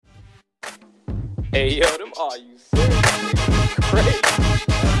Hey, yo, them are you serious? Crazy.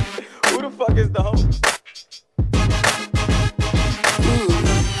 Who the fuck is the host?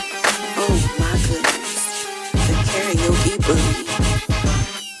 Oh my goodness. The karaoke bully.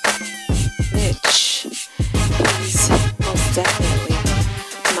 Mitch. He's most definitely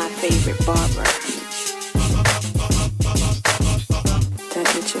my favorite barber. That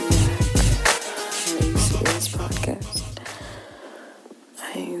Mitch and Mac. Are you serious podcast? I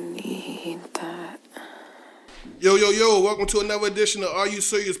need that. Yo, welcome to another edition of Are You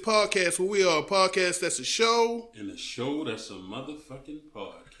Serious Podcast, where we are a podcast that's a show. And a show that's a motherfucking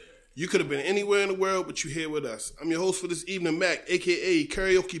podcast. You could have been anywhere in the world, but you're here with us. I'm your host for this evening, Mac, a.k.a.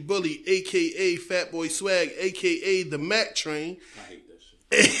 Karaoke Bully, a.k.a. Fatboy Swag, a.k.a. The Mac Train. I hate that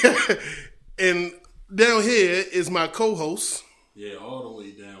shit. And down here is my co-host. Yeah, all the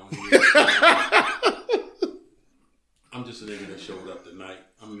way down here. I'm just a nigga that showed up tonight.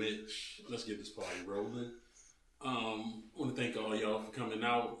 I'm Mitch. Let's get this party rolling. I want to thank all y'all for coming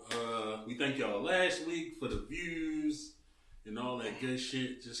out. We thank y'all last week for the views and all that good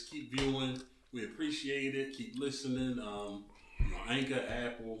shit. Just keep viewing. We appreciate it. Keep listening. Anchor,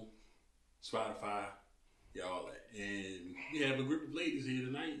 Apple, Spotify, y'all that. And we have a group of ladies here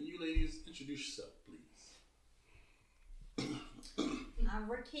tonight. You ladies, introduce yourself, please. I'm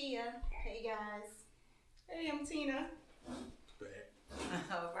Rakia. Hey guys. Hey, I'm Tina.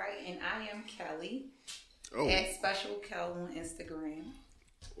 All right, and I am Kelly. Oh, At Special Kel on Instagram.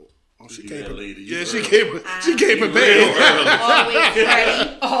 she You came. that lady. Yeah, You she early. came prepared. Always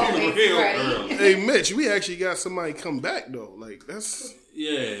ready. Always Real ready. early. Hey, Mitch, we actually got somebody come back though. Like that's.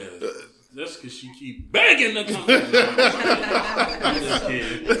 Yeah, that's because she keep begging to come. I'm just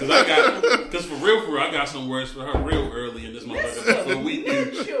kidding. Because for real, I got some words for her real early in this motherfucker before we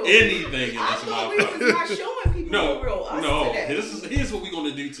do anything in I this thought we was motherfucker. not showing people the real us today. Here's what we're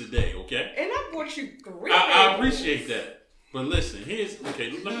gonna do today, okay? And I brought you three. I appreciate that, but listen,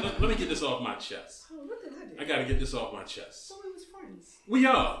 let me get this off my chest. Oh, what did I do? I gotta get this off my chest. So we was friends. We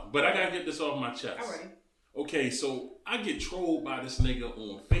are, but I gotta get this off my chest. All right. Okay, so I get trolled by this nigga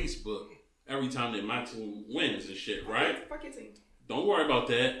on Facebook every time that my team wins and shit, right? Fuck your team. Don't worry about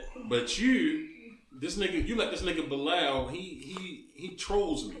that. But you let this nigga Bilal, he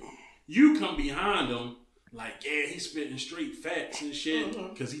trolls me. You come behind him like, yeah, he's spitting straight facts and shit.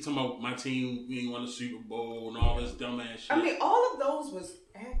 Because he talking about my team, we ain't won the Super Bowl and all this dumbass shit. I mean, all of those was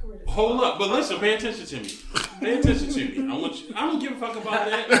accurate. Hold up, but listen, pay attention to me. Pay attention to me. I don't give a fuck about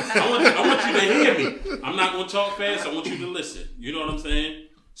that. I want you to hear me. I'm not gonna talk fast. I want you to listen. You know what I'm saying?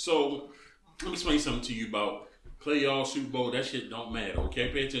 So let me explain something to you about play y'all Super Bowl. That shit don't matter. Okay,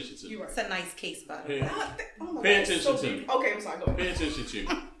 pay attention to me. You're right. It's a nice case, by the way. Pay attention to me. Okay, I'm sorry. Go ahead. Pay attention to me.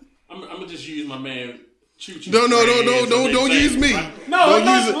 I'm gonna just use my man. Choo-choo. Don't use me. No,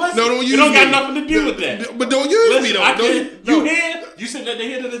 don't use it don't me. got nothing to do with that. But don't use me Listen, though. you hear? You sitting at the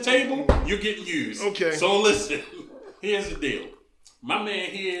head of the table, you're getting used. Okay. So listen, here's the deal. My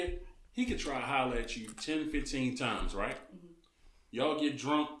man here, he could try to holler at you 10, 15 times, right? Y'all get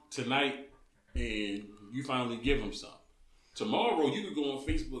drunk tonight and you finally give him some. Tomorrow, you could go on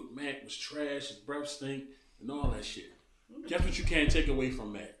Facebook, Mac was trash, his breath stink, and all that shit. Guess what you can't take away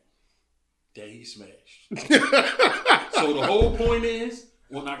from Mac? That he smashed. So the whole point is,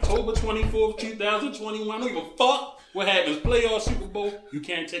 on October 24th, 2021, I don't give a fuck what happens. Playoff Super Bowl, you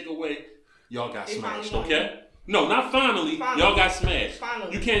can't take away. Y'all got They smashed, finally okay? No, not finally. Y'all got smashed.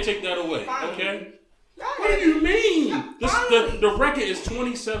 Finally. You can't take that away, Finally. okay? Go What do ahead. you mean? Finally. The record is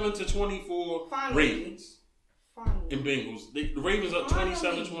 27-24 Finally. Ravens Finally. and Bengals. The Ravens up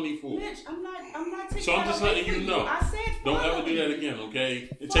 27-24. Mitch, I'm not taking So I'm that just away letting you from know. I said Don't ever finally. do that again, okay?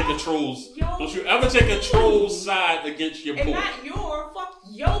 And take a trolls. Yo. Don't you ever take a troll's side against your And boy. not fuck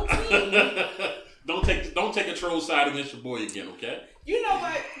your team. Don't take a troll side against your boy again, okay? You know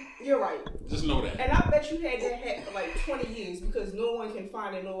what? You're right. Just know that. And I bet you had that hat for like 20 years because no one can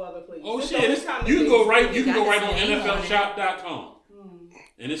find it no other place. Oh This shit! is the time You to can go do right. it. You can go right on got his name on it. NFLshop.com,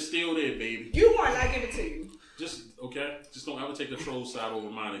 and it's still there, baby. You won, I give it to you. Just okay. Just don't ever take a troll side over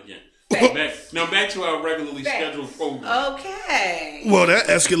mine again. Back to our regularly Facts. scheduled program. Okay. Well, that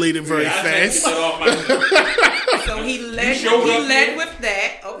escalated very I had to fast. get off my- So he led showed up here. with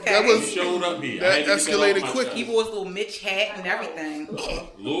that. Okay. That You was- showed up here. I that had to get escalated off my quick. chest. He wore his little Mitch hat and everything.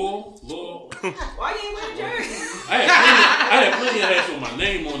 Lil. Why you ain't wear a jersey? I had plenty of hats with my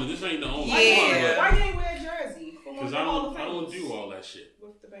name on it. This ain't the only Yeah. Why one. you ain't wear a jersey? Because I don't do all that shit.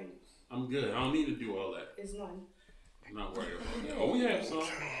 With the Bengals. I'm good. I don't need to do all that. It's none. I'm not worried about that. Oh, we have some,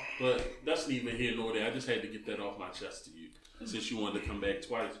 but that's neither here nor there. I just had to get that off my chest to you since you wanted to come back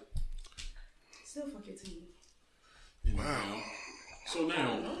twice. Still fuck your team. Wow. So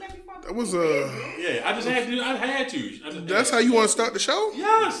now, That was yeah, I had to. That's how you want to start the show?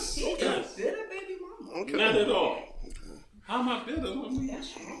 Yes. He Yes. did a baby mama. Okay. Not at all. How am I bitter? I mean,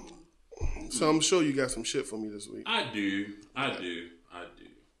 That's wrong. So I'm sure you got some shit for me this week. I do. I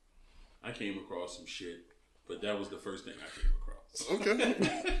came across some shit, but that was the first thing I came across. Okay.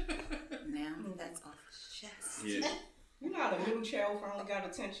 Now that's off his chest. Yeah. You know how the middle child finally got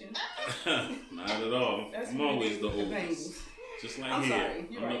attention? Not at all. That's I'm always the Bengals. oldest. Just like I'm here. sorry,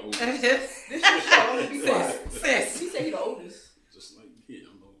 you're I'm right. the oldest. This is show. Be quiet. Sis. He said he the oldest. Just like here,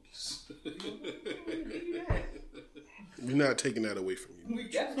 I'm the oldest. Give you that. We're not taking that away from you. We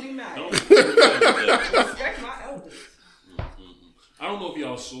definitely not. Don't I Respect my elders. don't know if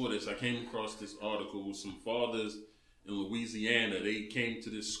y'all saw this. I came across this article with some fathers in Louisiana. They came to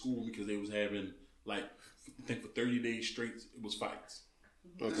this school because they was having, like, I think for 30 days straight, it was fights.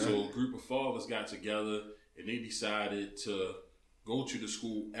 Okay. So a group of fathers got together and they decided to go to the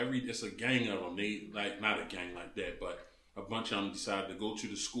school. It's a gang of them. They, like, not a gang like that, but a bunch of them decided to go to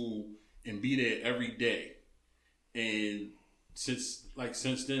the school and be there every day. And since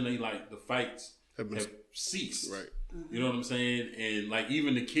then, they, like, the fights have ceased. Right. You know what I'm saying? And, like,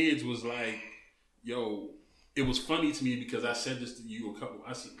 even the kids was like, yo, it was funny to me because I said this to you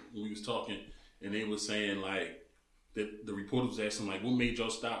when we was talking, and they were saying, like, that the reporter was asking, like, what made y'all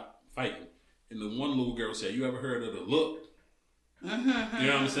stop fighting? And the one little girl said, you ever heard of the look? You know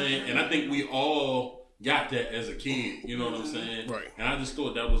what I'm saying? And I think we all got that as a kid. You know what I'm saying? Right. And I just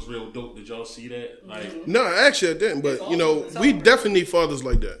thought that was real dope. Did y'all see that? Like, No, actually I didn't, but you know, we definitely need fathers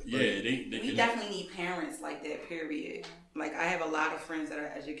like that. yeah, Like, We definitely need parents like that, period. Like, I have a lot of friends that are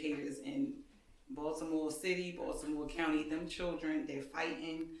educators in Baltimore City, Baltimore County. Them children, they're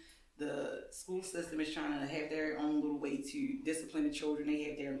fighting. The school system is trying to have their own little way to discipline the children. They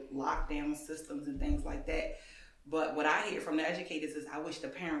have their lockdown systems and things like that. But what I hear from the educators is, I wish the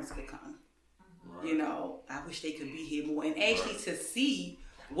parents could come. right. You know, I wish they could be here more and actually to see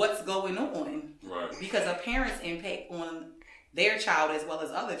what's going on. Right. Because a parent's impact on their child as well as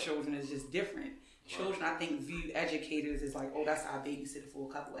other children is just different. Children, I think, view educators as like, oh, that's our babysitter for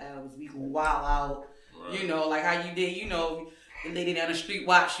a couple hours. We gonna wild out. Right. You know, like how you did, you know, the lady down the street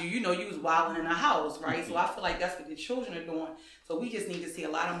watched you. You know, you was wilding in the house, right? So I feel like that's what the children are doing. So we just need to see a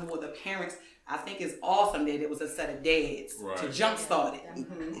lot of more of the parents. I think it's awesome that it was a set of dads to jumpstart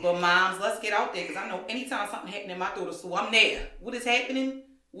it. But moms, let's get out there, because I know anytime something happening in my daughter's school, I'm there. What is happening?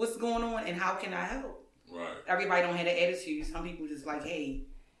 What's going on? And how can I help? Right. Everybody don't have that attitude. Some people just like, hey,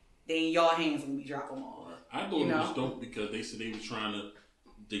 they in your hands when we drop them off. I thought it was dope because they said they was trying to,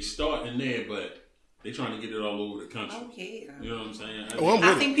 they start in there, but they trying to get it all over the country. Oh, yeah. You know what I'm saying?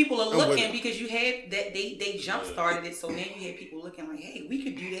 I think people are I'm with looking it. because you had that they jump started it, so now you had people looking like, hey, we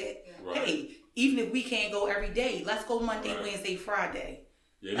could do that. Right. Hey, even if we can't go every day, let's go Monday, Right. Wednesday, Friday.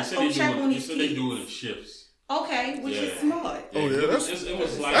 Yeah, they Let's said go they check do on it. They these said they kids. do it in shifts. Okay, which is Yeah. smart. Oh, yeah, it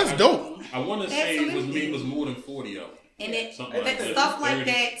was like that's dope. I want to say it Absolutely. was more than 40 of them. And that, Something that like that. stuff like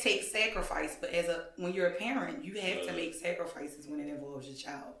 30. that takes sacrifice. But when you're a parent, you have to make sacrifices when it involves your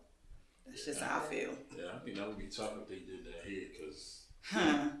child. That's just how I feel. Yeah, I think that would be tough if they did that here because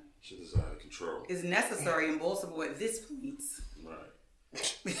Huh. shit is out of control. It's necessary in Baltimore at this point. Right.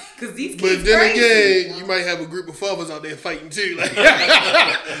 Because these kids But then crazy. again, you might have a group of fathers out there fighting too. Like,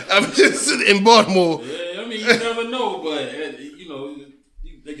 I'm just sitting in Baltimore. Yeah, I mean, you never know, but you know,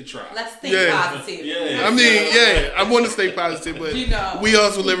 they could try. Let's think Yeah. positive. Yeah. I mean, yeah, I want to stay positive, but You know. we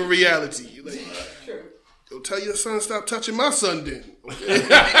also live in reality. Like, True. yo, tell your son stop touching my son then.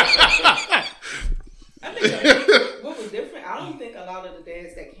 I think what was different, I don't think a lot of the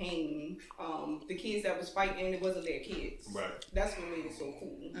dads that came, the kids that was fighting, it wasn't their kids. Right. That's what made it so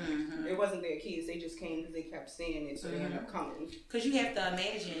cool. It wasn't their kids. They just came because they kept saying it, so they ended up coming. Because you have to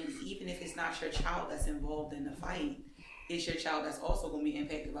imagine, even if it's not your child that's involved in the fight, it's your child that's also going to be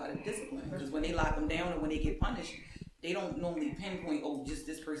impacted by the discipline. Because when they lock them down or when they get punished, they don't normally pinpoint, oh, just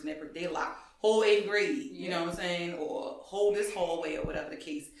this person, that person. They lock whole 8th grade, you know what I'm saying? Or hold this hallway or whatever the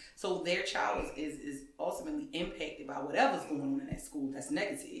case. So their child is ultimately impacted by whatever's going on in that school that's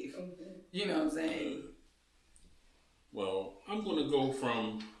negative. You know what I'm saying? Well, I'm going to go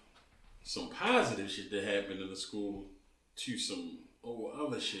from some positive shit that happened in the school to some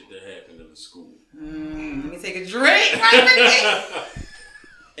other shit that happened in the school. Let me take a drink right quick.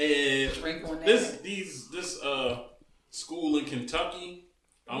 And Drink on that. this school in Kentucky,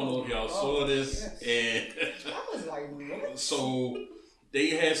 I don't know if y'all saw this, and I was like, what? so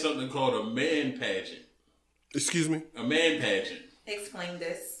they had something called a man pageant. Excuse me? A man pageant. Explain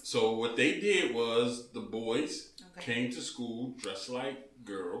this. So what they did was the boys Okay. came to school dressed like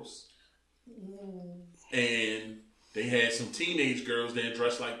girls, and they had some teenage girls that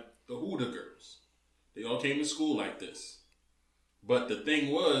dressed like the Huda girls. They all came to school like this. But the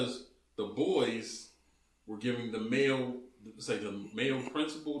thing was, the boys were giving the male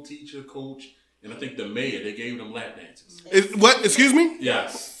principal, teacher, coach, and I think the mayor, they gave them lap dances. What? Excuse me?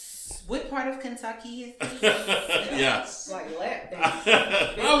 Yes. What part of Kentucky is this? Yes. Like lap dance.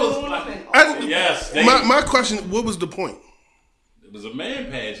 Yes. My question, what was the point? It was a man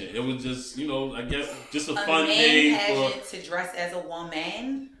pageant. It was just, I guess, just a A fun man day pageant to dress as a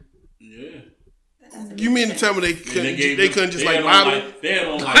woman? Yeah. You mean to tell me they couldn't just they model? had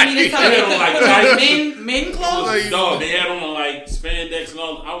on men clothes? No, they had on like spandex and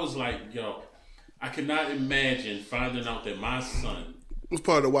all. I was like, yo, I could not imagine finding out that my son It was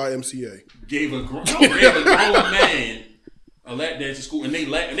part of the YMCA. gave a grown man a lap dance at school, and they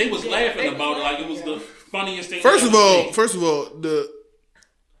was laughing about it like it was the funniest thing. First of all,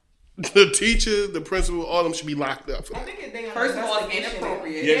 the teacher, the principal, all of them should be locked up for that. First of all, it's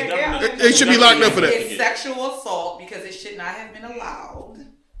inappropriate. Yeah, They should be locked up for that. It's sexual assault because it should not have been allowed.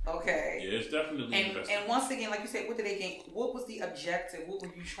 Okay. Yeah, it's definitely. And once again, like you said, what did they gain? What was the objective? What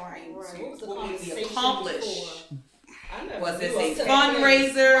were you trying to? Right. What was the conversation accomplish? before? Was this a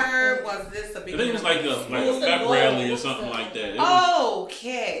fundraiser? Was this a big? I think it was like a pep rally or something like that.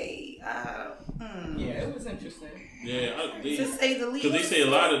 Okay. Yeah, it was interesting. Yeah, to say the least. Because they say a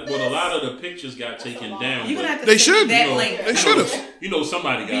lot of the pictures got taken down. You're gonna have to They send should. me that link. They should have.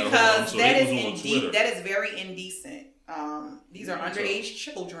 Somebody got because so that they is was on Twitter. that is very indecent. These are underage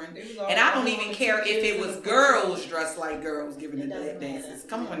children, It was all and I don't wrong even with care the if it kids was and the girls dressed like girls giving the It doesn't lap dances. matter.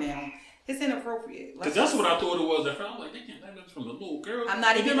 Come on now, it's inappropriate. Because that's what I thought it was. I felt like they can't let this from the little girls. I'm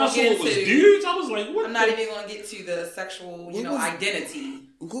not And even then I gonna saw get it was into- dudes. I was like, what? I'm not even going to get to the sexual, What was- identity.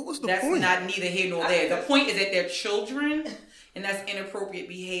 What was the That's point? not neither here nor there. The point is that they're children, and that's inappropriate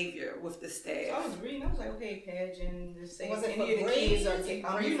behavior with the So staff. I was reading, I was like, okay, pageant, just say Was it any of the for kids grades? are,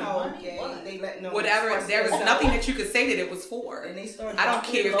 Raising money? gay, What? they let know. Whatever, there was nothing that you could say that it was for. And they started I don't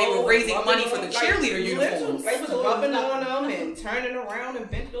care if they were raising money for the cheerleader uniforms. They was rubbing on them and turning around and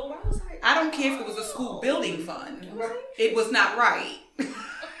bent over. I was like, I don't care if it was a school building fund. It was not right.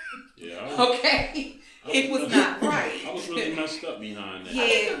 Yeah. Okay? It was not right. I was really messed up behind that. Yeah,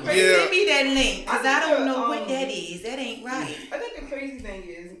 Yeah. send me that link because I don't know what um, that is. That ain't right. I think the crazy thing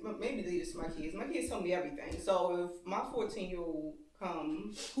is, maybe they just my kids tell me everything. So if my 14-year-old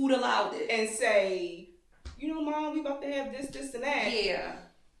comes Who'd allowed it? and say, Mom, we about to have this, and that. Yeah.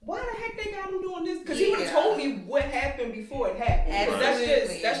 Why the heck they got him doing this? Because he would have Yeah. told me what happened before it happened.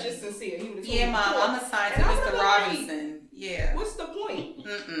 Absolutely. That's just sincere. He would have told Yeah, me Mom, before. I'm assigned to And I Mr. was like, Robinson. Yeah. What's the point?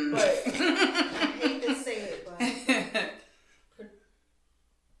 Mm-mm. But I hate to say it, but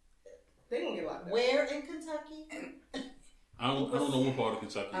they don't get locked up. where in Kentucky? I don't know what part of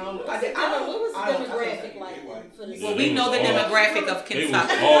Kentucky. I don't know. What was the demographic like for this? Well, we know the demographic of They was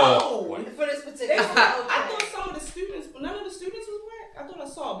Kentucky. all white. For this particular. I Okay. thought some of the students, none of the students was black. I thought I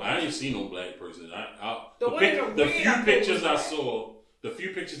saw I black. ain't seen no black person. The one in the the red, few I thought pictures was I black. saw, the few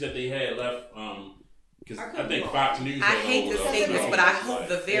pictures that they had left, because I I couldn't think go. Fox News. I had hate to all say those this, but I like, hope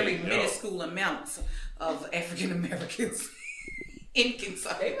the very hey, yo. minuscule amounts of African Americans in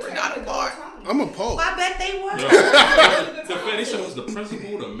Kentucky They was were having not a a good part. time. I'm appalled. I bet they were. Yo, the fact they said it was the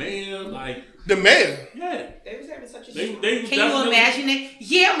principal, the mayor, like The mayor. yeah, They was having such a they show. they Can you definitely- imagine it?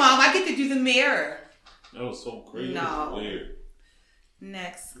 Yeah, Mom, I get to do the mirror. That was so crazy. No. It was weird.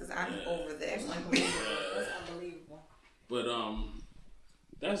 Next, because I'm over that one. That's unbelievable. But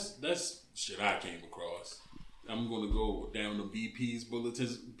that's shit I came across. I'm gonna go down to BP's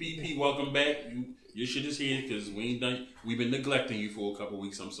bulletins. BP, welcome back. Your shit is here because we ain't done. We've been neglecting you for a couple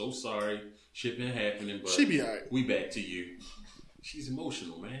weeks. I'm so sorry. Shit been happening, but She be alright. we back to you. She's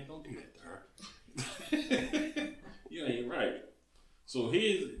emotional, man. Don't do that to her. You ain't right. So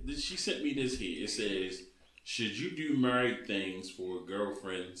she sent me this here. It says, should you do married things for a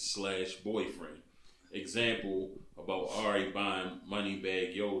girlfriend/boyfriend? Example about Ari buying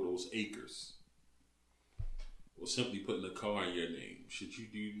Moneybag Yo those acres. Or simply putting a car in your name. Should you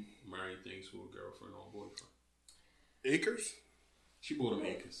do married things for a girlfriend or boyfriend? Acres? She bought them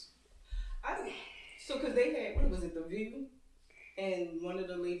acres. So, because they had, what was it, The View? And one of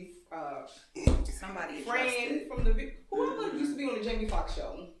the ladies, Somebody friend addressed from The View, whoever used to be on the Jamie Foxx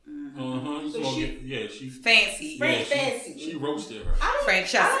show. Uh-huh. So she- she fancy. Frank she- Fancy. She roasted her.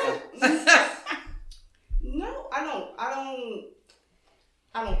 Francesca. No, I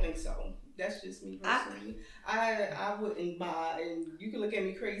don't think so. That's just me personally. I wouldn't buy, and you can look at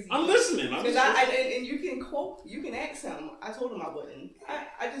me crazy. I'm listening. I'm Because listening. and you can quote, you can ask him. I told him I wouldn't.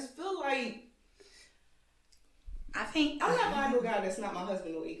 I just feel like I think I'm not buying no guy that's not my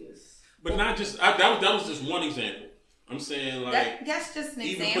husband no acres. But not just that was just one example. I'm saying like that's just an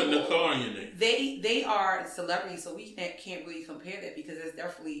even example. putting a car in your name. They are celebrities, so we can't really compare that because it's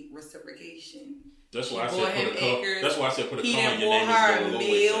definitely reciprocation. That's why I She said bought him put a car. acres. That's why I said put a He car in done your bought name. her Is low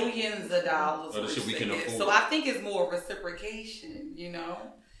millions of dollars. Or the shit we can afford. So I think it's more reciprocation. You know,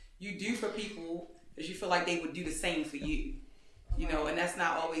 you do for people because you feel like they would do the same for you. You know, and that's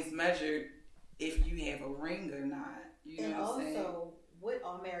not always measured if you have a ring or not. You know and what I'm saying? also, what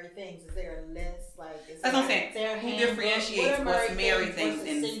are married things? Is there a list? Like, is That's what I'm saying. there a Who handbook? differentiates What are what's married things versus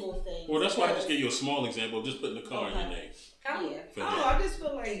and single things? Well, that's why I just gave you a small example of just putting a car in your name. I don't For know. that. I just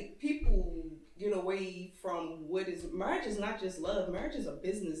feel like people get away from what is marriage. Is not just love. Marriage is a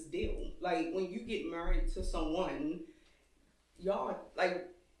business deal. Like when you get married to someone, y'all like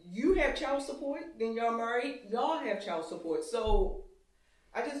you have child support. Then y'all married. Y'all have child support. So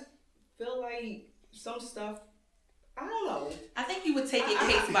I just feel like some stuff. I don't know. I think you would take it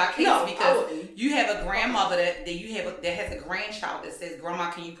case by case No, I because wouldn't. you have a grandmother that has a grandchild that says,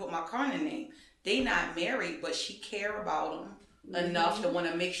 "Grandma, can you put my car in the name?" They not married, but she care about him enough to want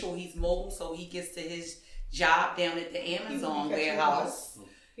to make sure he's mobile, so he gets to his job down at the Amazon warehouse.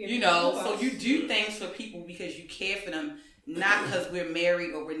 You know, so you do things for people because you care for them, not because we're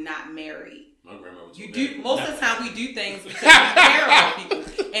married or we're not married. My grandma was You so do bad. most of the time we do things because we care about people,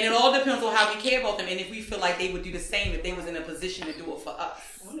 and it all depends on how we care about them, and if we feel like they would do the same if they was in a position to do it for us.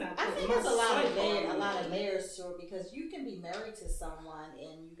 I think there's a lot of layers to it because you can be married to someone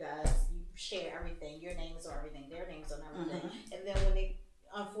and you guys share everything. Your names are everything. Their names are everything. Mm-hmm. And then when they,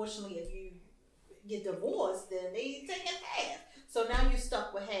 unfortunately, if you get divorced, then they take it half. So now you're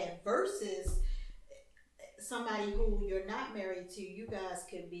stuck with half versus somebody who you're not married to. You guys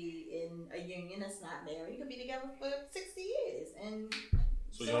could be in a union that's not married. You could be together for 60 years and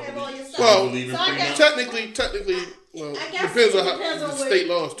So have all your stuff. Well, believe in So I prenup? guess- technically, well, I guess depends it on depends the on state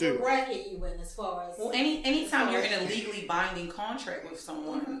what, laws too. what bracket you in as far as. Well, anytime you're in a legally binding contract with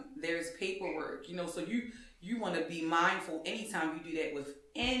someone, there's paperwork, you know, so you want to be mindful anytime you do that with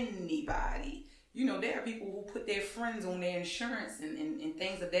anybody. You know, there are people who put their friends on their insurance and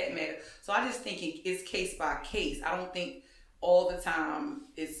things of that matter. So I just think it's case by case. I don't think all the time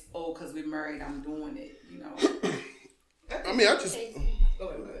it's, because we're married, I'm doing it, you know. I mean, I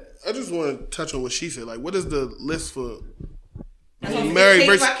just want to touch on what she said. Like, what is the list for That's what I'm saying, married case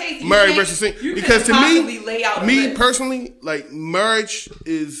versus by case. You married can't- versus single? you Because to couldn't possibly lay out a me list. personally, like marriage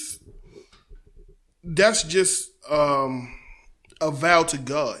is that's just a vow to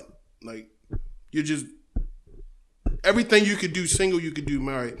God. Like you're just everything you could do single, you could do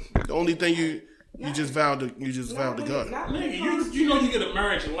married. The only thing you just vow to God. Nigga, you know you get a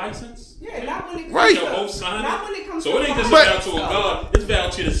marriage license? Yeah, not when it comes Right. to, Your whole sign not it. when it comes So to it ain't just But- a vow to a God, it's vow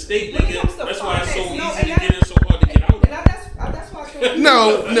to the state, When it comes nigga. to That's why it's so finance, easy to get in, so hard to get out. And that's why I feel like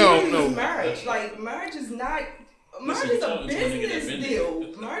No. marriage. Like marriage is not. Marriage Listen, is a you're talking to a nigga business that been deal.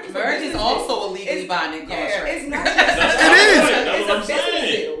 there. Marriage is, Marriage is also a legally binding contract. It's not. It is. It's That's a what I'm business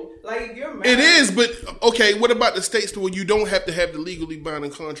saying. deal. Like you're married. It is, but okay. What about the states where you don't have to have the legally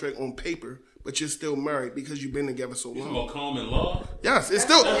binding contract on paper, but you're still married because you've been together so You talking long? about common law? Yes, it's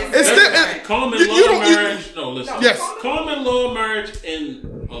still. That's Common you law don't- you- marriage. No, listen. Yes. Common law marriage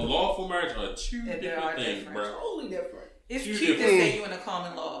and a lawful marriage are two Yeah, they different are things, different. bro. Totally different. It's Two cheap to different- say you in a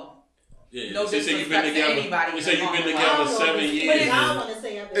common law. Yeah, No they say you've disrespect been to together. anybody They in say you've been common I together don't know 7 if it's- years. I and- want to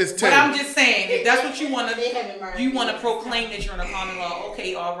say I've It's been- ten. But I'm just saying, if that's what you want They haven't married to, you want to me. proclaim that you're in a common law.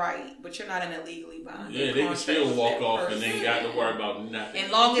 Okay, all right, but you're not in a legally binding. Yeah, they can contract still with walk that off person. and ain't got to worry about nothing.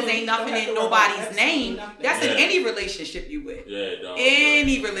 And long as ain't nothing in nobody's name, that's in Yeah. any relationship you with. Yeah, dog.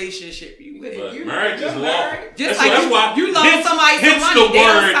 Any relationship you with. But You- marriage is you're lawful. married. Just That's like why you loan hence- somebody some hence money, the they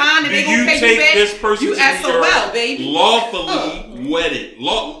don't word, sign and they do gonna you pay you take back. this person You to ask be so your well, baby. lawfully wedded?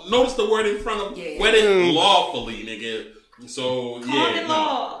 Notice the word in front of Yeah. wedded lawfully, nigga. So yeah, Common no.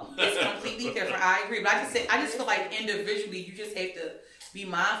 law. It's completely different. I agree, but I just feel like individually, you just have to be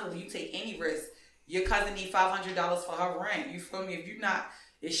mindful when you take any risk. Your cousin need $500 for her rent. You feel me?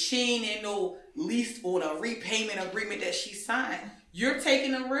 If she ain't in no lease or a repayment agreement that she signed, you're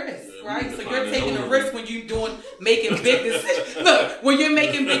taking a risk, Yeah, we right? need to So find you're an taking a overview. risk when you're making big decisions. Look, when you're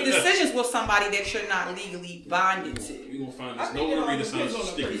making big decisions with somebody that you're not legally bonded to. We gonna find I this. think it No all reader depends sounds on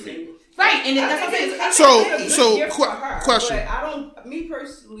the sticky person. people. Right, and that's I what I'm think saying. it's- So- I think it's a so good gift que- for her, question. But I don't. Me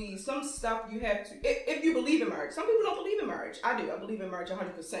personally, some stuff you have to. If you believe in marriage, some people don't believe in marriage. I do. I believe in marriage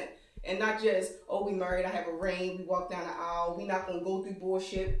 100%, and not just we married. I have a ring. We walk down the aisle. We not gonna go through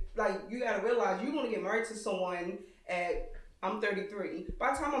bullshit. Like you gotta realize you want to get married to someone at. I'm 33.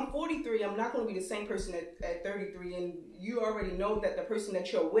 By the time I'm 43, I'm not going to be the same person at 33, and you already know that the person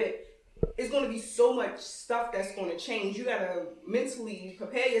that you're with is going to be so much stuff that's going to change. You got to mentally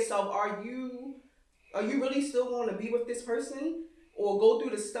prepare yourself. Are you Are you really still going to be with this person or go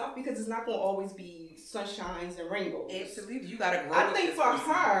through the stuff? Because it's not going to always be sunshines and rainbows. Absolutely. You got to grow I with think this for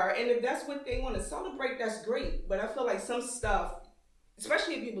person. her, and if that's what they want to celebrate, that's great. But I feel like some stuff,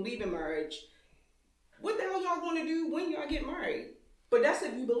 especially if you believe in marriage, what the hell y'all going to do when y'all get married? But that's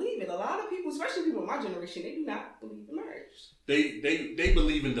if you believe it. A lot of people, especially people in my generation, they do not believe in marriage. They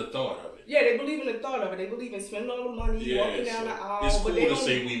believe in the thought of it. Yeah, they believe in the thought of it. They believe in spending all the money, walking down the aisle. It's but cool they to don't,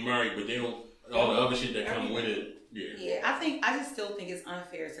 say we married, but they don't. All the other shit that come with it. Yeah. Yeah, I just still think it's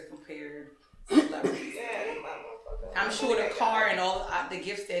unfair to compare celebrities. I'm sure the car and all the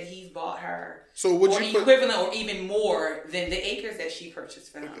gifts that he's bought her So would or you put? equivalent or even more than the acres that she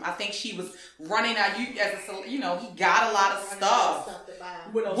purchased for him. I think she was running out. He got a lot of stuff.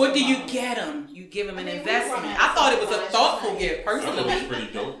 What do you get him? You give him an investment. I thought it was a thoughtful gift, I thought it was personally.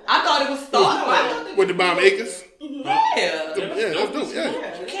 pretty dope. I thought it was thoughtful. With the bomb acres? Yeah. Yeah, that's dope.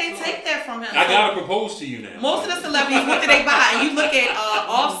 Yeah. You can't take that from him. I gotta propose to you now. Most of the celebrities, what do they buy? And you look at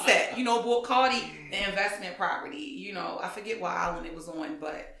Offset, bought Cardi the investment property. I forget what island it was on,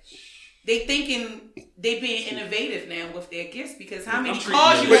 but they thinking they being innovative now with their gifts because how many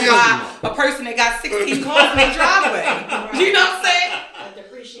cars you But gonna buy a person that got 16 cars in their driveway? You know what I'm saying?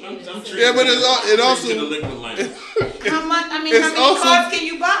 I'm Yeah, but it also to the liquid language. How much? How many also- cars can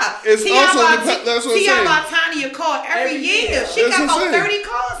you buy? it's T.I. also buy- dep- that's what I'm T.I. saying. buy Tiny a car every year. She That's got what I'm about saying. 30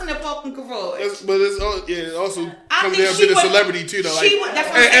 cars in the fucking garage. But it also I comes think down she to the would- celebrity too, though. she Like, would- that's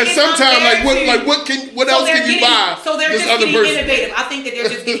what I'm and saying, sometimes, it's unfair what else can you buy? So they're this just other getting person? innovative. I think that they're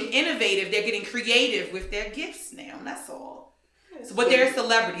just getting innovative. They're getting creative with their gifts now. That's all. But they're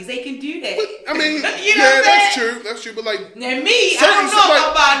celebrities. They can do that. I mean, You know yeah, what I'm that's saying? true. That's true. But like, Now me, I certain don't know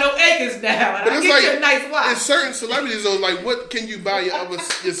celeb- about buying no acres now. but I it's get like you a nice watch. it's certain celebrities though. Like, what can you buy your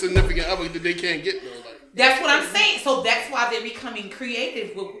significant other that they can't get though? Like, That's what I'm saying. So that's why they're becoming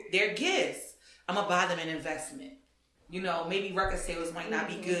creative with their gifts. I'm gonna buy them an investment. Maybe record sales might not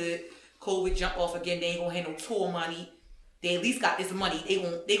be good. COVID jump off again. They ain't gonna have no tour money. They at least got this money.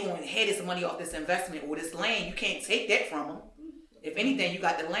 They gonna have this money off this investment or this land. You can't take that from them. If anything, you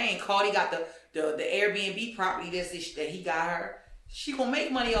got the land. Cardi got the Airbnb property that he got her. She gonna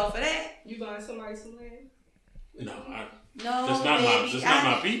make money off of that. You buying somebody some land? No, No, that's not baby.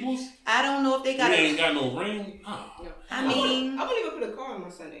 my people's. I don't know if they You got ain't it. got no ring. Oh. I mean, I won't even put a car in my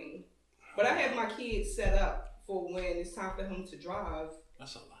son's name. But I have my kids set up for when it's time for him to drive.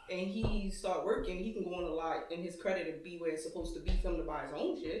 That's a lot. And he start working, he can go on a lot, and his credit will be where it's supposed to be for him to buy his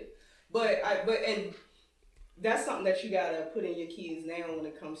own shit. But that's something that you gotta put in your kids now when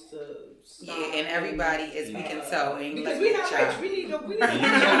it comes to stock. yeah, and everybody, as we can tell, ain't because letting we the not child. rich. We need to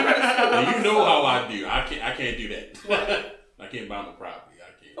And you know how I do. I can't do that. I can't buy my property.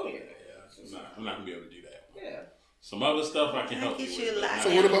 I can't. Oh, do yeah. that. I'm not gonna be able to do that. Yeah. Some other stuff I can help Get you you a with. lot.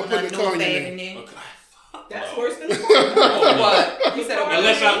 So what about putting the car in your name? name? Okay. Fuck That's no. worse than the car. What? You said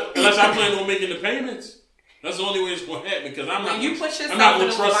Unless I plan on making the payments. That's the only way it's gonna happen because I'm not. when you put I'm not yourself gonna in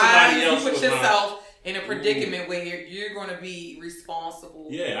a trust somebody else you put with my. yourself in a predicament where you're going to be responsible.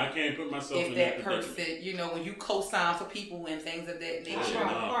 Yeah, I can't put myself If in that predicament. person, when you co-sign for people and things of that I nature.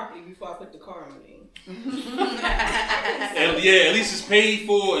 buy the property before I put the car in my name. And yeah, at least it's paid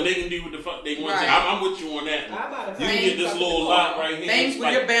for, and they can do what the fuck they want. Right. to. I'm with you on that. I buy the You can property get this before I put little the lot car. right here. Things it's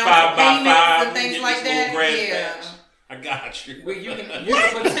where like you're bound 5 to by payments 5 and things get like this little that. grass Yeah. patch. I got you. Where you can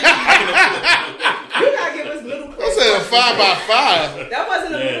potentially. You gotta give us middle class. I said a 5x5. That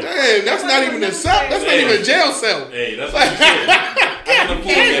wasn't a Yeah. middle Damn, that's not even a cell. That's not even a jail cell. Hey, that's what you said. I can afford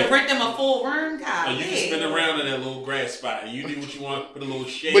Can't that. rent them a full room, God. And you can spin around in that little grass spot, and you do what you want. Put a little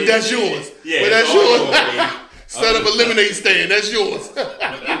shade. But that's in there. yours. Yeah, But that's it's all yours. baby. Set up a lemonade stand. That's yours.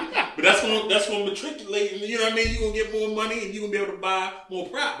 But that's gonna matriculate, and you know what I mean. You're gonna get more money, and you're gonna be able to buy more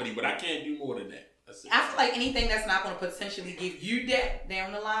property. But I can't do more than that. That's it. I feel like anything that's not going to potentially give you debt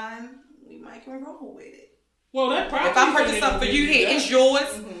down the line, we might can roll with it. Well, that property. If I thing purchase ain't something for gonna you, give here, that. it's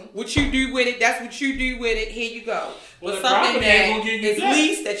yours. What you do with it, that's what you do with it. Here you go. Well, But the something property ain't gonna that give you is debt.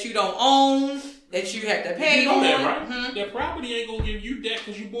 leased that you don't own, that you have to pay You know on. that, right? Mhm. That property ain't gonna give you debt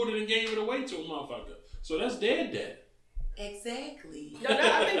because you bought it and gave it away to a motherfucker. So that's their debt. Exactly. No,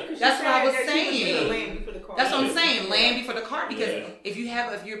 I think That's what I was that you saying. get the land before the car. That's what I'm saying. Land before the car, because Yeah.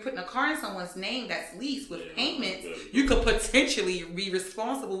 if you're putting a car in someone's name that's leased with payments, you could potentially be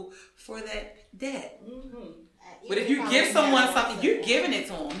responsible for that debt. But if you give someone something, you're giving it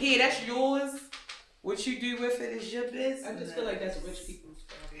to them. Here, that's yours. What you do with it is your business. I just feel like that's rich people's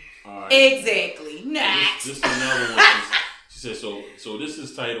problem. All right. Exactly. Next. This is another one. She said, so this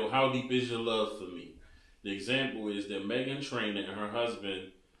is titled, How Deep Is Your Love for Me? The example is that Meghan Trainor and her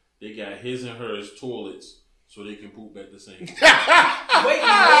husband, they got his and hers toilets so they can poop at the same time. Wait,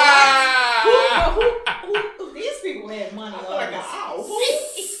 who? These people have money. I feel like an owl.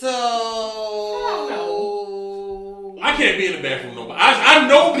 So I can't be in the bathroom no more. I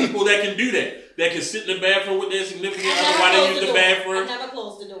know people that can do that. That can sit in the bathroom with their significant other while they use the bathroom. I never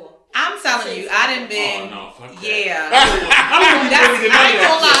closed the door. I'm telling you, I done been. Oh no, fuck that. Yeah. I don't That's, even I ain't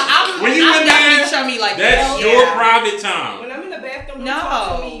gonna lie. When you I'm in definitely there, chummy like that's that. your Yeah. private time. When I'm in the bathroom, don't No.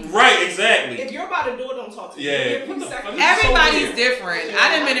 talk to me. Right, exactly. If you're about to do it, don't talk to me. Yeah. Give me What the 2 seconds. fuck? Everybody's So weird. different. I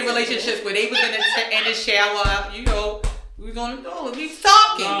done been in relationships where they was in the shower. You know, we was on the door. We was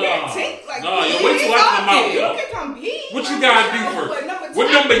talking. No. Yeah, take like No, pee. yo, wait till I come out, You You yo. can come pee. What you I'm gotta in the do shower, first? but What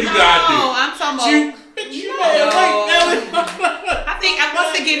number you No, gotta do? I'm talking about. I think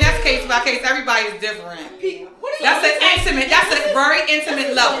once again that's case by case. Everybody's different. Pee. What is That's an intimate. That's a very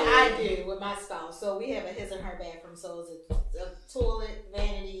intimate That's level. what I do with my spouse. So we have a his and her bathroom. So it's a toilet,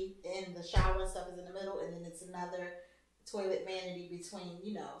 vanity, and the shower and stuff is in the middle, and then it's another toilet vanity between,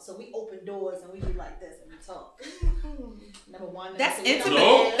 you know. So we open doors and we do like this and we talk. Number one. That's number two, intimate.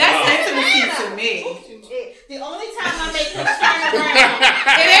 No. That's Wow. intimacy to me. The only time I make him turn around.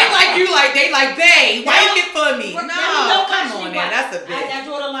 It ain't like you like they like, babe, wipe it for me. Well, No, then he don't come watch me on now, wipe. that's a bit. I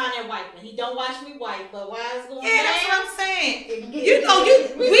draw the line at wiping. He don't watch me wipe, but why is going Yeah, that's down? what I'm saying. You You know,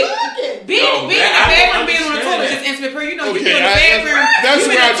 being Yo, in the I bedroom, being on the understand toilet that. is intimate. You know, you Okay, be in the bedroom. that's you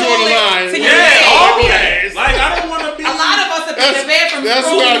where in I the draw the toilet line. to your Yeah, bed. always. Like I don't want to be. A lot of us have been in the bedroom. That's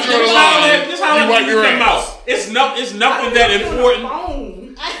scrolling where I draw the through line. This how You wipe you your come ass. out. It's nothing that important.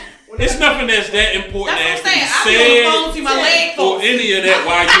 It's nothing that's that important That's as what I'm to saying. I be be on the phone said to my leg or folks. any of that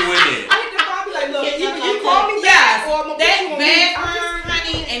while you in there. I hit the phone, be like, look, Get either my you call me Yes, back or I'm gonna put that you on mute. bedroom,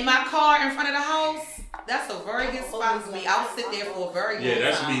 honey, and my car in front of the house. That's a very good spot for me. I'll sit there for a very Yeah, long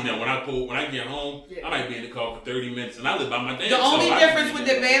that's time. me now. When I get home, I might be in the car for 30 minutes, and I live by my damn The only self. I difference can with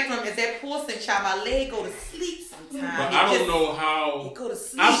be the in there. bathroom is that porcelain child. My leg go to sleep sometimes. But It I don't just- know It how. go to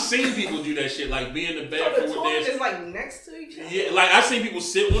sleep. I've seen people do that shit, like be in the So the bathroom with toilet their. is like next to each other. Yeah, like I've seen people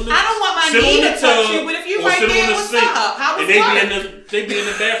sit on the. I don't want my sit knee on to the touch tub you, but if you or right sit there, on the what's sink, up? How was and they work? be in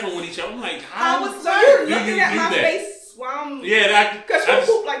the bathroom with each other. I'm like, How how? was So work? you're Do looking you at do my that? face while I'm... Yeah, Because I you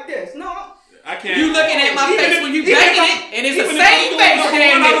just poop like this. No. I can't. You looking at my Even face if- when you even if banging I'm- it, and it's even the if I'm same doing face number damn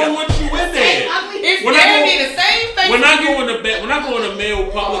one, I don't near. want you in there. It's When I damn go- near the same face. When I go in the when I go in the male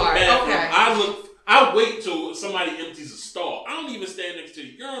public Alright, bathroom, okay. I wait till somebody empties a stall. I don't even stand next to the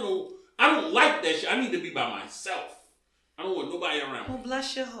urinal. I don't like that shit. I need to be by myself. I don't want nobody around. Well,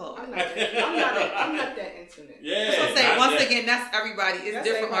 bless your heart. I'm not that intimate. Yeah. That's what I'm saying. not Once that. again, that's everybody. It's That's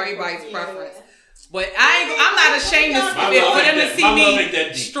different for everybody's everybody's preference. preference. But I'm not ashamed to My for love them ain't to that- see my love me ain't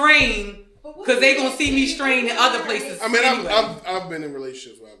that deep. strain because they gonna see me strain in other places. I mean, anyway. I've been in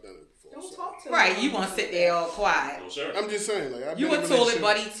relationships where I've done it before. Don't so. talk to me. Right, you wanna sit there all quiet. No, sir. I'm just saying, like I've You been a in toilet relationships-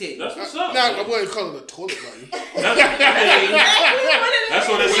 buddy too. That's what's up. Nah, I wouldn't call it a toilet buddy. That's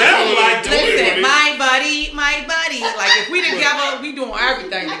what it sounds like. Listen, my buddy. Like if we together, we doing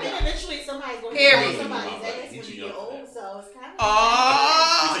everything I mean, together. eventually somebody's going to Period. call somebody's ass when He's too you young get for old, so it's kind of...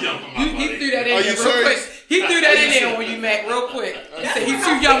 Oh, He's too young for my he buddy. threw that in Are there you real quick. serious? He threw that in there when you met real quick. He said he's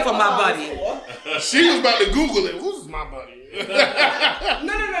too young for my buddy. She was about to Google it. Who's my buddy? No.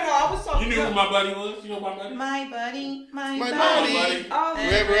 I was talking You knew who my buddy was? You know my buddy? My buddy, my My buddy. buddy. Oh,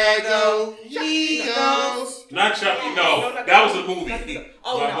 Wherever I go, He he goes. goes. Not Chucky. No, No, not that was Chucky. a movie.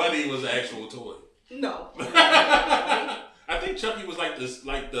 Oh, My no. buddy was an actual toy. no. I think Chucky was like this,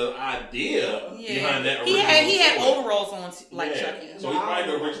 like the idea behind Yeah, that. he had toy. overalls on like Yeah. Chucky. So he's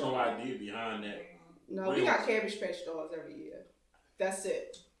probably the original idea behind that. No, we got Cabbage Patch dolls every year. That's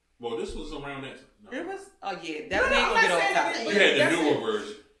it. Well, this was around that. No. It was yeah, No, that we ain't I'm gonna get not off saying topic. that We had the That's newer it.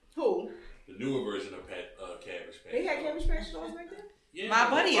 version. Who? The newer version of Cabbage Patch. They had Cabbage Patch dolls back then? Yeah, My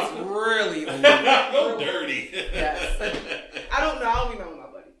buddy is really old. Go dirty. Yes. I don't know. I don't remember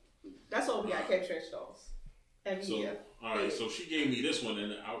my buddy. That's all we got Cabbage Patch dolls every So, year. all right. So she gave me this one,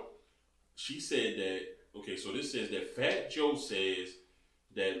 and she said that. Okay, so this says that Fat Joe says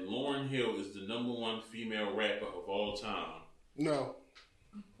that Lauryn Hill is the #1 female rapper of all time, No.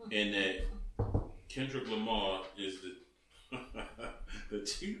 and that Kendrick Lamar is the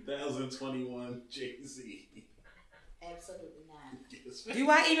 2021 Jay-Z. Absolutely not. Do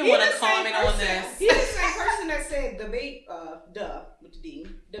I even He's want the to same comment on person- this? He's the same person that said the baby, with the D,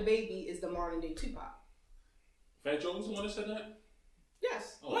 the baby is the modern day Tupac. Fat Joe was the one that said that.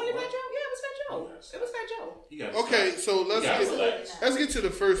 Yes. Oh, Wasn't it what? Fat Joe? Yeah, it was Fat Joe. Oh, yes. It was Fat Joe. He got Okay, so let's get to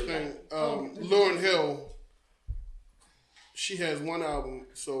the first thing. Lauryn Hill. She has one album,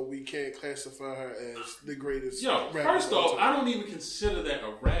 so we can't classify her as the greatest. Yo, rapper first of all off, time. I don't even consider that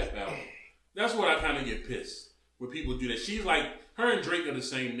a rap album. That's what I kind of get pissed when people do that. She's like, her and Drake are the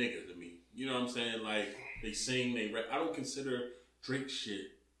same nigga to me. You know what I'm saying? Like, They sing, they rap. I don't consider Drake shit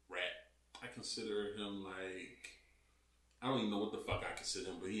rap. I consider him like, I don't even know what the fuck I consider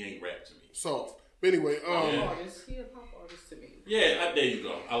him, but he ain't rap to me. Soft. But anyway, artist. He a pop artist to me. Yeah, there you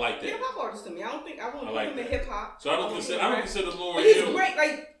go. I like that. He a pop artist to me. I won't put like him in that. hip hop. So I don't consider Lauryn But he's Hill. great.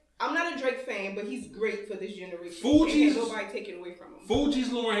 Like, I'm not a Drake fan, but he's great for this generation. Fugees. Can't nobody take it away from him. Fugees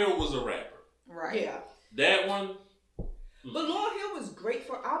Lauryn Hill was a rapper. Right. Yeah. That one. But Lauryn Hill was great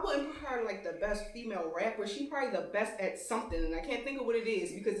for. I wouldn't put her like the best female rapper. She's probably the best at something, and I can't think of what it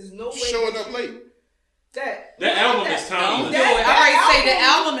is because there's no way showing up late. That album is timeless. I already say the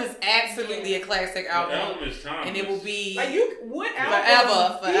album is absolutely a classic album. The album is timeless. And it will be like what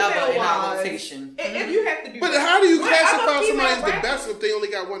album forever in our rotation. If you have to do But that. how do you What classify other somebody as female the rapper? best if they only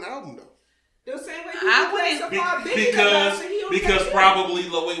got one album though? The same way people I wouldn't- classify Biggie the best, and he only because got two. probably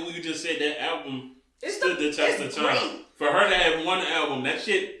the way we just said that album It's stood the test of it's time. great. For her to have one album, that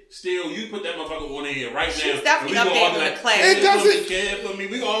shit still, you put that motherfucker on here right She's now. definitely and we up gonna there all be with like, the classic. It doesn't- care for me.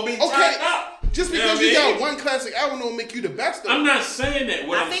 We gonna be Okay. turned up. Just You know because what you I mean? got one classic album don't make you the best. Though. I'm not saying that.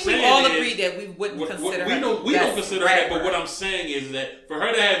 What I I'm think saying we all is, agree that we wouldn't consider we her don't the best consider that, but rapper. what I'm saying is that for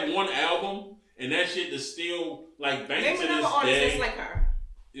her to have one album and that shit is still like bang Name to another this artist day. that's like her.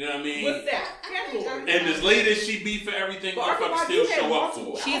 You know what I mean? With that category. And as late as she be for everything, But motherfuckers Archibald, still you had show up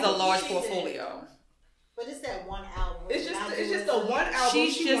multiple for. She's a large She's portfolio. But it's that one album. It's just the one album.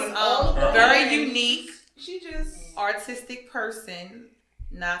 She's she just won all of the very awards. unique, She just artistic person.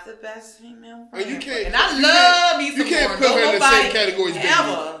 Not the best female. And you rapper. can't- And I you love me you some can't more. put her in the Nobody same category as Biggie.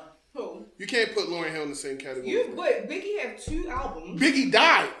 ever. who? You can't put Lauryn Hill in the same category. But Biggie have 2 albums. Biggie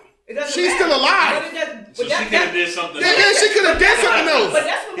died. It doesn't She's matter. still alive. But it doesn't. So But she could have did something. Yeah, yeah, she could have did something else. But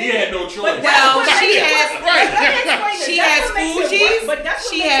that's what He makes had it- no choice. but that's Well, what she makes it has- worse. Let me explain it. She That's has what makes it Fugees, worse. But that's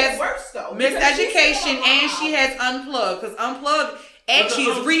what she makes has it worse, though. Miss because she's still Education, and alive. she has Unplugged. Because Unplugged actually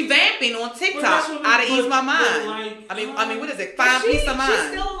is revamping on But TikTok that's what out of we- Ease My but Mind. like, I mean, what is it? But Find Peace of She's Mind.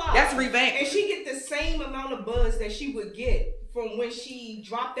 still alive. That's revamped. And she get the same amount of buzz that she would get from when she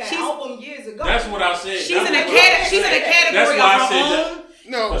dropped that She's- album years ago. That's what I said. She's in a That's what I she's in a said. category That's of why I her said that. own.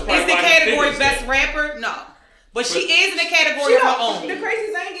 No, That's Is probably the why category figures best that. rapper? No. But she But- is in a category She of her don't- The own.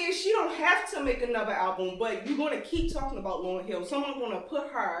 crazy thing is she don't have to make another album, but you're going to keep talking about Lauryn Hill. Someone's going to put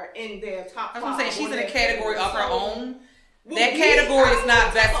her in their top 5. That's what I'm saying. She's on in a their category of her So, own. well, That we- category I is don't not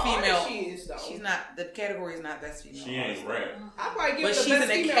know best what type of female. artist She is though. She's not. The category is not best female. She ain't rap. I probably give But her the she's best in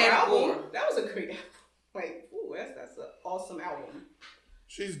a female category. album. That was a great album. Like, ooh, that's an awesome album.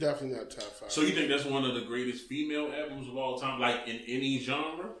 she's definitely not top 5. So you think that's one of the greatest female albums of all time, like in any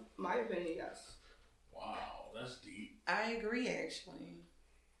genre? My opinion, yes. Wow, that's deep. I agree, actually.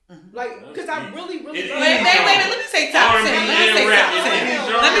 Like, because I really It- love it- Wait, let me say top 10. R&B Let me and say rap top in 10. any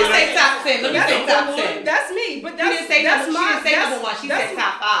genre, Let me say like- top 10. Let me say top 10. That's me, but She that's didn't say that's number. my She didn't say that's- number one. She that's said my-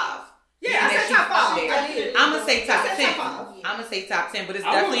 top 5. Yeah, I said she's top 5. up there. I did. I'm gonna say top I said 10. top 5. I'm gonna say top 10, but it's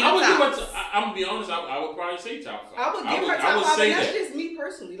I definitely would in the give top. her. I'm gonna be honest. I would probably say top 5. I would give her I top would 5, say and that's that. just me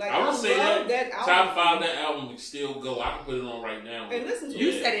personally. Like, I would say love that album. top 5. That album would still go. I can put it on right now. And listen to You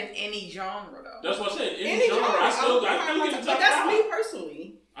it. said in any genre though. That's what I said. Any genre, I still would give put her it on top but that's 5. me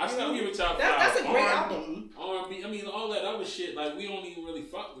personally. I still give it top 5. That's a great R&B, album. R&B. I mean, all that other shit. Like we don't even really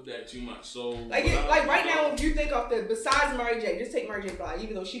fuck with that too much. So Like, like right now, if you think of besides Mary J, just take Mary J. Blige,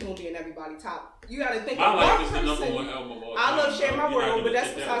 even though she's gonna be in everybody's top. You gotta think My of Life one is the number person. one album of all time. I love Share My You're not World, gonna but that's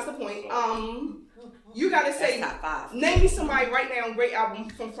take that besides the away. point. So- You gotta That's say, top 5. name me somebody right now, great album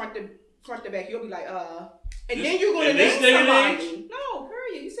from front to back. You'll be like, and This- then you're gonna in this name day and somebody. age? No,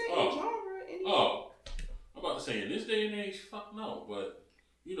 period. You say Oh. any genre, any. Oh, I'm about to say in this day and age, fuck no. But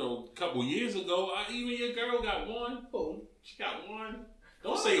you know, a couple years ago, even your girl got one. Who? She got one.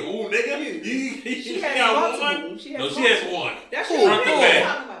 Don't say who, nigga. She She has got multiple. one. She has No, she has multiple. one. That's Who? your Front to opinion.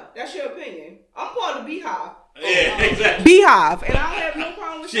 back. That's your opinion. I'm part of the Beehive. Yeah, exactly. Beehive, and I have no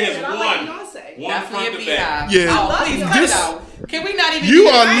problem with She saying has that. I one. like Beyonce. One Definitely front a to back. beehive. Yeah. Oh, please cut it This- out. Can we not even? You do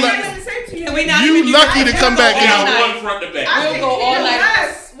are that? I ain't lucky. nothing to say to you. Can we not You even do lucky that? to come We'll back go in. all Got night. one front to back. I We'll can go all care night.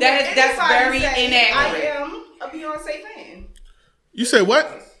 less That's what very anybody say. inaccurate. I am a Beyonce fan. You said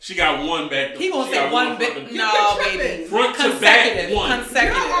what? She got one back. He gonna She say got one front bit. to back. No, You're tripping. baby. Front to back, Consecutive. one. You're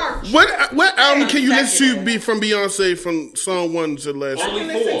Consecutive. arch. What album can you listen to Consecutive. be from Beyonce from song 1 to last? Only I can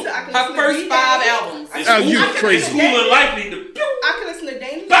listen four. to- I can Her listen to first B-Day. 5 albums. I It's Oh, can- you I can crazy. listen School to of Life need to. I can listen to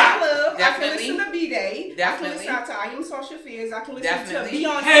Dangerous Bah! Love. Definitely. I can listen to B-Day. Definitely. I can listen to I Am Social Fears. I can listen Definitely. to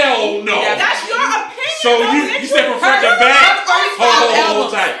Beyonce. Hell no. Yeah. That's your opinion. So though, you Mitchell. said from front to Her back? first Hold 5 tight.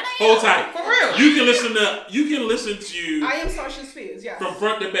 albums. Hold tight. For real. her. You can listen to I am Sasha Spears. Yes. from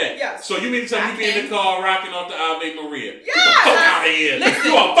front to back. Yes. So you mean to tell me you be in the car rocking off the Ave Maria? Yes. Get the fuck out of here.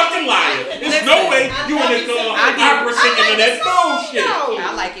 You a fucking liar. There's no way you in the car opera singing to that bullshit.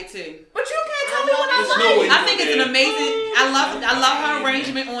 I like it too. But you can't tell me what I There's like. no way. I think it's an amazing. I love her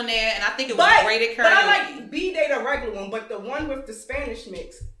arrangement on there, and I think it was great at karaoke. But I like B-Day, the regular one, but the one with the Spanish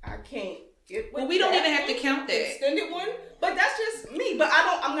mix, I can't get with. Well, we don't even have to count that. Extended one, but that's just me. But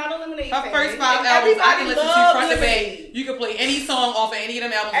I'm not a Lemonade Her fan. first 5 And albums, I can everybody listen to loves front to back. Lemonade. You can play any song off of any of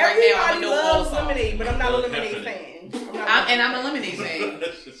them albums right now. I Everybody know all the loves songs. Lemonade, but I'm not a Lemonade fan. I'm a Lemonade fan.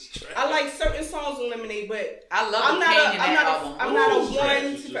 That's just trash. I like certain songs on Lemonade, but I love I'm the not pain in that a album. I'm not a It's trash.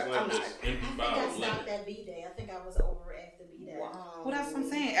 one. It's just like I'm this not. empty I think bottle I of lemon. stopped at B-Day. I think I was over after B-Day. Well, that's what I'm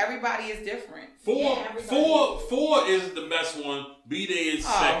saying. Everybody is different. Four is the best one. B-Day is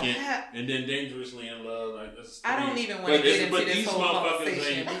second, heck. and then Dangerously in Love. Like that's I don't three. even want to get into but this these whole motherfuckers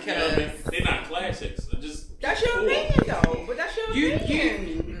conversation ain't, because you know what I mean? They're not classics. They're just That's your four. opinion, though. But that's your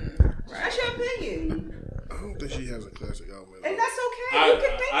opinion. right. That's your opinion, I don't think she has a classic album. and that's okay. You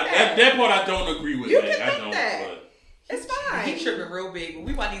can think that. That part I don't agree with. You man. can I think don't, that. but- It's fine. He tripping real big, but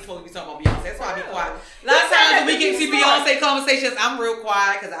we might need supposed to be talking about Beyonce. That's why I be quiet. A lot He of said times that when we to get be to smart. Beyonce conversations, I'm real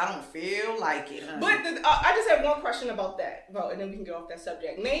quiet because I don't feel like it. Honey. But I just have one question about that, and then we can get off that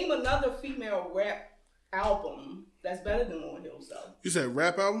subject. Name another female rap album that's better than Lauryn Hill's, though. You said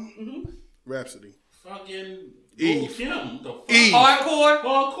rap album? Mm-hmm. Rhapsody. Fucking Eve. Kim. The fuck? Eve. Hardcore,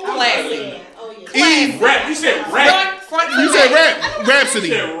 Hardcore. classic. Oh, yeah. Eve. Rap. You said rap. Front You said rap. Rhapsody.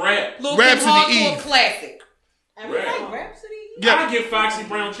 You said rap. Lil' Kim Rhapsody Hardcore Eve. classic. Rap. Rhapsody? Yeah. I give Foxy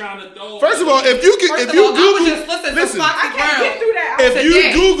Brown trying to dog. First of all, if you First if of you all, I was Google, just listening listen, to Foxy I can't Brown. get through that. if said you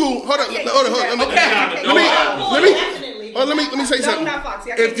that. Google, hold on, let me say No, something. not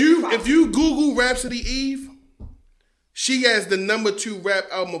Foxy. I can't If get you Foxy. if you Google Rhapsody Eve, she has the #2 rap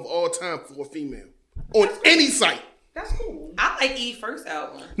album of all time for a female on any site. That's cool. I like Eve first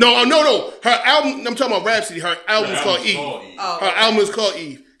album. No. Her album. I'm talking about Rhapsody. Her album is called Eve. Oh. Her album is called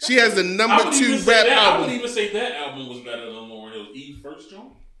Eve. She has the #2 rap I would album. even say that album was better than Lauryn Hill's Eve first,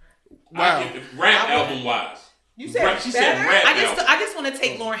 John. Wow. Rap album wise. You said She said better? rap I just want to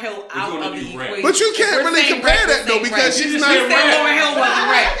take Lauryn Hill out gonna of the do rap. equation. But you can't If we're really saying compare rap, that we're though saying because rap. she's just not. She said said rap. Lauryn Hill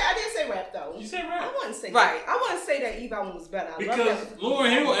wasn't rap. I didn't say rap though. You said I rap. wouldn't say Right. that. I wouldn't say that Eve album was better. I love Because that. Lauryn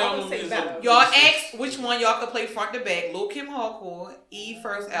Hill I would album say is better. Y'all asked which one y'all could play front to back. Lil' Kim Hardcore, Eve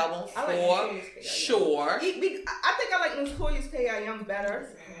first album I like for Notorious K.I.M. sure. I think I like Notorious K.I.M. better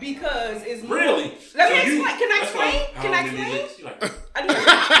because it's more. Really? Let So me you- explain. Can I that's why explain? Can I How many explain? niggas? She like, I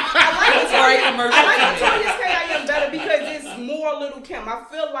like Sorry, Notorious. commercial. I like Notorious K.I.M. better because it's more Little Kim. I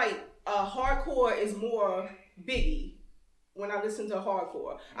feel like hardcore is more Biggie. When I listen to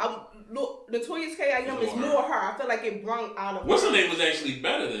hardcore, Notorious K.I.M. is more her. I feel like it brung out of What's her. her name was actually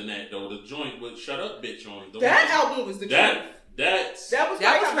better than that though. The joint with "Shut Up, Bitch" on it. The That one- album was the That truth. that's That was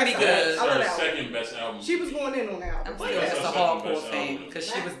That was her pretty best good. album. I love her that album. second best album. She was going in on that I'm album. still That's just a her hardcore best fan album. because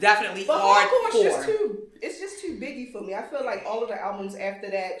she was definitely But hardcore's just hardcore. too. It's just too Biggie for me. I feel like all of the albums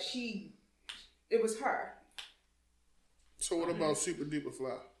after that, it was her. So what about Super Duper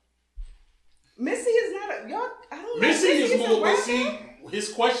Fly? Missy is not a y'all. I don't know. Missy is a more. But rapper? see,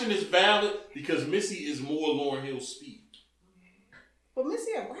 his question is valid because Missy is more Lauryn Hill speed. But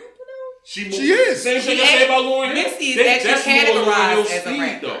Missy a rapper though. She is. Same thing I say about Lauryn Hill. Missy is That's actually more Lauryn Hill categorized as a speed,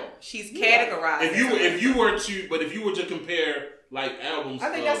 rapper. though. She's categorized. If you were to compare like albums, I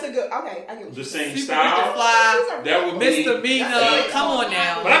think that's a good. Okay, I get what the you're same Super style. Duper Fly, saying. That would be Misdemeanor. That's Come on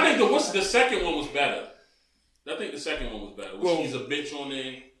now. But I think the second one was better. I think the second one was better. Well- She's a bitch on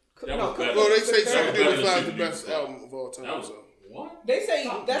there. That No, was better. Well, they say That Super was better Duper than Fly is Super the best Duper. album of all time. That was So. what? They say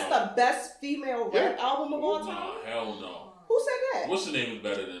Fuck that's no. the best female rap album of all Nah, time. hell no. Who said that? What's the name is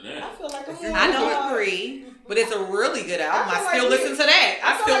better than I that? feel like I don't agree, but it's a really good album. I I feel still like listen to that.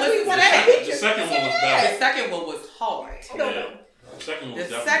 I feel still like we listen to wanna that. beat The you. second one was The better. second one was hard. Yeah. The second one was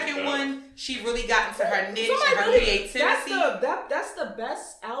The definitely second better. one, she really got into her niche Somebody and her really- creativity. That's the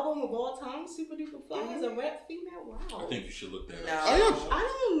best album of all time. Super Duper Fly is a rap female. Wow. I think you should look that No. up. I I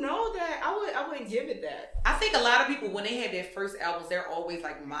don't know that. I wouldn't give it that. I think a lot of people, when they had their first albums, they're always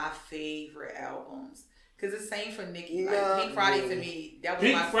like my favorite albums. Because it's the same for Nicki. Like, Nah. Pink Friday to me, that was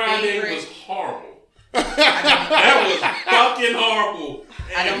Pink my Friday favorite. was horrible. I That was fucking horrible.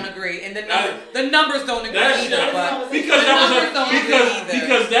 I don't agree. And the numbers don't agree That's either. But because the that numbers was don't her, agree either.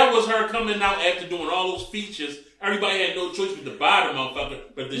 because that was her coming out after doing all those features. Everybody had no choice but to buy the motherfucker.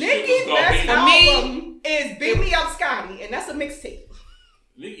 But the shit Nicki's was best garbage. me, album is "Beat Me Up, Scotty," and that's a mixtape.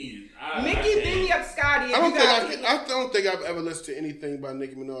 Nicki, beat me up, Scotty. I don't think I've ever listened to anything by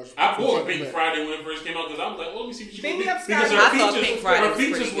Nicki Minaj. I bought Pink Friday when it first came out because I was like, well, let me see what you Beat can me do. up, Because Scotty. her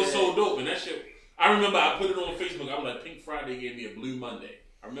features were so dope, and that shit. I remember I put it on Facebook. I was like, Pink Friday gave me a Blue Monday.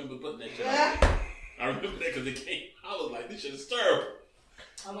 I remember putting that shit out there. I remember that because it came. I was like, this shit is terrible.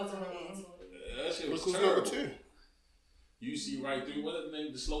 I wasn't That shit was Who's terrible. number 2? You see right through what is the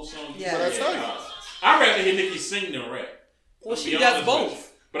name? The slow song. Yeah. But I tell you. I'd rather hear Nicki sing than rap. Well, To she be does honest both.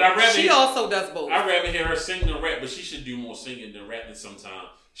 with you. But She also does both. I'd rather hear her sing than rap, but she should do more singing than rapping sometimes.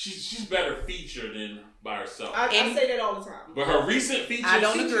 She's better featured than by herself. I say that all the time. But her recent features, I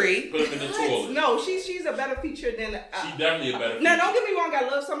don't agree. Put them in the toilet. No, she's a better feature than. She's definitely a better feature. Now, don't get me wrong. I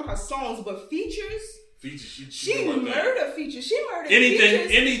love some of her songs, but features. Features, She do her thing. murdered features. She murdered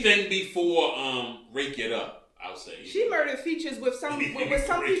features. Anything before Rake It Up, I'll say. She murdered features with some people's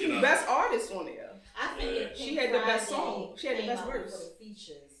best artists on there. I think if She had the best Friday song. She had the came best out verse. For the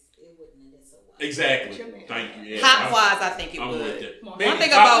features, it wouldn't have been so well. Exactly. Thank you. Yeah, Pop wise, I think it I'm would. with it. One Maybe thing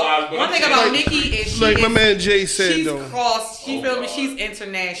pop-wise, but about I'm saying- Nicki is she Like is, my man Jay said, she's though. crossed. She Oh, feel me? God. She's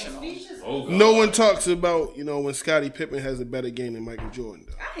international. Oh, God. No one talks about, when Scottie Pippen has a better game than Michael Jordan,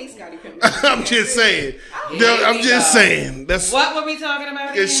 though. I hate Scottie Pippen. I'm just saying. I'm just saying. That's What were we talking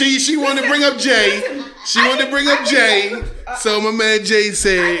about? Cause she wanted to bring up Jay. She wanted to bring up Jay. So my man Jay I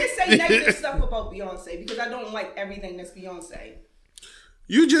said, can say negative stuff about Beyonce because I don't like everything that's Beyonce.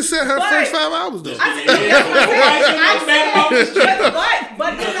 "You just said her But- first 5 hours, though."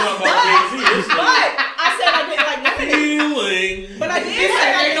 But then I said I didn't like lemonade. But I did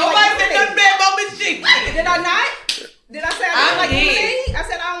say I didn't Nobody like said nothing lemonade. bad about Miss G. Did I not? Did I say I didn't I like did. lemonade? I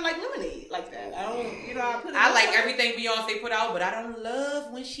said I don't like lemonade like that. I don't, I put it I on like there. everything Beyonce put out, but I don't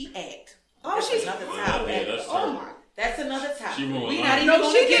love when she act. Oh, That's she's another Yeah, topic. that's Oh terrible. my. That's another topic. She ruined We Lion not King. even No,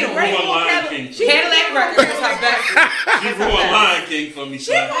 gonna she get did on great that. on Lion Cadillac. King. She Cadillac Records is her best. She ruined Lion King for me.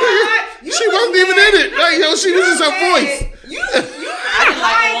 son. She wasn't even in it. Like, she was just her voice. You I didn't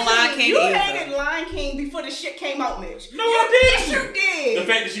like Lion King You either. hated Lion King before the shit came out, Mitch. No, I didn't. Yes, you did. The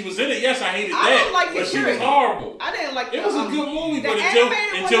fact that she was in it, yes, I hated I that. don't like but it, she was period. horrible. I didn't like It was a good movie, the but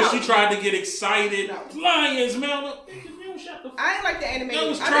animated until one, she no. tried to get excited, No. lions, man, look, you don't shut the fuck. I didn't like the animated. That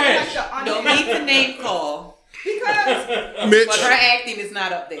was I didn't trash. like the Don't need to name call, because Mitch, but her acting is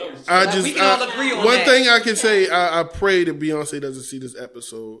not up there. I Like, just we can all agree on one that. thing I can say, I pray that Beyonce doesn't see this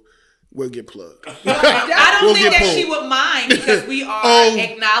episode. We'll get plugged. I don't We'll think get that pulled. she would mind because we are Oh.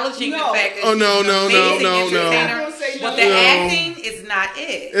 acknowledging No. the fact that Oh, no, she's no, an no, amazing no, no. entertainer, I'm gonna say but no. the No. acting is not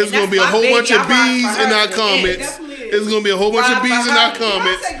it. It's And gonna be a that's whole my bunch baby. of I rock bees for in her. our It comments. definitely is. It's gonna be a whole bunch of Rock bees for in our her.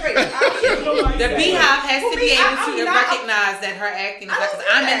 comments. Beyonce great. I can't go like The that. Beehive has For to me, be able I'm to not- recognize that her acting is I like, don't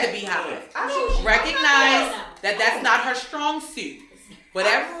because I'm do in the that. Beehive. I don't Recognize that that's not her strong suit, but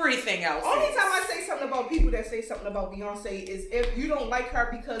everything else Only is. time I say something about people that say something about Beyonce is if you don't like her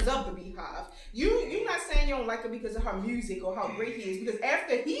because of the Beehive. You're not saying you don't like her because of her music or how great he is. Because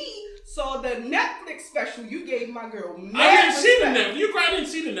after he saw the Netflix special, you gave my girl mad I didn't see the respect. Netflix. You probably didn't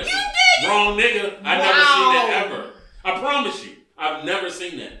see the Netflix. You did. Wrong nigga. I never Wow. seen that ever. I promise you. I've never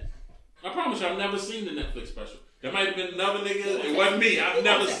seen that. I promise you, I've never seen the Netflix special. That might have been another nigga. It wasn't me. I've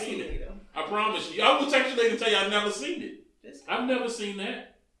never seen it. I promise you. I will text you later and tell you I've never seen it. I've never seen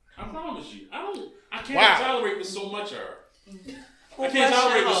that. I promise you. I can't tolerate with so much of her. I can't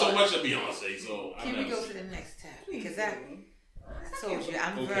tolerate with so much of Beyonce. So Can we go to the next tab? Because I told you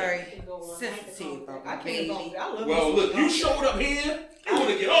I'm Okay. very sensitive about I my can't baby. go. I love Well, you. look, you showed up here. You want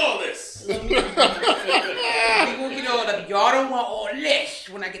to get all this. We gonna get all of y'all don't want all this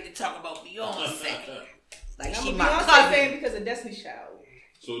when I get to talk about Beyonce. Like I'm she a my Beyonce cousin. fan because of Destiny Child.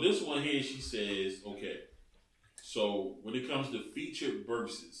 So this one here, she says, okay. So when it comes to featured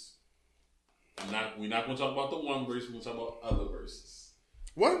verses, we're not going to talk about the one verse. We're going to talk about other verses.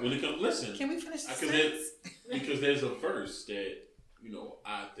 What? When it comes, listen. Can we finish the Because sentence? because there's a verse that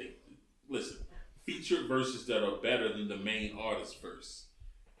I think. Listen, featured verses that are better than the main artist verse.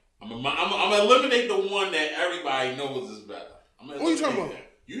 I'm gonna eliminate the one that everybody knows is better. What are you talking about?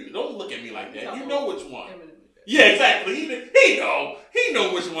 You don't look at me like that. You know which one. Yeah, exactly. He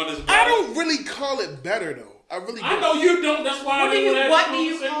know which one is better. I don't really call it better though. I really. I know you don't. That's why What do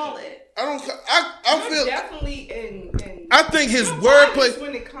you call it? I don't. I feel. Definitely in I think his you're wordplay. biased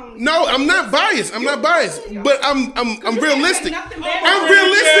when it comes. No, I'm not biased. I'm not biased. But I'm realistic. Nothing bad I'm about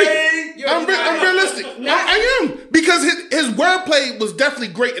realistic. You're I'm not. realistic. I am because his wordplay was definitely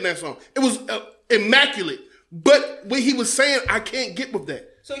great in that song. It was immaculate. But what he was saying, I can't get with that.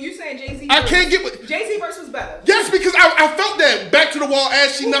 So you saying Jay-Z? I can't get with. Jay-Z verse was better. Yes, because I felt that back to the wall,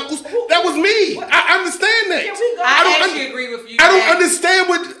 ashy knuckles. That was me. I understand that. Can we go? I don't actually agree with you. I don't Matt. understand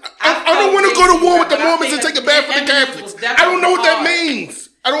what. I I don't want to go to war with the but I Mormons and think take a bath for the Eminem Catholics. was I don't know what that definitely means.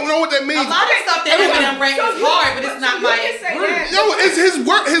 I don't know what that means. A lot of stuff that Eminem rap is hard, but it's not my group. Yo, it's his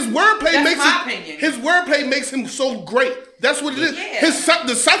wordplay That's makes my it. opinion. His wordplay makes him so great. That's what it is. Yeah.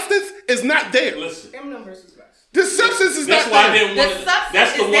 The substance is not there. Listen, Eminem versus best. The substance is that's not why I there. didn't The want to. substance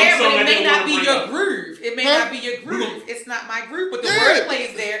That's the is one there, song but I it may didn't not want be to bring your up. groove. It may Huh? not be your groove. It's not my groove, but the Yeah. wordplay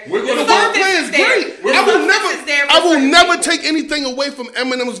is there. We're The gonna- The substance wordplay is there. great. The I will substance is there never. for I will certain never people. take anything away from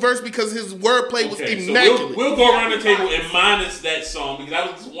Eminem's verse because his wordplay was Okay, so immaculate. we'll go around the table and minus that song because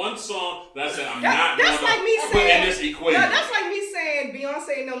that was one song that I said I'm not That's going like me to put saying. in this equation. No, that's like me saying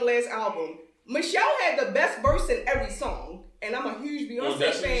Beyonce in them last album. Michelle had the best verse in every song, and I'm a huge Beyonce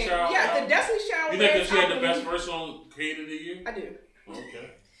Destiny's fan. Child Yeah, album? the Destiny Child. You think that last she had the album- best verse on Creator of the Year? I do. Okay.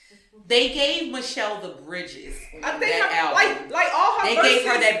 They gave Michelle the bridges I on think that her, album. like all her They verses. gave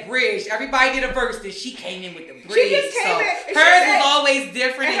her that bridge. Everybody did a verse, then she came in with the bridge. She just came so in, and she hers said- was always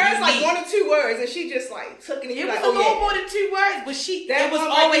different And and, hers like unique. 1 or 2 words, and she just like took it. And It you was like, a oh, little yeah. more than 2 words, but That it was one,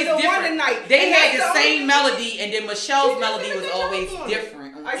 like, always either one different. tonight. They And had that's the the same only- melody, and then Michelle's She melody just was did a good always job on it.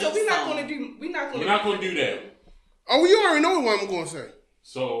 different. All right, so each we're not song. gonna do. We're not We're gonna. not going to do that. Oh, you already know what I'm going to say.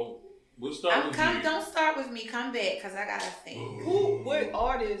 So we'll start with you. Don't start with me. Come back, because I gotta think. What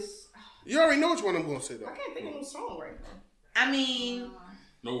artists? You already know which one I'm going to say, though. I can't think of no song right now. I mean,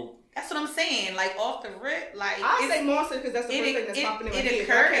 No. that's what I'm saying. Like off the rip, like I it's- say Monster because that's the first thing that's it- popping in my it head.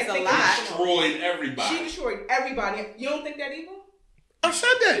 occurs I can't a think lot. of no song. Destroyed everybody. She destroyed everybody. You don't think that either? I said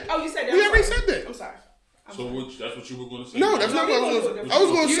that. Oh, you said that. We I'm already sorry. said that. I'm sorry. So that's what you were going to say? No, that's not what I was going to say. I was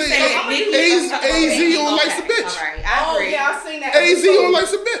going to You say said Nicki AZ okay, on Life's a okay, Bitch. All right, I Oh agree. yeah, I seen that. AZ episode. on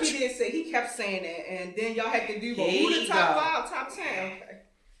Life's a Bitch. He did say he kept saying that, and then y'all had to do Here who the you top go. 5, top 10. Okay.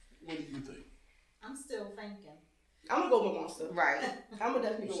 What do you think? I'm still thinking. I'm gonna go with Monster. Right. I'm gonna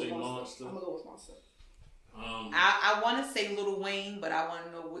definitely You go say with Monster. Monster? I'm gonna go with Monster. I want to say Lil Wayne, but I want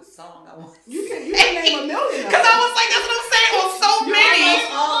to know what song I want. You can name a million. Because I was like, that's what I'm saying. On so many,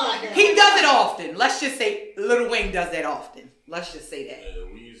 Oh, my God. he does it often. Let's just say Lil Wayne does that often. Let's just say that.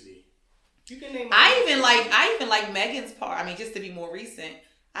 Weezy. You can name. I even like Megan's part. I mean, just to be more recent,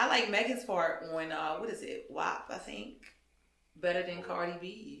 I like Megan's part on what is it? WAP, I think. Better than Cardi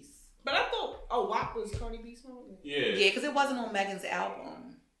B's. But I thought, WAP was Cardi B's song. Yeah. Yeah, because it wasn't on Megan's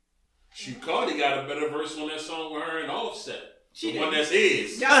album. Shoot, Cardi got a better verse on that song with her and Offset. She The one did. that's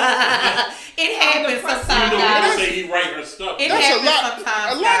his. It happens depressed. sometimes, You know, when guys. they say he write her stuff. It That's happens a lot.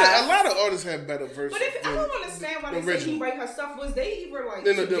 sometimes, A guys. lot of artists have better verses. But if I don't understand why they say he original. write her stuff. Was they even like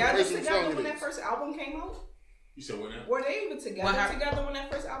Then the together person's song when it that is. first album came out? You said what now? Were they even together When her- together when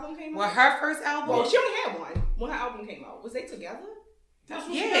that first album came Well, out? her first album, Well, she only had one when her album came out. Was they together? That's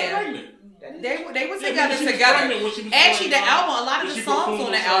when she Yeah. got pregnant. That is- they were Yeah, together when she was together. pregnant, when she was Actually, the performing album, a lot of when the she songs performed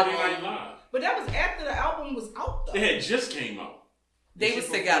on the Saturday Night album, Live. But that was after the album was out though. They had just came out. they She was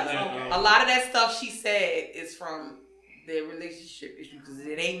performed together. that, A lot of that stuff she said is from their relationship issue because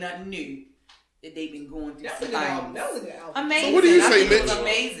it ain't nothing new that they've been going through. That was a good album. That was a good album. Amazing. So what do you I say, think it was Mitch?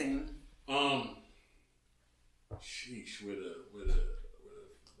 amazing. Sheesh, with a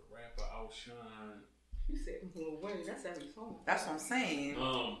rapper outshine. You said Lil Wayne. That's every song. That's what I'm saying.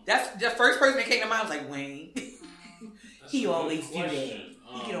 Um, That's the first person that came to mind. Was like Wayne. that's He a good always do that. question.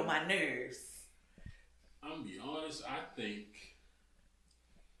 He get on my nerves. I'm gonna be honest. I think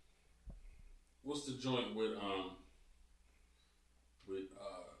what's the joint with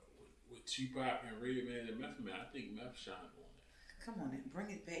Tupac and Redman and Meth Man? I think Meth shined on that. Come on, and bring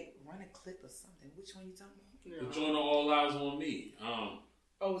it back. Run a clip or something. Which one you talking about? The joint on All Eyes on Me.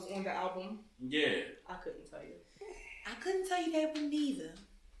 Oh, it's on the album. Yeah, I couldn't tell you, I couldn't tell you that one neither.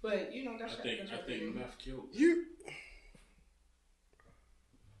 but you know that's. I think Meth killed it. You,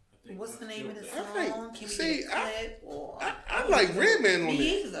 I think What's the Meth name of the killed song? think- Can we see, get a clip? Or I like Redman on me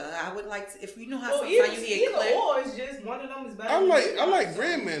it. either. I would like to, if you know how Well, sometimes you hear either clip. or it's just one of them is better. I than like the other.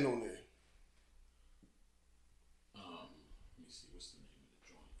 Redman on there. Let me see. What's the name of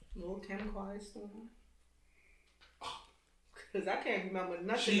the joint? Lil Kim Quiet Storm. Because I can't remember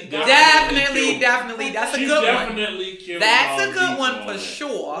nothing. She about Definitely. it. That's a She good one. definitely killed. That's a All good These one on for that.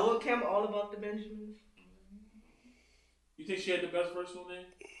 sure. Lil Kim, All About the Benjamins. You think she had the best verse on there?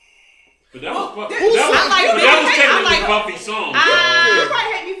 But that Well, was that- that was, I like but that was Buffy. I technically like- Buffy's song. You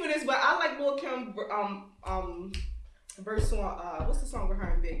probably hate me for this, but I like Lil Kim verse on what's the song with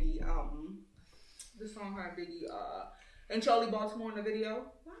her and Biggie? The song her and Biggie and Charlie Baltimore in the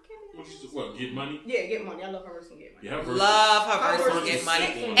video. Why can't I think What, Get Money? Yeah, Get Money. I love her verse on Get Money. Yeah, her verse. Love her Her verse verse on Get is Money.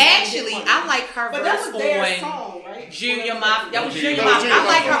 sick on Actually, Get Money. I like her But that verse was their on song, right? Junior Well, Mafia. That was That was Junior Junior Mafia. I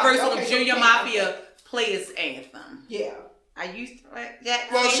like her Mafia. verse on Okay, Junior okay. Mafia Players Anthem. Yeah. I used to like that.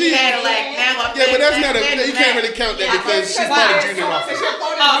 Well, same she- Cadillac. Now I'm Yeah, but that's back, not back, you back. can't really count that Yeah, because she's why? part of Junior Mafia.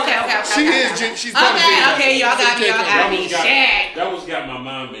 Okay. She is. She's part of Junior Mafia. Okay, y'all got me. Y'all got me. Shit. That was got my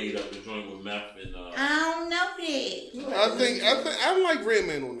mind made up. The joint with meth and I don't know that. I think I like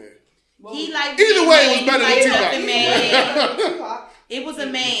Redman on there. He like Either way, it was better than like Tupac. nothing, man. It was a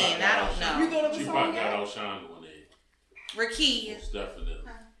man. I don't You know. thought of a Tupac song got yet? outshined on it. Rakia. Most definitely.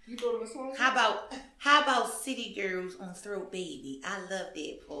 You thought of a song? How about City Girls on Throat Baby? I love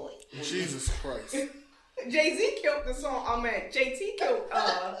that boy. Jesus Christ. Jay-Z killed the song. I mean, JT killed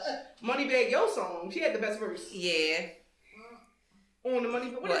Moneybagg Yo song. She had the best verse Yeah. on the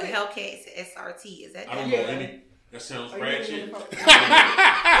Moneybagg. What What is it? Hellcats SRT? Is that I don't that? know any. That sounds Are you ratchet. gonna- Come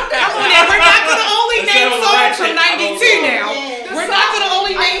on now, we're not gonna only That name sounds songs from ratchet. I don't 92 know. now. Yeah. We're not gonna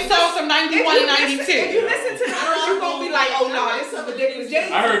only name songs from 91 and If you 92. listen to the verse, you're gonna be like, oh no, this is ridiculous.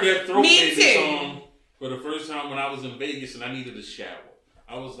 Jay-Z. I heard that Throat Me Baby too. song for the first time when I was in Vegas and I needed a shower.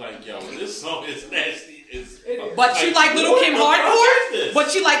 I was like, yo, this song is nasty. But you like Little Kim what the fuck Hardcore? is this?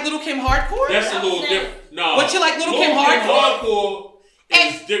 But you like Little Kim Hardcore? That's a little different. No. But you like Little Kim Hardcore?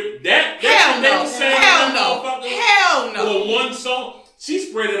 Is different. That's Hell what they no. were saying. Hell no. Motherfucker. Hell no. For one song, she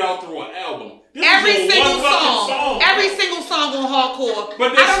spread it out through an album. This Every is a single one fucking song. Every single song on hardcore.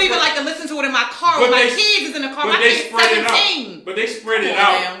 But I they don't even spread- like to listen to it in my car But when my they- kids is in the car. But My they kid's spread it 17. out. But they spread it Come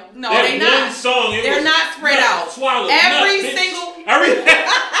on out. now. No, that they one not. song, it They're was not spread nut, out. Swallow. Every nut, bitch. single. Every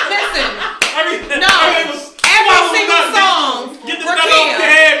No. every was Every swallow single nut, bitch. song. Get the nut off your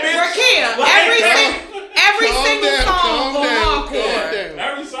head, bitch. Rakia. Like Every Calm single down, song calm on down, hardcore. calm down.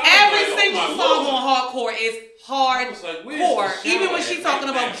 Every song. Every like, single oh my song Lord. on hardcore is was like, where's the hardcore. shower Even when at? she's talking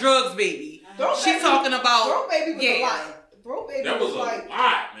Right about now. drugs, baby. Throat She's Baby- talking about Throat Baby was a yeah. lot. Throat Baby That was a like.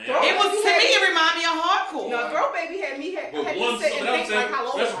 lot, man. Throat- It was to me. It reminded me of hardcore. No, Throat Baby had me. I But had one to sit song, and that think was like, how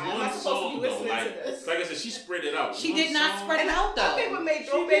old that's am I? I'm one not supposed to song be though. listening to this. Like I said, she spread it out. She One did not song. spread it out I think though. what made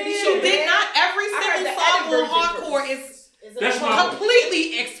Throat Baby She so did bad- not. Every I heard single the song edit on version hardcore first. is That's my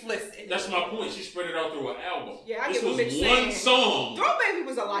completely explicit. That's my point. She spread it out through an album. Yeah, I this get what was Mitch one saying. song. Throat Baby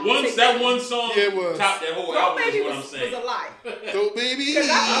was a lot. Once that one song Yeah, it was. topped that whole Throat album Baby is what was, I'm saying. was a lie. So baby. Because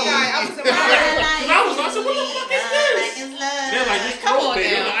I was in my I said, what the fuck is this? They're like, this Come Throat on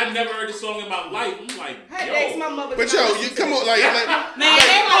Baby. now. I've never heard this song in my life. I'm like, I had to ask my yo. mother. But can I yo, listen you to come on, this? like Man,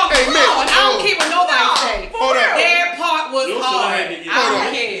 their part hey, was Mitch, hard. I don't care what nobody say. hold up. Their part was Yo, so I hard. had to get- I Hold don't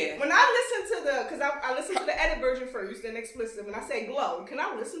on. care. When I listened to because I listened to the edit version first, then explicit. When I say glow, can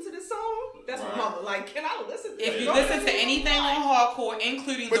I listen to this song? That's Right. my mother. Like, can I listen to If this? you listen to anything on hardcore,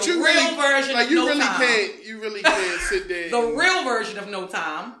 including But the you real really, version like of you No really Time, can't, you really can't sit there. the and- real version of No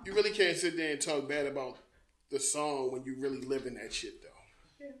Time, You really can't sit there and talk bad about the song when you really live in that shit though.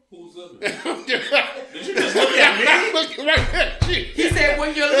 Who's living? I'm Did you just look at me? looking right at you. he said,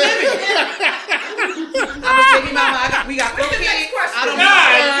 when you're living. I'm a baby mama. We got 4 What's the next kids. question? I don't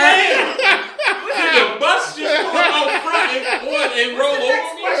God damn! Did the bus just pull out front and roll over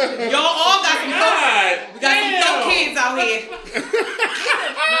Next me? question. Y'all all got some dope. God, We got some dope kids out here.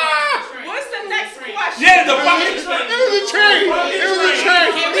 What's the next question? Yeah, the fucking It was a train. It was a train.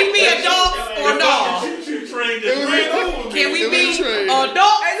 Can we be adults or no? Choo-choo train It was just ran a- over me. Can we It was be a train.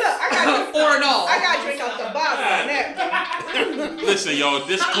 adults Hey, look, I got or no? I got to drink out the bottle on that. Listen, y'all,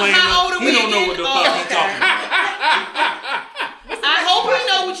 disclaimer. How old are He we don't know again? what the Oh, fuck he okay. talking about. I hope he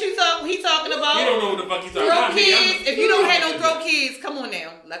know what he talking He about. don't know what the fuck he talking Throw about. kids. If you don't have no throw kids, come on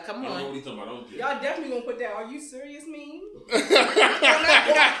now. Like, come I don't know on. what he talking about. Don't do Y'all definitely gonna put that. Are you serious, meme? All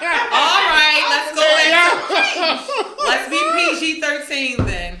right, let's go back. Let's be PG-13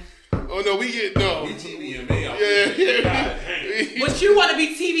 then. Oh no, we get no. We TVMA out Yeah, there. yeah. God damn. But you want to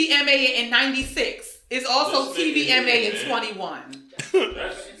be TVMA in 96. It's also This nigga TVMA in here, 21.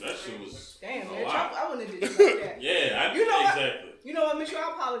 That shit was Damn, a man, lot. I wouldn't have did you like that. Yeah, You know what? exactly. You know what, Mitchell?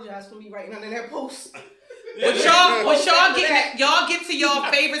 I apologize for me writing under that post. But y'all get to your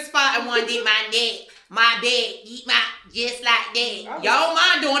favorite spot and want to eat my bed, eat my just like that. Y'all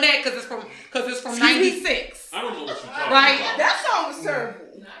mind doing that because it's from 96. I don't know what you're talking Right. about. That song was terrible.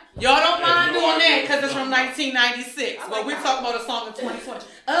 Y'all don't Yeah, mind no doing idea that because what it's from you're talking 1996. But we're talking about a song in 2020.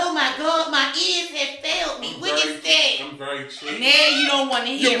 Oh my God, my ears have failed me. What is that? I'm very cheap. Now you don't want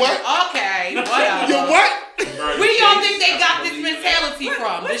to hear You what? it. Okay, whatever. You what? Where y'all think they got this mentality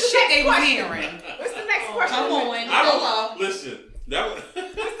from? The what's the shit they was next hearing. What's the next question? Come on, I hello. don't listen. That was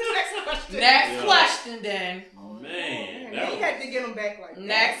What's the next question? Next Yeah. question then. man. Man, That you was, had to get them back like that.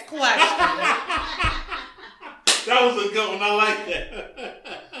 Next question. that was a good one. I like that.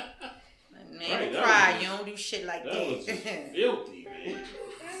 Man, Right, you that cry. was- You don't do shit like That was just that. filthy, man.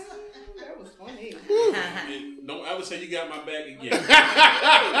 That was funny. And don't ever say you got my back again.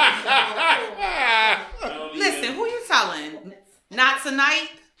 I don't even- Listen, who you telling. Not Tonight.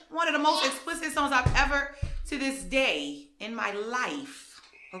 One of the most explicit songs I've ever, to this day, in my life.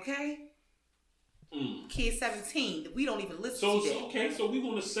 Okay? Kid 17. We don't even listen to that. Okay, so we're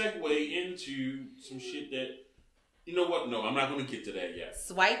going to segue into some shit that, you know what? No, I'm not going to get to that yet.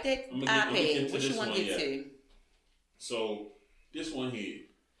 Swipe that iPad. What you want to get to? So, this one here.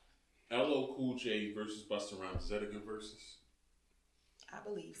 LL Cool J versus Busta Rhymes. Is that a good versus? I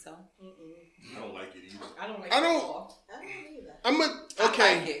believe so. I don't like it either. I don't like I it don't- at all. I don't either. I'm gonna I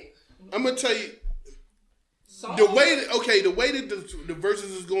okay. like it. I'm gonna tell you Song? the way that the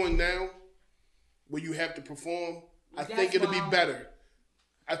verses is going now, where you have to perform. I think it'll be better.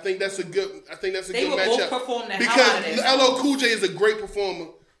 I think that's a good. They good will both matchup perform the hell out of because that LL song. Cool J is a great performer.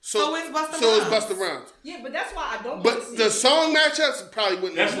 So is Busta So is Rhymes. Busta Rhymes. Yeah, but that's why I don't. But the song matchups probably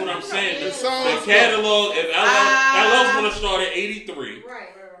wouldn't. That's what I'm saying. The The songs. catalog, if LL's going to start at 83. Right.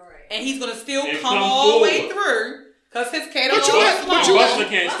 And he's going to still And come come all the way forward. through because his catalog But you is have- long. but you have- Busta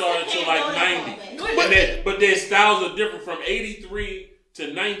can't start until like 90. But their styles are different. From 83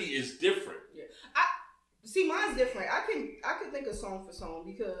 to 90 is different. See, mine's different. I can think of song for song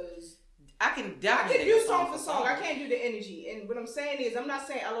because I can I definitely can do song for song. I can't do the energy. And what I'm saying is, I'm not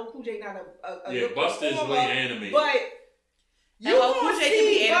saying LL Cool J not a Yeah, good Busta is performer, way animated. But you LL Cool gonna J can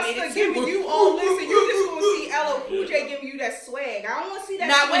be see animated Busta too. giving you all listen. You just gonna see LL Cool J giving you that swag. I don't want to see that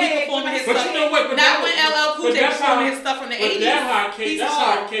Not swag. when he performing his But stuff. you know what? But Not that- when LL Cool but J that's performing how- his stuff from the But 80s. that's how He's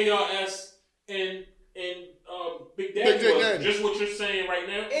KRS and Big Big Daddy Dick was. Daddy. Just what you're saying right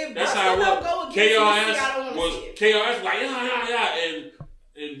now. If That's Busta how it don't was. go against Missy, I don't KRS wanna was see it. KRS like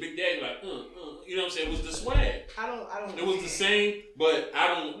and Big Daddy like you know what I'm saying? It was the swag. I don't. It was the same, but I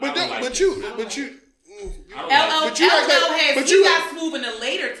don't. But I don't like but it. you. I don't But like you. it. I don't like it. LL But you act like- but he you- got smooth in a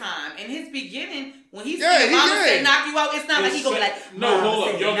later time. In his beginning, when he's Yeah, saying he Mama did. said knock you out, it's not like he gonna be like, No, Mama hold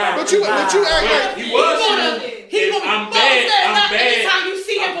up. said Y'all knock got But you act like he was gonna- smooth. he And gonna- I'm Mama bad. said I'm knock- bad. Anytime you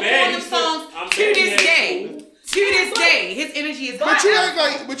see him I'm perform bad. them He songs, said- I'm to bad. this He day, had to this day, his energy is But high. you act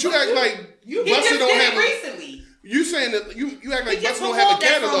like You He Busta just don't did have it a, recently. you saying that you act like He just Busta don't have a performed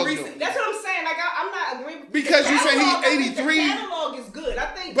that song catalog though. recently. That's what I'm saying. Like I'm not agreeing. Because The you say he catalog, I think 83. The catalog is good. I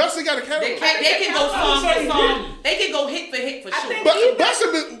think. Busta got a They catalog. can go song say for he song. didn't. They can go hit for hit for I sure. think- But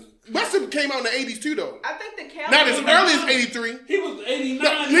Busta came out in the 80s too though. I think the catalog. Not as early as 83. He was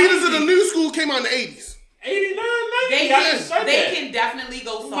 89. No, Leaders of the 90. New School came out in the 80s. 89, 90. They I just said they that. can definitely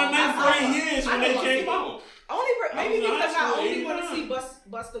go My song ninth for grade song. years I when don't they wanna came see it. out. Maybe I was in because high I school, only want to 89. see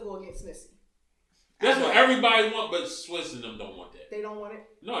Busta go against Missy. That's what everybody want, but Swiss and them don't want that. They don't want it.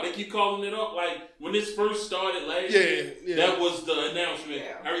 No, they keep calling it up. Like when this first started last Yeah, year, yeah. that was the announcement.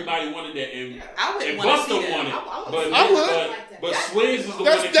 Yeah. Everybody wanted that, and, Yeah. I wouldn't and want to Busta see that. wanted. I would. But Swizz is the one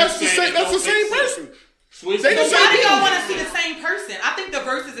That's that that's the keeps same. saying That's the it don't same make sense. person. Swizz They is the the same Why do people. y'all want to see the same person? I think the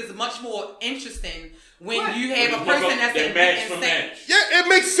verses is much more interesting when you have a Look person up that's that in match for same. match. Yeah, it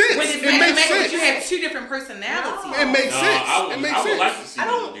makes sense. When it's It match makes but sense. you have two different personalities. It makes No, sense. I It makes would like to sense. see I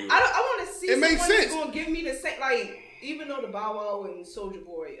them do. want to see It someone makes that's sense. going to give me the same. Like even though the Bow Wow and Soulja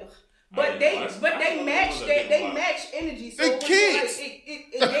Boy, I but didn't know. they match they match energy. So They it's can't. like,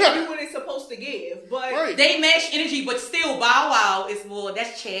 it gave you what it's supposed to give. But Right. They match energy, but still Bow Wow is more,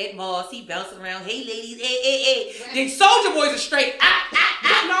 that's Chad Moss. He bouncing around, hey ladies, hey. Then Soulja Boy's a straight,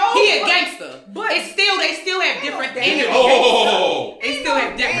 No, he a but- gangster. but- they still have different They energy. Oh, They still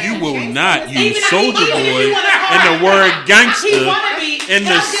have different You energy. will not Even if Soulja you Boy wanna call and him the word he gangster wanna be in the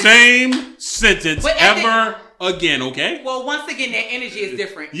that's just- same sentence But at the- ever again, okay? Well, once again, that energy is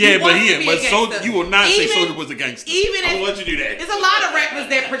different. Yeah, but wants to be a gangster. you will not say Even- Soulja was a gangster. even I if- won't let you do that. There's a lot of rappers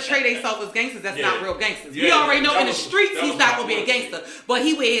that portray themselves as gangsters. That's Yeah. not real gangsters. We Yeah, already know that in the was- streets that he's was not my gonna be a point. gangster. But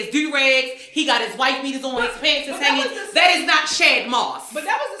he wear his do-rags. He got his wife beaters on. His pants is But that hanging. was the That same- is not Shad Moss. But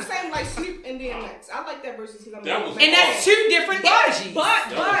that was the same like Snoop and DMX. I like that versus because I'm That was And that's two different energies. But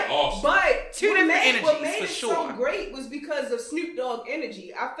Two what different made, what energies, made for it sure. so great was because of Snoop Dogg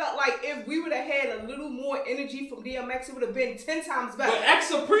energy. I felt like if we would have had a little more energy from DMX, it would have been 10 times better. but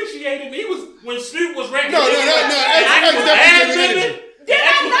X appreciated him. He was when Snoop was rapping. No. X definitely Ad-libbing. Did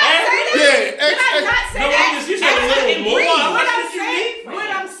I not say that? Yeah, Did I not say No, that? he said a little more. What That's I'm what you saying, need from what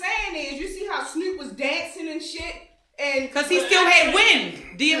him. I'm saying is, you see how Snoop was dancing and shit, and Because he still had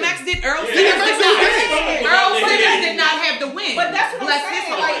wind. DMX did. Earl Yeah. Simmons DMX did did not. dance. Earl Yeah. Simmons did not have the wind. But that's what Bless I'm his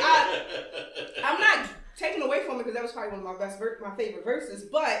saying. heart. Like I'm not taking away from it because that was probably one of my favorite verses.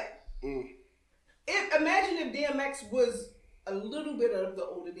 But imagine if DMX was a little bit of the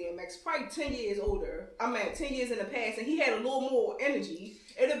older DMX, probably 10 years older. 10 years in the past, and he had a little more energy.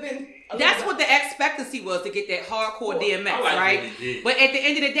 It'd have been. That's what the expectancy was, to get that hardcore DMX, I like right? what he did. But at the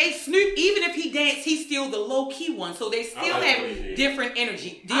end of the day, Snoop, even if he danced, he's still the low key one. So they still like have what he did. different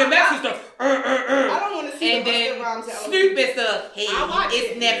energy. DMX is the I don't want to see And the then Busta Rhymes and LL Snoop Cool J. is the hey, I watch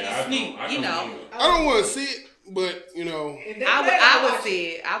it's it. nephew Yeah, I Snoop. don't- You know, I don't want to see it, but you know, If they I play it, would watch say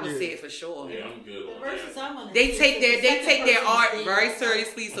it. I would Yeah. say it for sure. Yeah, I'm good The on verses that. I'm gonna They see take is their the they second take their person's art thing. very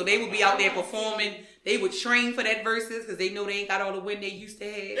seriously, so they would be out there performing. They would train for that verses because they know they ain't got all the win they used to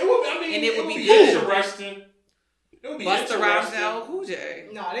have. It would, I mean, And it would be interesting. It would be Busta Rhymes interesting. and LL Cool J.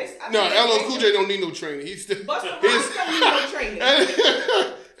 No, that's LL Cool J don't need no training. He's still Busta Rhymes don't need no training.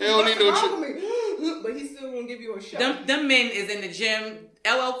 he don't need no Busta training. Rhymes gonna be, but he's still gonna give you a shot. Them men is in the gym.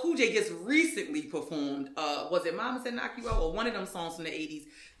 LL Cool J just recently performed. Was it Mama Said Knock You Out or one of them songs from the 80s?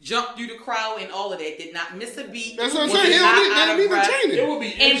 Jumped through the crowd and all of that. Did not miss a beat. That's what I'm Was saying. He not don't out of need no breath. training. It would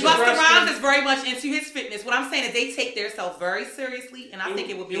be And interesting. Busta Rhymes is very much into his fitness. What I'm saying is they take themselves very seriously, and I think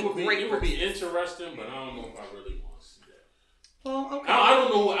it would be a great. It would be interesting, but I don't know if I really want to see that. Well, okay. I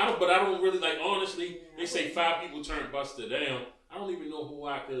don't know. But I don't really like. Honestly, they say 5 people turned Busta down. I don't even know who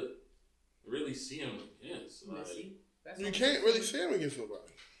I could really see him against. Like, You can't really see him against nobody.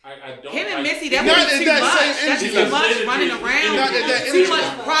 I don't. Him and like, Missy, that Not was in too that much. same That's energy too level. much running Not around. in that Too energy much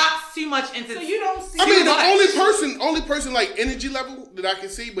level. props. Too much into. So you don't see. I mean, the much. only person like energy level that I can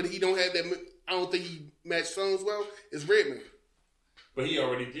see, but he don't have that. I don't think he matched songs well. Is Redman. But he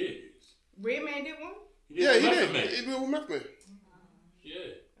already did. Redman did one. Yeah, he Method did. Man. He did with Meth Man. Yeah.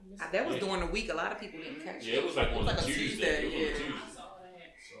 That was during the week. A lot of people didn't catch Yeah, it was like on like a a Tuesday. Tuesday, It was on a yeah.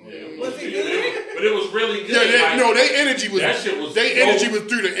 Tuesday. Yeah, Was it good? But it was really good. Yeah, Like, no, their energy was. that shit was Their dope. energy was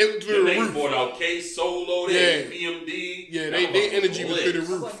through the They roof. brought out K Solo, they had PMD. Yeah, That their energy was through the lit.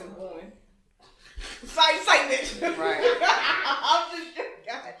 roof. Wasn't born. Excitement. Right. I'm just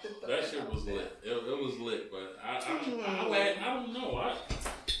God. That shit was lit. It was lit, but I don't know. I I like don't to know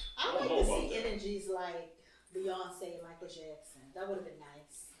about see that. energies like Beyonce and Michael Jackson. That would have been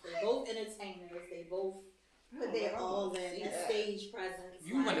nice. They're both entertainers. They both put their all in. That stage presence.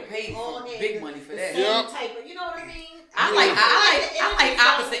 You want to pay all for had big the- money for the that. same Yep. type of, you know what I mean? I like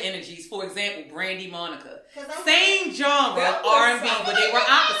opposite energies. For example, Brandy Monica. Same genre, That was R&B, some- but they were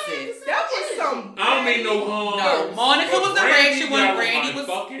opposite. That was some. I don't mean no harm. No, Monica was the Brandy ratchet one. got on Brandy my was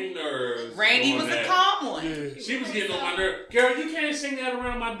fucking nerves. Randy on was the that. calm one. She was getting on my nerves. Girl, you can't sing that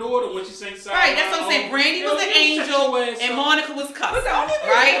around my daughter when she sings Side Right, that's what I'm saying. Brandy was the angel and Monica was cuss.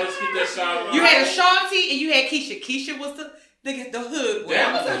 Right? Let's get that side You had Ashanti and you had Keisha. Keisha was the hood one.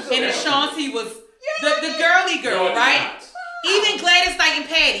 That was a- And Ashanti was the girly girl, No, right? it's not. Even Gladys Knight and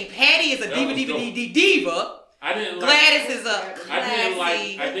Patty. Patty is a That diva, was diva, dope. diva, diva. I didn't like. Gladys is a I didn't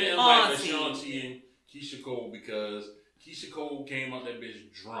like classy Ashanti and Keisha Cole because Keisha Cole came out that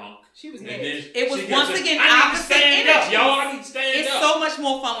bitch drunk. She was And nasty. then It was she once kept saying, again I need to opposite stand up, energies. y'all. I need to stand It's up. so much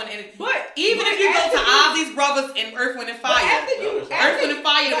more fun when it. But Even if you go to Ozzy's Brothers and Earth, Wind and Fire. Earth, Wind and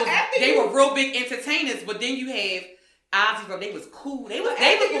Fire, they were real big entertainers, but then you have Ozzy Brothers. They was cool. They was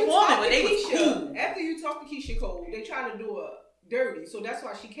performing, but they was cool. After you talk to Keisha Cole, they trying to do her dirty, so that's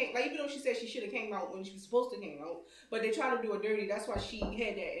why she came. Like even though she said she should have came out when she was supposed to came out, but they trying to do her dirty. That's why she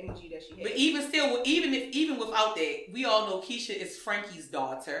had that energy that she had. But even still, even without that, we all know Keisha is Frankie's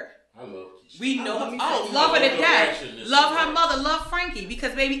daughter. I love Keisha. We know love her. me Oh, some love her to Keisha. death. Direction is Love her right. mother. Love Frankie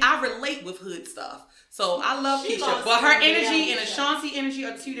because baby, I relate with hood stuff. So I love She Keisha, loves but her somebody energy and else. Ashanti energy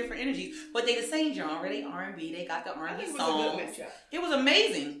are two different energies. But they the same genre. They R&B. They got the I R&B think it was a good songs. matchup. It was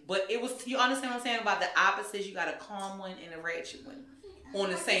amazing, but it was. You understand what I'm saying about the opposites? You got a calm one and a ratchet one on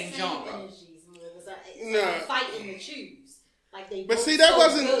the same genre. Energies more. It's Nah. like fighting to choose. Like they But both see, that so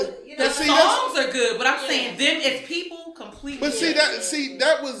wasn't- good. You know The but see, songs are good, but I'm Yeah. saying them as people completely. But see different.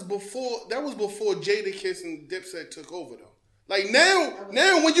 that was before Jadakiss and Dipset took over though. Like now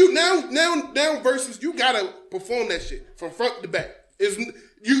when you now versus you gotta perform that shit from front to back. There's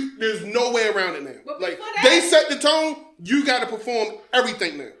no way around it now. But Like before that- they set the tone, you gotta perform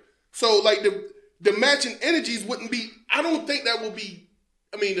everything now. So like the matching energies wouldn't be. I don't think that will be.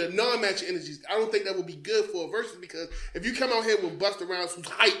 I mean, the non-matching energies, I don't think that would be good for a versus because if you come out here with Busta Rhymes who's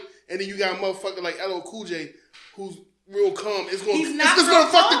hype and then you got a motherfucker like LL Cool J who's real calm, it's going He's not to real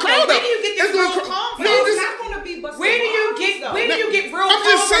fuck the calm. crowd Where up. do you get this It's gonna real cr- calm No, from? this, It's not going to be Busta Where do you Rhymes, get? though. Where do you get real? I'm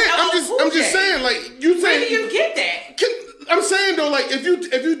just calm saying. from I'm LL Cool just J? saying. Like you Where saying. do you get that? I'm saying though, like if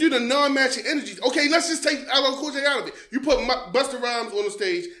you do the non-matching energies, okay, let's just take LL Cool J out of it. You put Busta Rhymes on the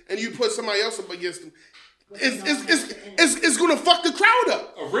stage and you put somebody else up against him. It's gonna fuck the crowd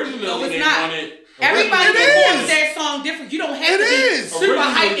up. Originally, No, it's they not. wanted. Everybody It performs is. that song different. You don't have It to be is. super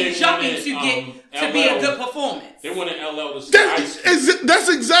Originally, hype they and jumping wanted, to get to be a LL. good performance. They wanted LL to sing Ice Cube. That's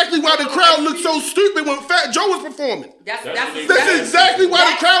exactly why the crowd looked so stupid when Fat Joe was performing. That's That's exactly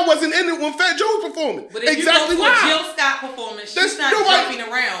why the crowd wasn't in it when Fat Joe was performing. But if Exactly you go to why. a Jill Scott performance, she's That's not nobody-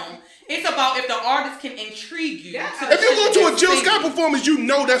 jumping around. It's about if the artist can intrigue you. That's- to If you go to a Jill sing. Scott performance, you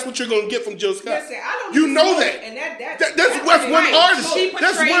know that's what you're gonna get from Jill Scott. Listen, I don't You know disagree, that. and That's one Right. artist. She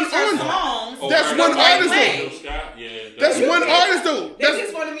That's portrays one her artist. songs. That's the one right artist, way. Jill Scott, yeah. That's one artist though. They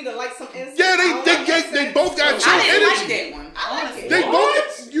just wanted me to like some incense. Yeah, I don't like they incense. both got chill I didn't like energy. that one. Honestly. They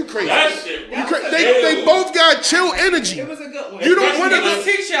both you crazy. That shit. You they both got chill energy. It was a good one. You don't want It was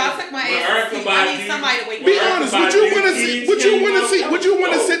to too chill. I took my ass to sleep. I need somebody to wake be me up. honest. Would you want to see? Would you want to see? Would you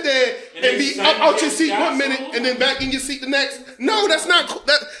want to sit there and be out your seat one minute and then back in your seat the next? No, that's not.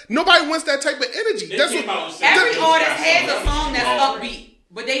 That nobody wants that type of energy. That's what. Every artist has a song that's upbeat,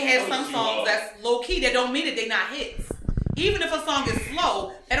 but they have some songs that's low key. That don't mean that they not hits. Even if a song is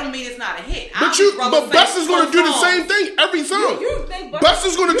slow, that don't mean it's not a hit. But Busta's gonna do the same thing every song. You think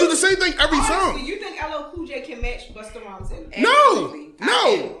Busta's gonna do the same thing every song. Honestly, you think LL Cool J can match Busta Rhymes? No,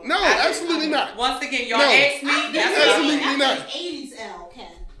 absolutely not. Once again, y'all No. asked me. That's Absolutely not. 80s L can,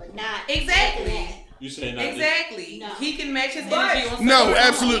 but not Exactly. You saying not Exactly. No. He can match his But- energy on No, certain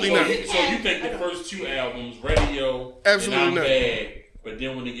absolutely songs. not. So you think the first two albums, Radio Absolutely and I'm not. Bad, but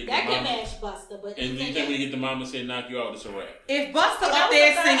then when they get that the can Mama, match Busta, but and you think when you get the Mama said knock you out, it's a wrap. If Busta That up was there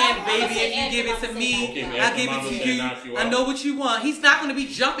the third singing, album. I baby, was if you saying give it to after me, Okay, man, I'll after give it Mama to said you. knock you I out. know what you want. He's not going to be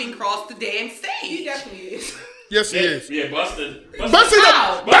jumping across the damn He stage. definitely is. Yes, he is. Yeah, Busta How?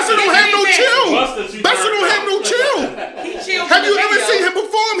 Busta don't have no Busta chill. too Busta don't turned have no up. chill. He chilled Have in you the ever video. seen him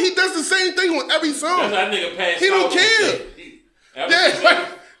perform? He does the same thing on every That's song. that nigga passed He don't out. care. Yeah,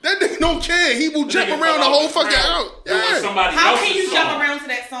 that nigga don't care. He will jump around the whole fucking out. Yeah, Somebody How else's can you song. jump around to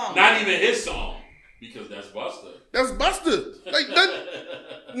that song? Not even his song, because that's Busta. that's Busta. Like that.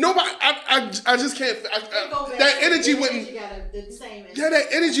 Nobody. I just can't. That energy wouldn't. Yeah, that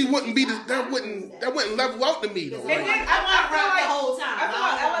energy wouldn't be. That wouldn't level out to me though. And then I want rock the whole time. I feel I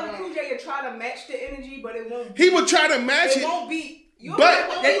like LL Cool J would try to match the energy, but it won't. He would try to match It it. won't be. The thing is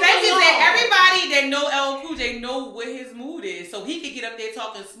that everybody that know LL Cool J know what his mood is, so he could get up there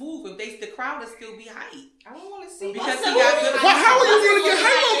talking smooth, but the crowd will still be hype. I don't want to see Because Busta he got good. Well, how are you gonna get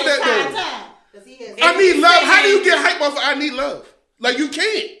hype over that though? I need love. How do you get hype off of I Need Love? Like you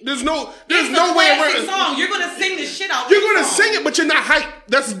can't. There's no way around. Song. You're gonna sing the shit out. You're gonna this sing song. it, but you're not hype.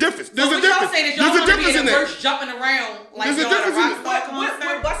 That's the difference. There's So a what y'all difference. saying is y'all There's a wanna be difference in in the that. verse jumping around like There's a y'all at a difference in rock it. star With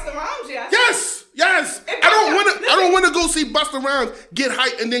concert. Busta Rhymes, yeah. Yes. I don't want to go see Busta Rhymes get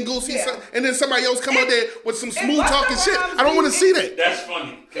hype and then go see and then somebody else come out there with some smooth talking shit. I don't want to see that. That's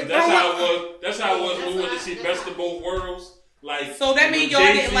funny. 'Cause that's how it was. That's how it was when we went to see Best of Both Worlds. Like, So that means y'all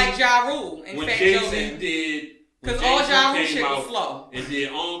didn't like Ja Rule and when Fat Jay Joe Z then. did. when Because all Jay-Z Ja Rule came shit was out slow. and did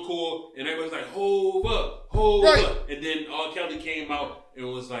encore, and everybody's like, hold up, Right. and then R. Kelly came out. It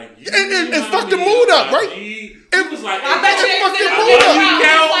was like, And fucked the mood up, right? It was like, I bet you It fucked the they mood was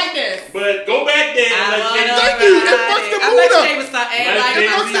up. like this. but go back there and let Jay-Z Thank you. It fucked the I mood bet up. they was like, Let like,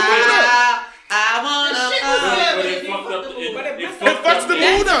 Jay-Z fucked the mood up. I wanna. But it fucked up. It fucks fucked the up.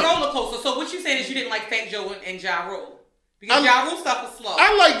 mood That's up. a roller coaster. So what you saying is you didn't like Fat Joe and Ja Rule because I'm- Ja Rule stuff was slow.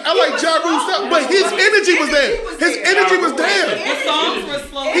 I like Ja Rule stuff, but his energy was there. His energy was there. The songs were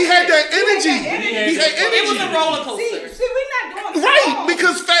slow. He had that energy. He had It was energy. a roller coaster. See, we're not doing Right, songs.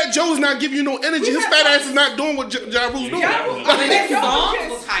 because Fat Joe's not giving you no energy. His fat ass is not doing what Ja Rule's doing. Ja Rule, I mean, Fat his Joe songs just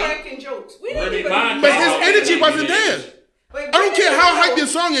was hype. cracking jokes. We didn't Remy even. Ma But came his out energy and wasn't did there. it. I don't care how hype your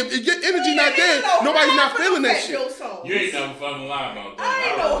song is. If your energy not there, nobody's not feeling that shit. You ain't never fucking lie about that. I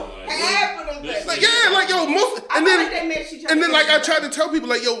ain't know half of them This- things. Like, yeah, like yo, most I and feel like then they match each other. and then like I tried to tell people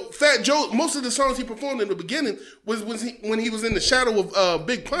like yo, Fat Joe. Most of the songs he performed in the beginning was when he was in the shadow of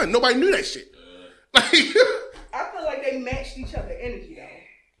Big Pun. Nobody knew that shit. Like I feel like they matched each other energy though.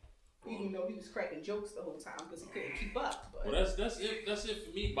 Even though he was cracking jokes the whole time because he couldn't keep up. But Well, that's it. That's it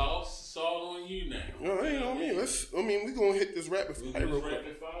for me, boss. It's all on you now. no, you know what I mean. We gonna hit this rapid We fire real was quick.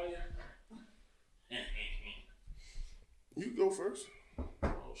 rapid fire. You go first.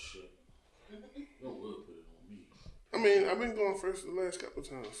 Oh shit! No will put it on me. I mean, I've been going first the last couple of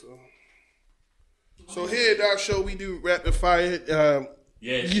times, so here at our show we do rapid fire.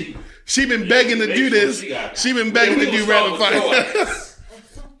 Yeah, She been begging to do this. She been begging to do rapid fire.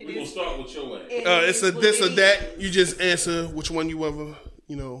 We're gonna start with your ass. It's a this or that. You just answer which one you ever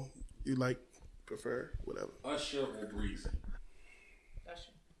you like, prefer, whatever. Usher or Breezy?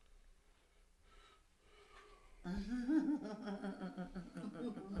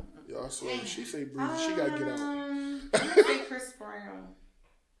 Y'all saw she say Breezy. She gotta get out. I think Chris Brown.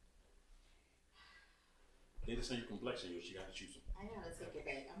 They the same complexion. She got to choose them. I gotta take it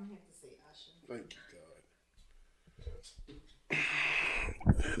back. I'm gonna have to say Usher. Thank you, God.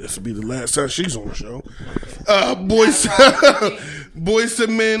 This will be the last time she's on the show. Boys to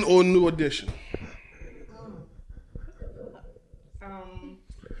Men or New Edition?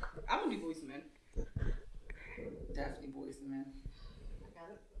 I'm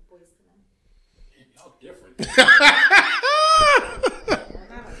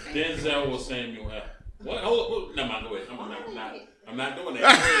Denzel or Samuel L. What? Hold, never mind. Go ahead. I'm not doing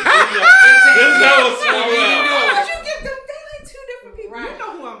that. Denzel or Samuel L. Why would you give them? They like two different people. Right. You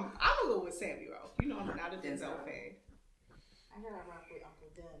know who I'm gonna go with Samuel. You know I'm not a Denzel fan. I gotta rock with Uncle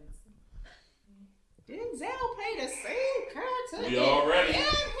Dennis. Denzel played the same character. We all ready.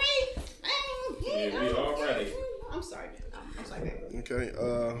 Everything. Yeah, we all ready. I'm sorry, man. I'm sorry, man. Okay,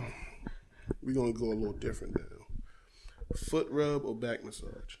 we're gonna go a little different now. Foot rub or back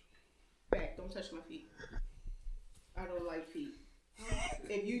massage? Back. Don't touch my feet. I don't like feet.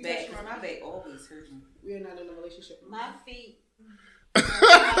 If you Back, touch 'cause my my feet, back always hurts me. we're not in a relationship. My feet. I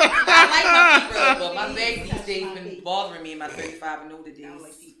like my feet rub, but my back these days been bothering me in my 35 and older I don't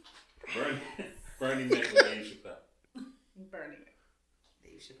like days. feet. Bernie Mac or Dave Chappelle? Burning it.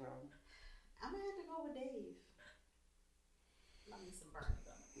 Dave Chappelle. I'm gonna have to go with Dave. Love me some Bernie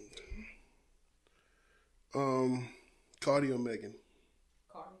though. Cardi or Megan?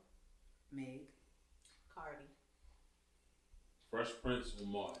 Cardi. Meg. Cardi. Fresh Prince or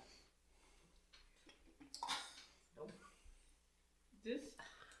Martin?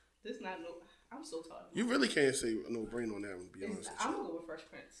 This not no. I'm so tired. You really can't say no brain on that one, to be honest with I'm you. gonna go with Fresh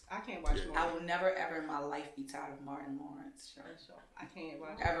Prince. I can't watch I Martin. will never ever in my life be tired of Martin Lawrence. Sure. So I can't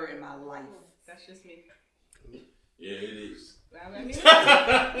watch. Ever in my life. That's just me. Yeah, it is. I mean,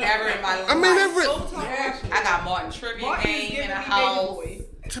 Ever in my life. I mean, every, so tired. I got Martin trivia Martin is game giving in the me house. Baby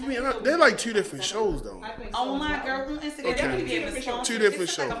Boy. to me, they're like two different shows, though. I think Oh so my as girl, well. on Instagram, Okay. we gave us Two different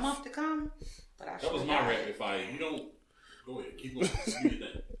It's like a shows. month to come. But I That was my rapid fire. You don't. Go ahead. Keep going. Do your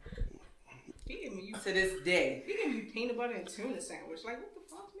thing. He gave me To this day. he gave me peanut butter and tuna sandwich. Like what the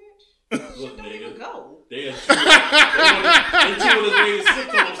fuck, bitch? Look, Don't even nigga. go. They are two of the greatest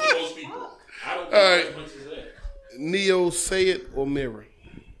sitcoms to most people. I don't think All right. as much as that. Neo, Say It or Mirror?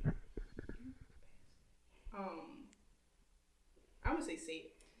 I would say it.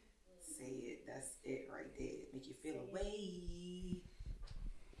 Say it. That's it right there. Make you feel away.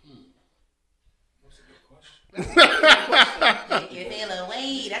 That's a good question. Make you feel away.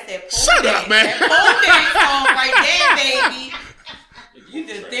 That's that pole Shut up, dance. man. That pole dance song right there, baby. You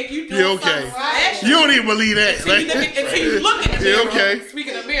just think you doing You okay? something special. You don't even believe that. Until you look until you look in the Yeah, mirror. okay.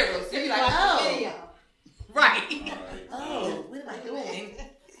 Speaking of mirrors, you be like, oh, right. Oh, what am I doing?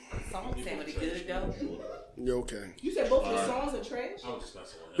 Song sounded good though. You okay? You said both of the songs are trash? I was just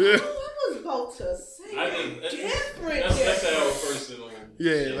messing with Yeah. that. I was about to say I think different. that's how a person on.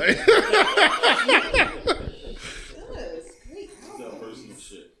 Yeah, like Yes, great. That's how personal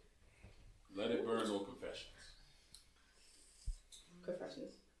shit. Let It Burn or Confessions.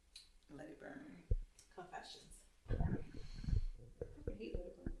 Confessions. Let it burn. Confessions. I hate Let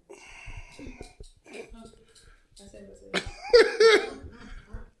It Burn. I said.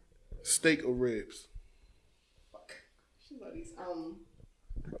 steak or ribs? Fuck. She love these. I'm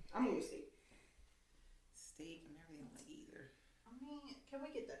gonna say. Steak, I never even like either. I mean, can we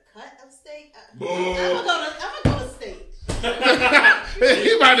get the cut of steak? Boo. I'm gonna go to steak.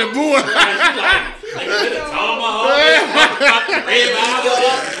 He about to boo her. Like, is it a tomahawk? Motherfucking rib eye?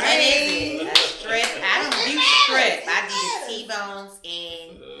 What is it? A strip? I don't do strip. I do the T-bones and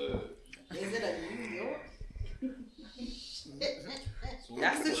Is it a New York?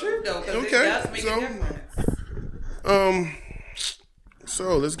 that's the truth though, because Okay, it does make so- a difference.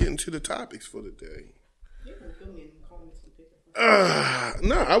 So let's get into the topics for the day. You're gonna kill me in the comments and pick it.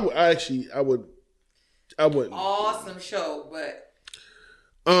 No, I wouldn't. Awesome show, but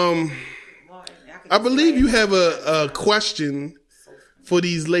Um, Martin, I believe you have a question for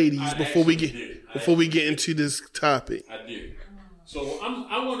these ladies before we get into this topic. I do. So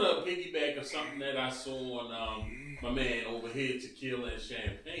I want to piggyback on something that I saw on my man over here, Tequila and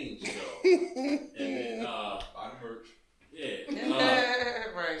Champagne show, and then I heard, yeah.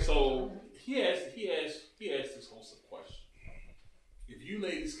 right. So he asked his host a question: if you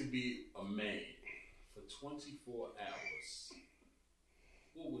ladies could be a man for 24 hours,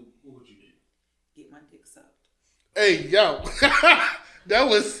 what would you do? Get my dick sucked. Hey, yo, that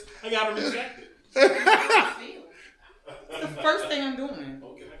was. I gotta respect it. The first thing I'm doing.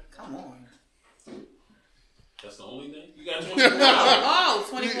 Okay, Come on. that's the only thing you got. 24 hours. Oh,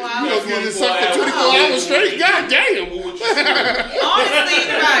 24 You hours. gonna get this up for 24 hours straight? God damn. What would you say?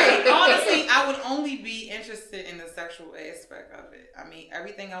 Honestly, right. Honestly, I would only be interested in the sexual aspect of it. I mean,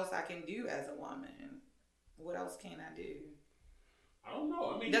 everything else I can do as a woman. What else can I do? I don't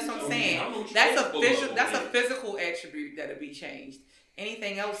know. I mean, That's what I'm I saying. don't know what That's you're a capable of, that's a man. physical attribute that'll be changed.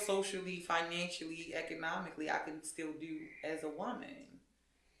 Anything else, socially, financially, economically, I can still do as a woman.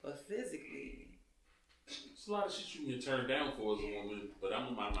 But physically, There's a lot of shit you can get turned down for as a woman, but I'm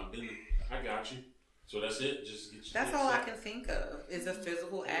gonna mind my business. I got you. So that's it. Just get your That's dick all I sucked. can think of is a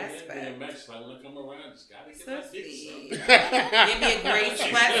physical aspect. Man, Max, like when I come around, just gotta get my dick Sissy. sucked. Give me a gray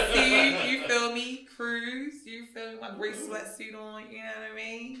sweatsuit, you feel me? Cruise, you feel me? My gray sweatsuit on, you know what I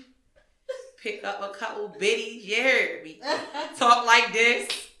mean? Pick up a couple biddies, you heard me. Talk like this,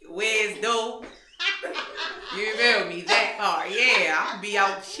 where's dope? You feel me? That part, yeah. I'm gonna be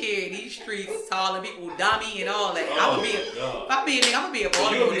out here in these streets, calling people dummy and all that. I'm gonna be a nigga, I'm gonna be a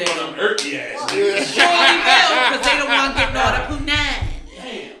So you'll Baltimore be one of nigga. them irky ass niggas. Surely will, because they the one getting all the punani.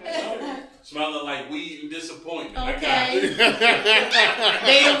 Damn. Smelling like weed and disappointment. I got Okay. you.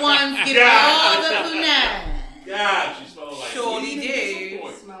 They the ones getting all the punani. God, you smell like Surely weed do. and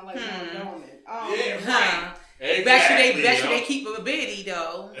disappointment. Smell like Dormant. Yeah, Huh. right. Bet Exactly, you they yo. keep a biddy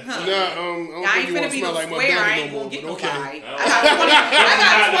though. Huh. Nah, I I don't ain't think you finna want to be smell no like my square. I daddy ain't no more, gonna get but okay. nobody. Oh. I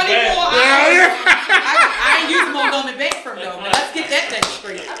got 24 Not hours. I ain't using my Norman back from though. But let's get that thing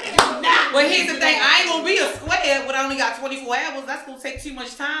straight. Well, here's the thing. I ain't gonna be a square when I only got 24 hours. That's gonna take too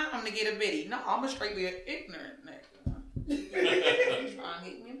much time to get a biddy. No, I'm gonna straight be an ignorant nigga. Trying to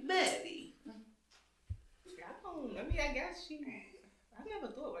get me a biddy. I guess I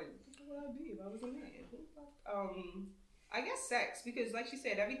never thought like what would I be if I was a man. I guess sex, because like she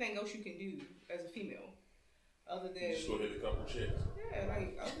said, everything else you can do as a female, other than Just go hit a couple chicks. yeah,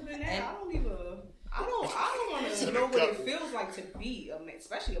 like other than that, I don't want to know what it feels like to be a man,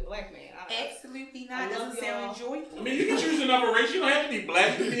 especially a black man. Absolutely I not. love Doesn't sound y'all. enjoyable. I mean, you can choose another race. You don't have to be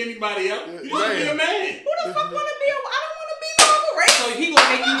black. You can be anybody else. You just be a man. Who the fuck want to be? I don't want to be no other race. So he gonna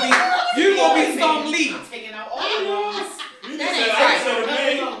make you gonna be some lead. Taking out all the You That just ain't said, right. I said a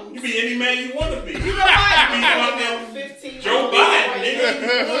man. You be any man you want to be. You know what? You be fucking Joe Biden, nigga. You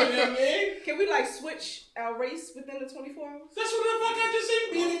know what I mean? Can we like switch our race within the 24 hours? That's what the fuck I just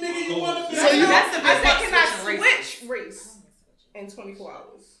said. Be any nigga you want to be. So you- That's the I best said, part, can I switching switch race in 24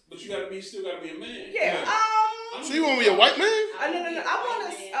 hours? But you still gotta be a man. Yeah. So you want to be a white man? No. I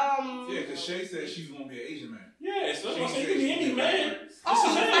want to. Yeah, because Shay said she's gonna be an Asian man. Yeah, so that's what I'm saying. You can be any man. Oh,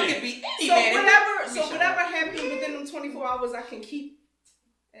 Just a I man. could be any So man. whatever happened within them 24 hours, I can keep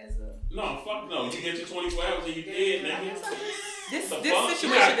as a. No, fuck no. You get your 24 hours and you dead, nigga. This The fuck?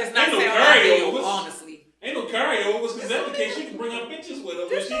 situation does not Ain't no sound ideal, carryovers. honestly. Ain't no carryovers, because that's the case. You can bring up bitches with her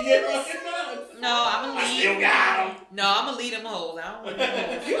when she get fucking done. No, I'm gonna I lead. still got them. No, I'm gonna lead them hoes. I don't want them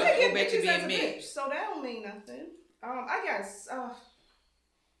hoes. You I can go get back to bitches being as a me. bitch, so that don't mean nothing. I guess I'm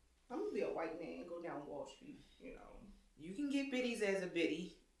gonna be a white man and go down Wall Street. You know. You can get biddies as a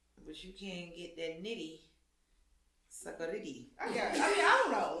biddy, but you can't get that nitty. Suckeritty. I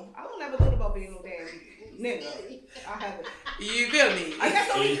don't know. I don't never thought about being no damn nigga. I haven't. You feel me? I guess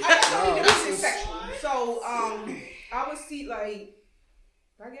only difference is sexual. So I would see like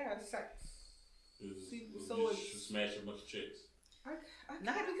I guess sex. So it's Smash a bunch of chicks.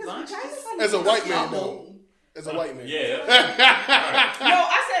 Not because bunches. vaginas As a are white man, trouble. though. As a white man. Yeah. No,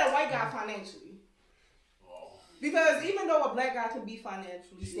 I said a white guy financially. Because even though a black guy can be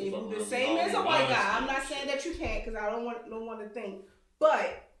financially stable, the same as a white guy. I'm not saying that you can't, because I don't want no one to think.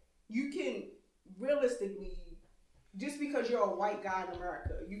 But you can realistically, just because you're a white guy in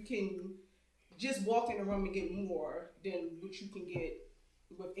America, you can just walk in the room and get more than what you can get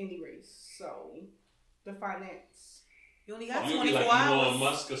with any race. So the finance. You only got You be 24 like Elon hours.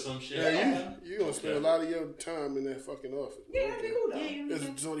 Musk or some shit. Yeah, you gonna spend a lot of your time in that fucking office. Yeah, that'd be cool though. Yeah, you only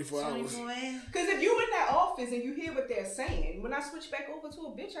It's 24 hours. 24 hours. Because if you in that office and you hear what they're saying, when I switch back over to a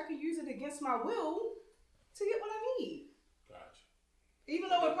bitch, I can use it against my will to get what I need. Gotcha. Even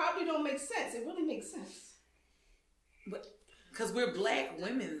though it probably don't make sense, it really makes sense. But because we're black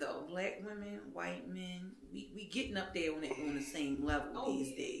women, though, black women, white men, we getting up there on the same level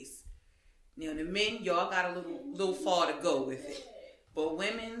these days. Now the men, y'all got a little far to go with it, but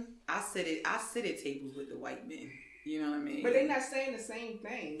women, I sit at tables with the white men. You know what I mean? But they're not saying the same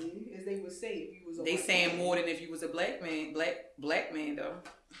thing as they would say if you was a They white saying man. more than if you was a black man, black man though.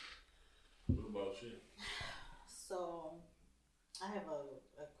 What about you? So I have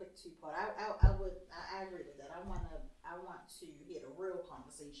a quick 2-part. I agree with that. I want to get a real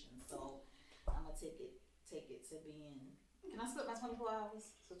conversation. So I'm gonna take it to being. Can I split my 24 hours?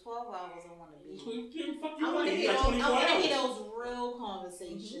 So 12 hours I want to be. I want to hear those real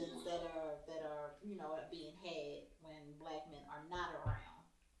conversations that are being had when black men are not around.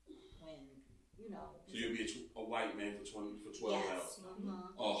 When So you'll be a white man for 12 hours. Mm-hmm.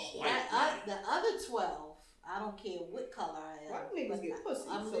 A white man. The other 12, I don't care what color I am. White niggas get pussy.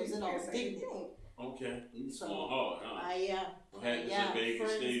 I'm so losing you all can't say dignity. you don't. Okay. You So, going hard, huh? I am. What happens in Vegas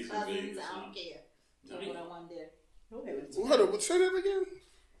friends, stays in cousins, Vegas, I huh? don't care. Do Damn. what I want to do. Hold up, say that again.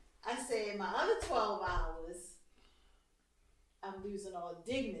 I said my other 12 hours, I'm losing all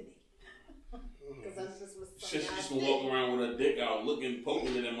dignity. Because that's just what She something used I to did. walk around with her dick out, looking,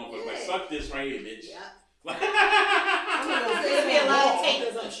 poking at that motherfucker, like, suck this right here, bitch. Yeah. I'm There'll be a lot of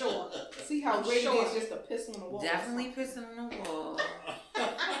takers, I'm sure. See how great it is just to piss on the wall. Definitely pissing on the wall.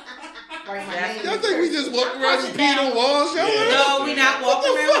 Write my name. Y'all think we just walk around and pee on walls? Y'all Yeah. No, we not What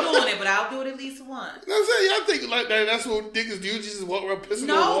walking the around fuck? doing it, but I'll do it at least once. You know what I'm saying? Y'all think like that? That's what niggas do? Just walk around pissing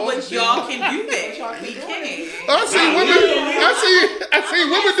on No, walls? but y'all can do that. Y'all can We do can. I see women. I see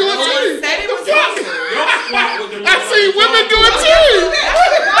women do it No one too. said it was The fuck? possible. Y'all squat with them I see women do it too.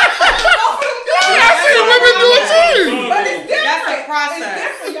 I see women do it too. But it's different. That's a process.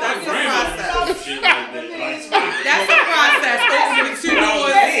 It's different. Y'all That's a just- process. Shit like that. Like, That's a process. Opening two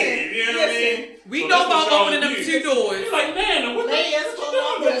doors. You know what I mean? We So know that's what about y'all opening them do. two doors. You're like, man, what the Layers fuck for you doing?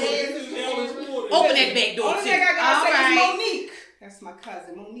 longer, layers for longer. Open that back door Only too. thing I gotta All say is right. Monique. That's my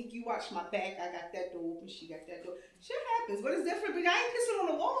cousin. Monique, you watch my back. I got that door open. She got that door. Shit happens, but it's different. But I ain't pissing on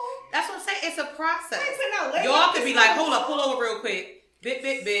the wall. That's what I'm saying. It's a process. I ain't putting out layers. Y'all could be like, hold up, pull over real quick. Bit,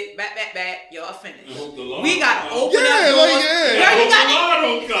 back. Y'all finished. I hope the law We gotta don't come. open Yeah, up like, doors. yeah. Girl, I you hope the gotta, law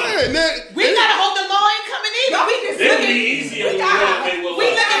don't come. Yeah, that, we gotta hope the law ain't coming either. We just That'd be looking, easier when they will we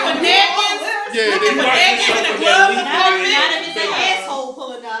looking for napkins. Yeah, Looking for they- napkins in the Something glove that Not we- compartment. if it's an asshole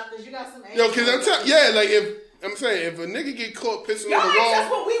pulling up, because you got some Yo, cause I'm assholes. telling, like if I'm saying if a nigga get caught pissing Y'all on the asked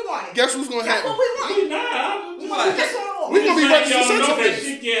us wall, what we wanted. guess what's gonna That's happen? what we wanted. Nah, We want to piss on the wall. We gonna be letting registered y'all sex know that offenders.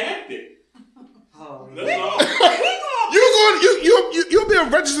 shit get hectic. Oh, That's all. You'll be a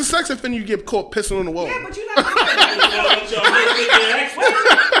registered sex offender. You get caught pissing on the wall. Yeah, but you're not. Let y'all know shit get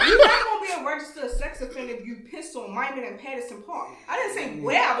hectic. You're not gonna be a registered sex offender if you piss on Myman and Patterson Park. I didn't say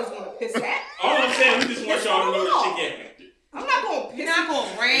where I was gonna piss at. All I'm saying, we just want y'all to know that shit get hectic. I'm not gonna piss. you're not gonna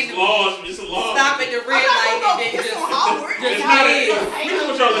It's randomly laws. It's a law. stop at the red I'm not light gonna and then piss just on Howard. It's just not whiz. we just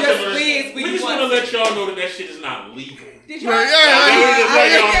want y'all to Just know. whiz We when just you want to want. let y'all know that that shit is not legal. Did y'all? Right, I yeah, think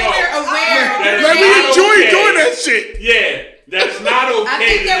that we're aware. That is like we not enjoy okay. doing that shit. Yeah, that's not okay. I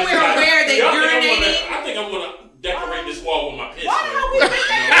think that we're That's not- aware that Y'all think urinating- I think I'm gonna decorate this wall with my piss. Why the hell we man. think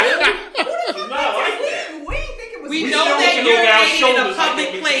that? No, not like that. We didn't think it was. We We know still that looking over our urinating in a shoulders like public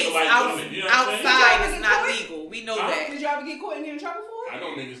we place treat like women, you know what I'm saying? outside saying? is not legal. We know Huh? that. Did y'all ever get caught and get in trouble for I it? know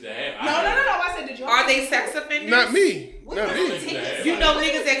niggas that have. No. I said, did y'all? Are they sex offenders? Not me. Not me. You know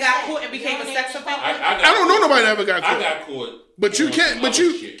niggas that got caught and became a sex offender? I don't know nobody that ever got I caught. got caught. But you on can't- some but other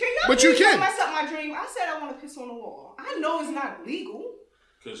you- shit. Can y'all But you please don't can. mess up my dream? I said I want to piss on the wall. I know it's not legal.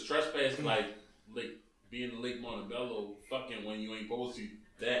 Cause trespass like being in Lake Montebello, fucking when you ain't supposed to.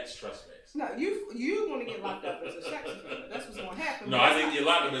 That's trespass. No, you want to get locked up as a sex offender. That's what's gonna happen. No, I didn't get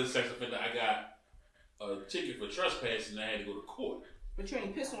locked up as a sex offender. I got a ticket for trespassing and I had to go to court. But you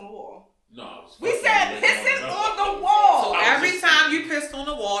ain't piss on the wall. No, I was. We fucking said in Lake pissing Montebello. on the wall. So I was every just- time you pissed on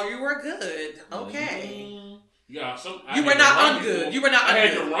the wall, you were good. Okay. Yeah, I You were had not to run ungood. before. You were not I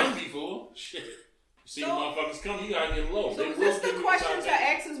had to ungood. run before. Shit. See So- motherfuckers come, you gotta get low. So They is will this the give you question to something.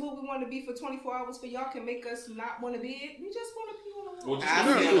 ask us what we want to be for 24 hours for y'all can make us not want to be it? We just want to be on the Well, wall. just I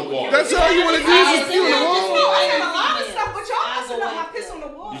put it on the wall. That's all you want to do is just pee on the wall. I have a lot of stuff, but y'all I messing go up my like piss that. on the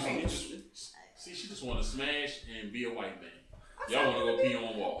wall. You just see, she just want to smash and be a white man. Y'all want to go pee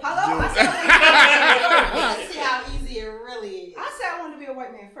on walls. Hello? I said I Let's see how easy it really is. want to be a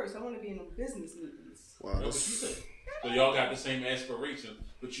white man first. I want to be in the business meetings. Wow, That's what you that's- said. So y'all got the same aspiration,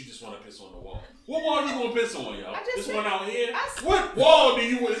 but you just want to piss on the wall. What wall you gonna piss on, y'all? I just This said- one out here? I said- What wall do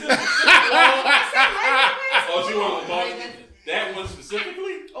you want? Is this a specific wall? Oh, Oh, you want that one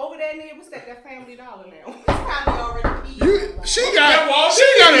specifically? over there near what's that Family Dollar now? It's probably already peed. She That wall got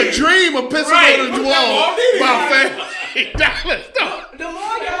did a it. dream of pissing Right, on the what that wall wall did it. by family dollars. The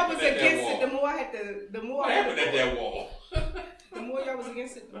more y'all was At that against wall. it, the more I had to. The more What happened at that wall? The more y'all was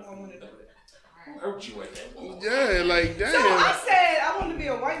against it, the more I wanted to do it. Who hurt you at that wall? Yeah, like So I damn. said I wanted to be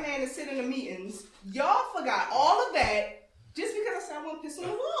a white man and sit in the meetings. Y'all forgot all of that just because I said I want to piss on the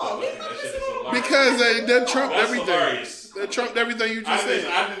wall. Leave my That shit pissing is on the wall. hilarious. Because that trumped That's everything. hilarious. That trumped everything you just said.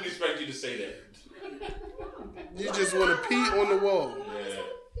 I didn't expect you to say that. You just want to pee on the wall. Yeah.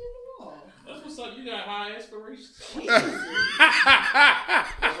 That's what's up. You got high aspirations. Let's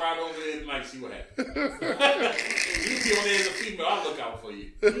ride over there tonight, see what happens. You be on there as a female, I'll look out for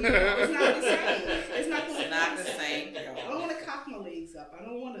you. It's not the same. It's not the It's same. not the same. I don't want to cock my legs up. I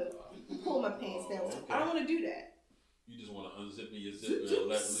don't want to pull my pants down. I don't want to do that. You just want to unzip your zipper and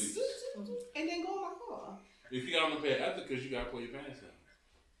let loose. And then go in my car. If you got on the pad after, because you got to pull your pants down.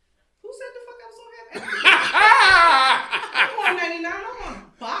 Who said the fuck I was gonna have? I'm 199. I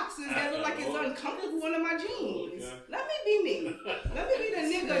want boxes that look like it's uncomfortable under my jeans. Okay. Let me be me. Let me be the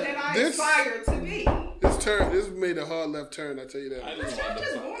nigga that I This- aspire to be. This made a hard left turn. I tell you I that. just Y'all want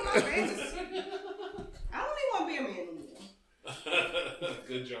just to ruined my fantasy. I don't even want to be a man anymore.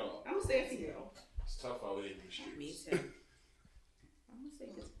 Good job. I'm gonna say female. It's tough out here in these streets. Me too. I'm gonna say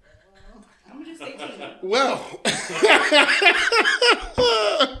this. I'm gonna just say female. Well,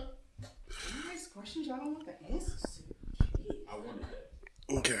 Nice questions. Y'all don't want the answers to. I wanted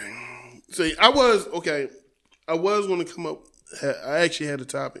that. okay. See, I was going to come up. I actually had a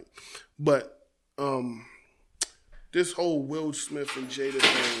topic, but this whole Will Smith and Jada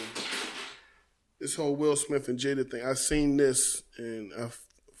thing. I seen this and I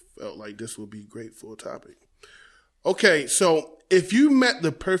felt like this would be great for a topic. Okay, so if you met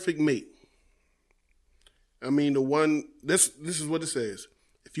the perfect mate, I mean the one. This is what it says.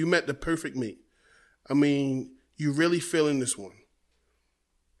 If you met the perfect mate, I mean you really feeling this one.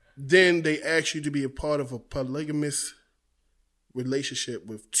 Then they ask you to be a part of a polygamous relationship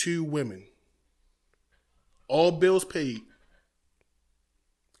with 2 women. All bills paid.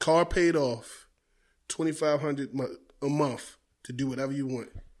 Car paid off. $2,500 a month to do whatever you want.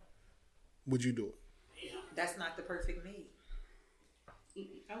 Would you do it? That's not the perfect mate.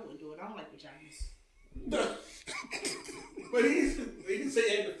 I wouldn't do it. I don't like vaginas. But he didn't say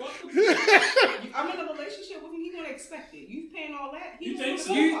he had to fuck him. I'm in a relationship with him. He gonna expect it. You paying all that? You think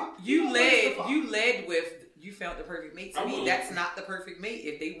so? You led with you found the perfect mate. To me, that's not the perfect mate.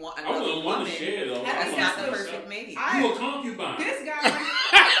 If they want another wouldn't want woman, to share though. that's not the perfect mate. You a concubine. This guy,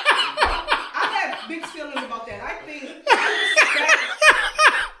 I have big feelings about that. I think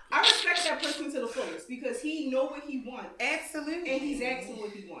I respect that person to the fullest because he know what he wants. Absolutely. And he's asking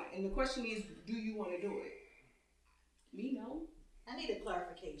what he wants. And the question is, do you want to do it? Me, no. I need a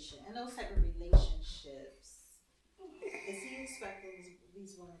clarification. In those type of relationships, is he expecting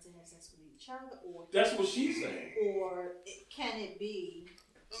these women to have sex with each other, or that's what she's saying? Or can it be?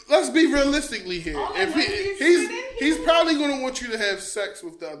 Let's be realistically here. If he's probably going to want you to have sex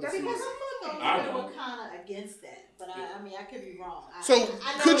with the other female. I were kind of against that, but I mean, I could be wrong.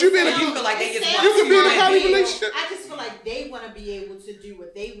 Could you be in a feel like they just you could be in a poly relationship? I just feel like they want to be able to do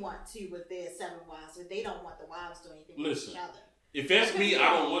what they want to with their 7 wives, but they don't want the wives doing anything with each other. If that's me,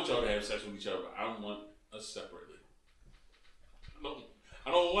 I don't want y'all to have sex with each other. I want us separately.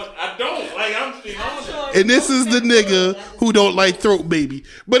 I don't. Like, I'm being honest. And this is the nigga who don't like throat baby.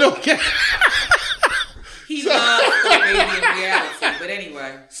 But okay. He loves throat baby in reality. But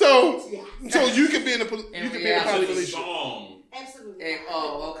anyway. So you could be in a poly relationship. Absolutely.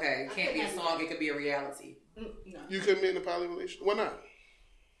 Okay. It can't be a song. It could be a reality. No. You couldn't be in a poly relationship. Why not?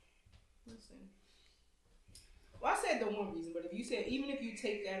 Well, I said the one reason, but if you said even if you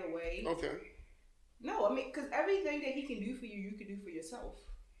take that away, okay. No, I mean, because everything that he can do for you, you can do for yourself.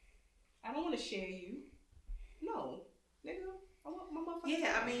 I don't want to share you. No, nigga, I want my motherfucker.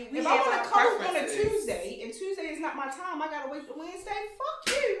 Yeah, I mean, if I want to cuddle on a Tuesday, and Tuesday is not my time, I gotta wait till Wednesday.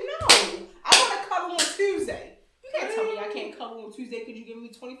 Fuck you, no. I want to cuddle on Tuesday. You can't tell me I can't cuddle on Tuesday because you give me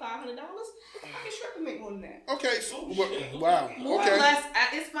 $2,500. I can strip and make more than that. Okay, so wow. More Okay. or less,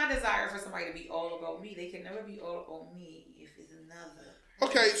 it's my desire for somebody to be all about me. They can never be all about me if it's another.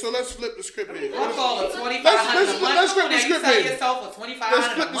 Okay, so let's flip the script here. I'll call it $2,500 a month. Let's flip the script You here. tell yourself $2,500 Let's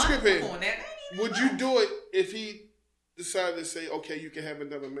flip the script here. Come on, that Would you do it if he decided to say, okay, you can have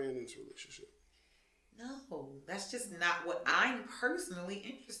another man in this relationship? No, that's just not what I'm personally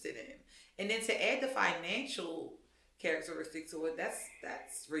interested in. And then to add the financial characteristic to it,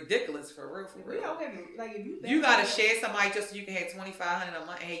 that's ridiculous for real. Like if you gotta share somebody just so you can have $2,500 a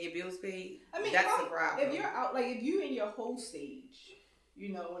month and have your bills paid. I mean, that's the problem. If you're out, like if you in your whole stage, you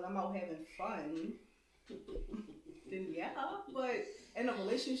know, and I'm out having fun, then yeah. But in a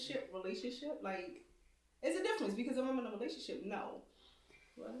relationship, like it's a difference because if I'm in a relationship, no.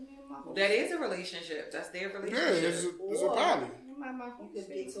 That is a relationship. That's their relationship. Yeah, it's a poly. You could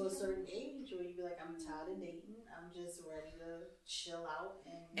get to a certain age where you be like, I'm tired of dating. I'm just ready to chill out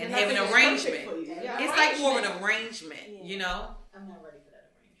and have an arrangement. Yeah, it's like more of an arrangement, you know? I'm not ready for that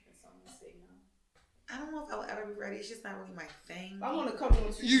arrangement, so I'm going to say no. I don't know if I will ever be ready. It's just not really my thing. I want to come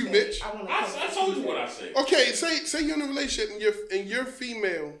on Tuesday. You bitch. I told you what I said. Okay, say you're in a relationship and your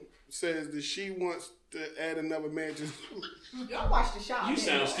female says that she wants to add another man to. Y'all watch the shot. You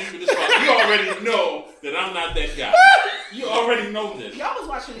sound stupid as fuck. You already know that I'm not that guy. You already know this. Y'all was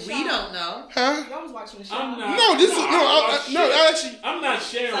watching the shot. We don't know. Huh? Y'all was watching the shot. I'm not. Actually. I'm not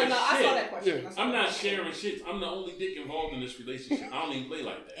sharing shit. I saw that question. Yeah. I'm not sharing shit. I'm the only dick involved in this relationship. I don't even play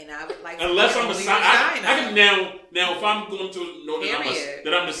like that. And I would like unless I'm a side. I can now if I'm going to know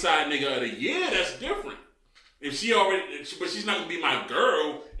that I'm the side nigga of the year, that's different. If she already, but she's not gonna be my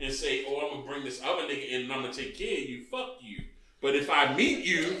girl and say, "Oh, I'm gonna bring this other nigga in and I'm gonna take care of you." Fuck you. But if I meet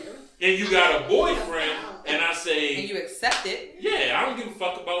you and you got a boyfriend and I say, and you accept it. Yeah, I don't give a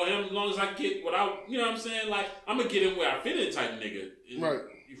fuck about him as long as I get what I, you know what I'm saying? Like, I'm gonna get in where I fit in type nigga. And Right.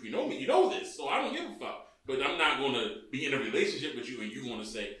 If you know me, you know this, so I don't give a fuck. But I'm not gonna be in a relationship with you and you gonna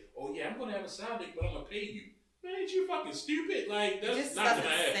say, oh yeah, I'm gonna have a side dick, but I'm gonna pay you. Man, ain't you fucking stupid? Like, It that's just not doesn't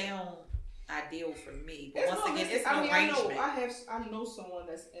gonna happen. sound ideal for me. But It's once no, again, listen, it's an arrangement. I know someone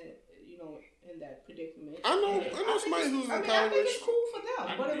that's in that predicament. I know And somebody think who's it's- in I college. think it's cool for them.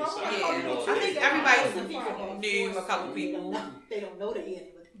 I But can if be I'm excited. like, Yeah, oh, I think no, everybody that's knew a couple people. They don't know that yet.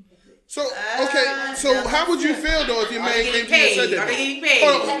 So okay, so how would you feel though if your Are man they came getting to you and said paid? that? Are they though? getting paid?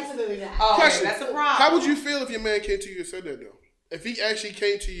 Hold on. Absolutely not. Oh, Question. that's the problem. How would you feel if your man came to you and said that though? If he actually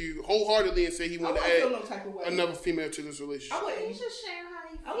came to you wholeheartedly and said he I wanted wouldn't feel to no type of way. add another female to this relationship? I wouldn't. He's just sharing how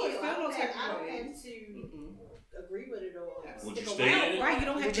he feels. I wouldn't feel no type of I don't way. have to agree with it or Would you stick stay around. in it? Right, you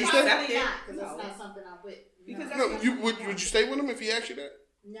don't have Would to you stay? accept Probably it. not, because that's No. not something I'm with. Because No. that's No, not you something would you stay with him if he asked you that?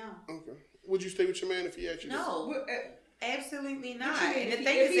 No. Okay. Would you stay with your man if he asked you that? No, Well, absolutely what not. you mean? And the If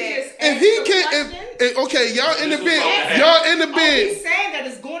thing he is that just If asked he the can, question, okay, y'all in the This was about to bed, happen. y'all in the oh, bed. he's saying that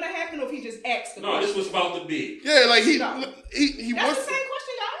it's going to happen, or if he just asked the No, question. this was about to be. Yeah, like he No. he That's wants. the same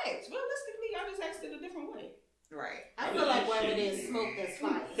question y'all asked. Realistically, y'all just asked it a different way. right. I feel like wherever there's smoke, there's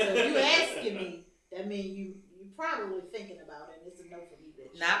fire. So if you asking me, that means you probably thinking about it. It's a no for me,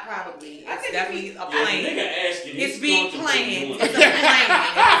 bitch. Not probably. I It's think definitely a Yeah, the plan. nigga asking, It's he's being going to planned. do It's it. a plan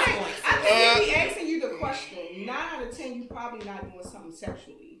at this point. I think if he asking you the question, 9 out of 10, you probably not doing something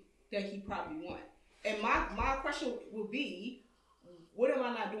sexually that he probably want. And my question would be, what am I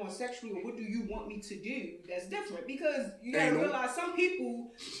not doing sexually, or what do you want me to do that's different? Because you gotta Anal. realize some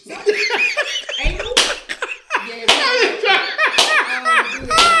people anal. Yeah, we don't do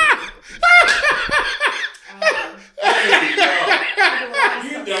that. Hey, dog.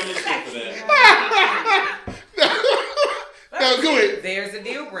 You dumb as shit for that. No, go ahead. There's a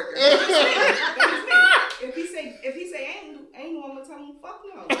deal breaker. If he say anal, I'm gonna tell him fuck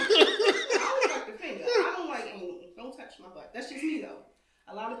no. I don't like the finger. I don't like anal. Don't touch my butt. That's just me though.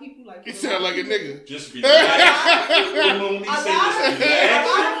 A lot of people like. You sound like a nigga. Just relax. When we A say lot just of relax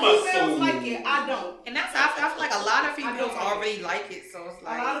your females muscle. like it. I don't. And that's I feel like a lot of females don't like already like it. So it's A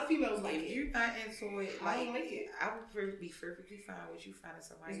like lot of females like if it. you're not into it, I like don't like it. I would be perfectly fine with you finding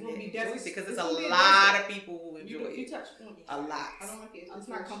somebody It's gonna be that enjoys desert- it because it's there's a gonna be a lot desert. of people who enjoy You it. touch A lot. I don't like it. It's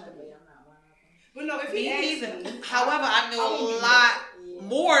not comfortable. I'm not one of them. But no, if Me he asks either. me, However, I know won't a be lot Yeah.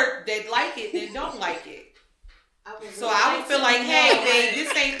 more that like it than don't like it. I would So really I would like feel to like, know, hey, like, babe, this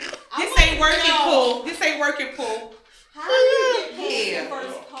ain't I working wanna know, pull. This ain't working pull. How do you get past Yeah. the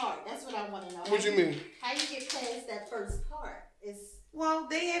first part? That's what I want to know. What you mean? How you get past that first part? It's Well,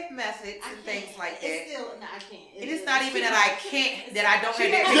 they have methods I and can't. things like It's that. still no, I can't. And it's not even that I can't, that I don't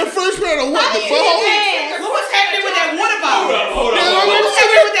have that. Your first round of what? The ball? What was happening with that water bottle? Hold up. What was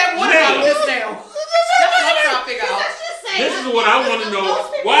happening with that water Now. bottle just now? That's what I'm trying to figure out. Let's just say This is what I want to know.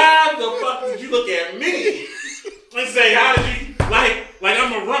 Why the fuck did you look at me and say, how did you, like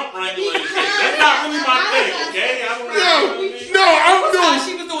I'm a rump wrangler and shit? That's not really my thing, okay? I don't No, I'm Why no.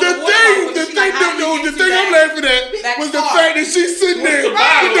 she was doing The the water bottle, thing, the she thing, like, how no, you the get thing to I'm that- laughing at that was the part? fact that she's sitting there with the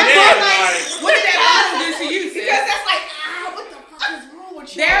Yeah, bottle. like, What did that bottle do to you, sis? because that's like, what the fuck is wrong with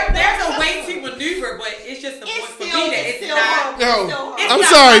you? There's a way to maneuver, but it's just the point for me that it's not. Yo, It's I'm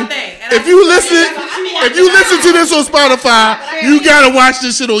not sorry. my thing. And If I you think listen, that's what you want if you to listen know. to this on Spotify, you gotta watch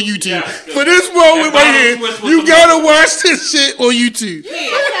this shit on YouTube. Yes, For this moment that right bottle here, twist was you the gotta bottle. watch this shit on YouTube.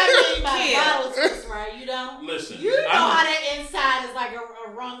 What I mean by Yeah. bottle twist, right? You don't. listen. You know I how that inside is like a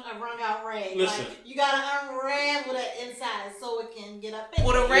wrung out rag. Listen. Like, you gotta unravel that inside so it can get up in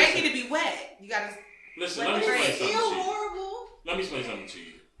Well, the there. rag need to be wet. You gotta. Listen, But let me it's explain It's something still to you. horrible. Let me explain something to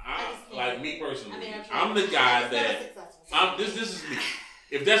you. I just can't. Like me personally, I mean, I'm the guy it's never that successful. this is me.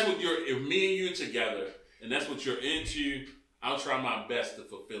 If that's what if me and you are together and that's what you're into, I'll try my best to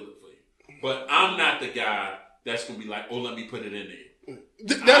fulfill it for you. But I'm not the guy that's gonna be like, oh, let me put it in there.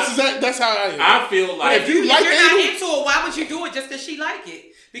 That's how I am. I feel like if you like You're not anal, into it. Why would you do it just because she like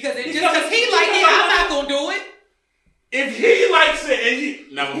it? Because just because he like it, I'm not gonna do it. if he likes it and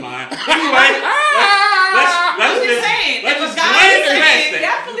he never mind. Anyway, let's I'm just saying. let's If a just guy glance is past saying,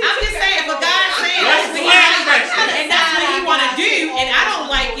 that. I'm just saying, if a guy's saying Let's that's what he glance like, past that. and that's what he want to do, and I don't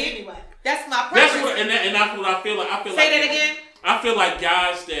like it, Anyway. that's my That's preference. what and that's what I feel like. I feel Say like that again. I feel like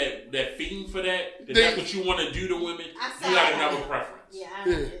guys that fiend for that, if that's what you want to do to women, you got another preference. Yeah,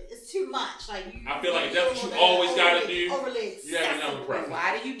 Yeah. it's too much. Like you, I feel like that's what you always gotta do. Overly You have another accessible. preference. Why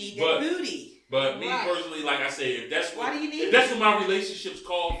do you need But- that booty? But me Right. personally, like I say, if that's Why what do you need if that's what my relationships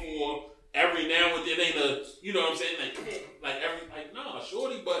call for, every now and then ain't a, you know what I'm saying, like no,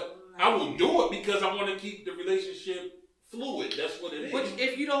 shorty, but I will do it because I want to keep the relationship fluid. That's what it is. But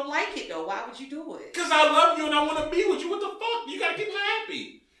if you don't like it though, why would you do it? Because I love you and I want to be with you. What the fuck? You gotta keep me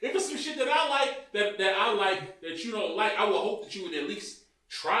happy. If it's some shit that I like that you don't like, I would hope that you would at least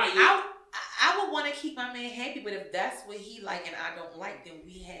try it. I would want to keep my man happy, but if that's what he like and I don't like, then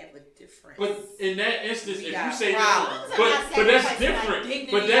we have a difference. But in that instance, if you say problems. but that's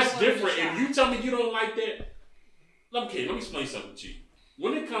different. But that's different. If you tell me you don't like that, let me explain something to you.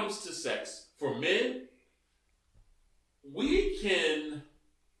 When it comes to sex, for men, we can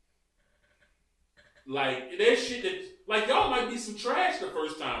like there's shit that like y'all might be some trash the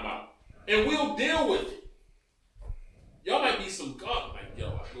first time out, and we'll deal with it. Y'all might be some god like yo.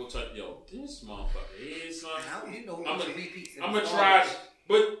 I go type this motherfucker is something. How you know I'm gonna try,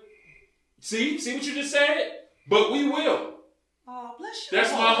 but see what you just said. But we will. Oh, bless you.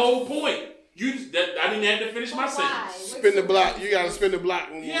 That's my whole point. I didn't have to finish my sentence. Spin the block. You gotta spin the block.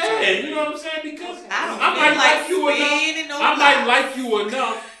 Yeah, you know what I'm saying? Because I might like you enough. I might like you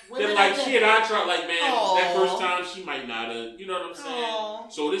enough. That like shit, I try like man. That first time she might not have. You know what I'm saying?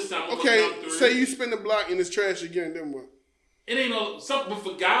 So this time, say you spin the block and it's trash again. Then what? It ain't no something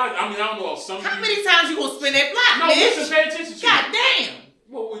for God. I mean, I don't know if some. How many times you gonna spin that block? No, listen, pay attention to. God damn.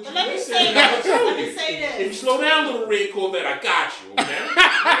 What would you let me listen? say this. Let me say this. If you slow down, little red Corvette, I got you. Okay. Let me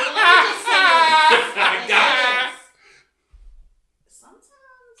just say this. I got you.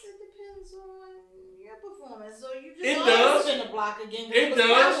 Sometimes it depends on your performance. So you just It does. spin the block again. It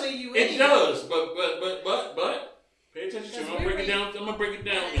does. It does. But pay attention to it. I'm gonna break it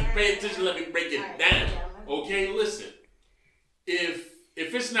down. Pay attention. Let me break it down. Okay, listen. If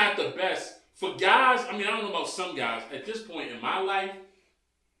it's not the best for guys, I mean, I don't know about some guys. At this point in my life,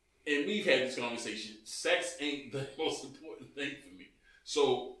 and we've had this conversation, sex ain't the most important thing for me.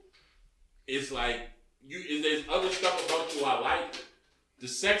 So it's like there's other stuff about you I like. The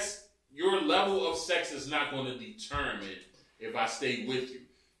sex, your level of sex is not going to determine if I stay with you.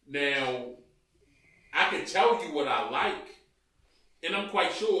 Now, I can tell you what I like, and I'm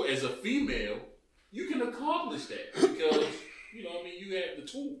quite sure as a female, you can accomplish that because, you know what I mean, you have the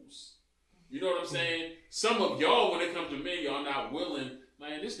tools. You know what I'm saying? Some of y'all, when it comes to men, y'all not willing,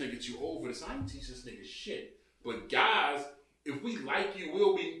 man, this nigga too old for this. I ain't teach this nigga shit. But guys, if we like you,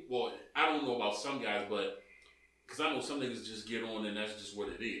 we'll be, well, I don't know about some guys, but, because I know some niggas just get on and that's just what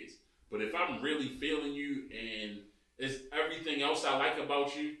it is. But if I'm really feeling you and it's everything else I like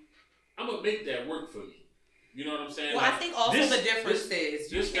about you, I'm going to make that work for me. You know what I'm saying? Well, like, I think also the difference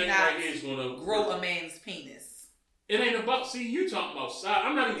is you cannot right here is gonna grow a man's penis. It ain't about, see, you talking about size.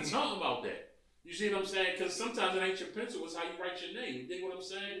 I'm not even talking about that. You see what I'm saying? Because sometimes it ain't your pencil, it's how you write your name. You dig what I'm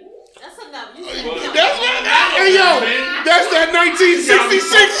saying? That's enough. You That's that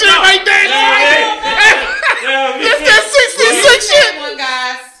 1966 shit right there. That's that 66 shit. One,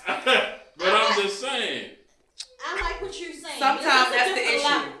 guys. But I'm just saying. I like what you're saying. Sometimes that's the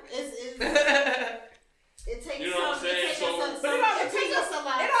issue. It takes you know what I'm saying? It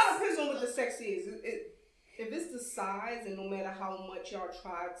all depends on what the sex is. If it's the size, and no matter how much y'all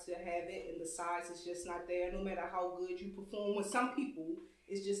try to have it, and the size is just not there, no matter how good you perform, with some people,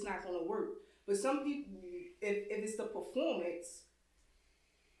 it's just not going to work. But some people, if it's the performance,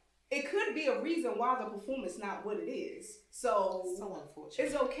 it could be a reason why the performance not what it is. So unfortunate.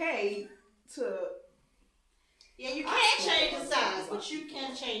 It's okay to. Yeah, you can't change the size, but you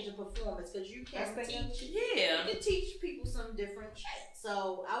can change the performance because you can teach. Yeah, you can teach people some different shit.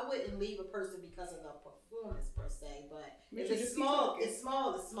 So I wouldn't leave a person because of the performance per se, but if it's small, it's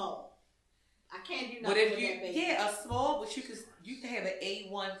small. I can't do nothing. But if with you, a small, but you can have an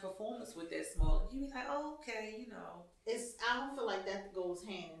A1 performance with that small, and you be like, oh, okay, you know. I don't feel like that goes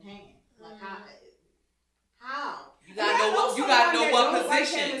hand in hand. Like how? You gotta know what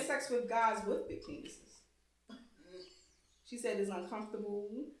position. Like having sex with guys with big penises. She said it's uncomfortable.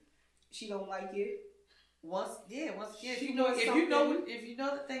 She don't like it. Once again, if you know the things,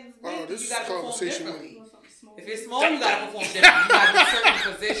 you gotta perform differently. If it's small, you gotta perform differently. You gotta be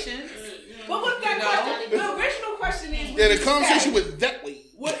certain positions. But what's that question? The original question is. Yeah, the conversation was that way.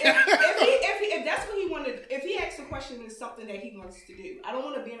 If that's what he wanted, if he asks the question, is something that he wants to do. I don't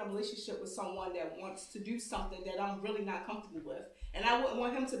want to be in a relationship with someone that wants to do something that I'm really not comfortable with, and I wouldn't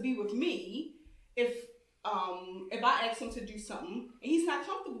want him to be with me if I ask him to do something and he's not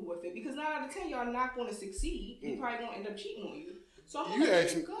comfortable with it, because 9 out of 10 y'all are not going to succeed. He's probably going to end up cheating on you. So I'm gonna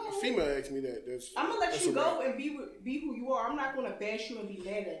let you go. A female asked me that. I'm gonna let you go and be who you are. I'm not gonna bash you and be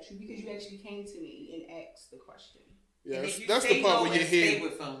mad at you because you actually came to me and asked the question. Yeah, that's the part where your head.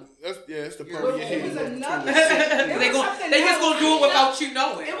 That's the part where your head. It was another. They just gonna do it without you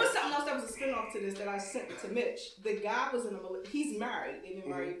knowing. It was something else that was a spinoff to this that I sent to Mitch. The guy was he's married. They've been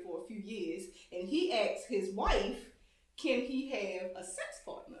married for a few years, and he asked his wife can he have a sex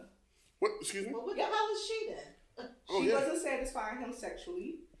partner? What? Excuse me? Well, what the hell is she then? Oh, She yeah. wasn't satisfying him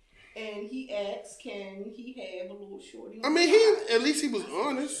sexually, and he asked, "Can he have a little shorty?" I mean, at least he was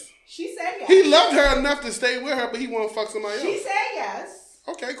honest. She said yes. He loved her enough to stay with her, but he wanted to fuck somebody else. She said yes.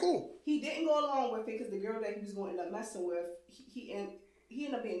 Okay, cool. He didn't go along with it because the girl that he was going to end up messing with, he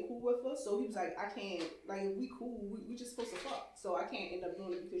ended up being cool with her. So he was like, I can't, like, we cool. We just supposed to fuck. So I can't end up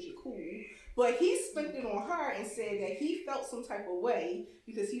doing it because you're cool. But he spent it on her and said that he felt some type of way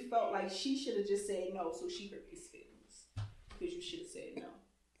because he felt like she should have just said no. So she hurt his feelings because you should have said no.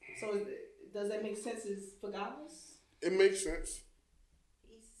 So does that make sense for guys? It makes sense.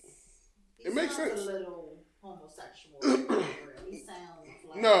 It makes sense. A little homosexual. He sounds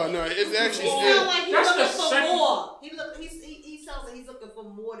like No, it's actually. He sounds like he's That's the looking for second- more. He sounds like he's looking for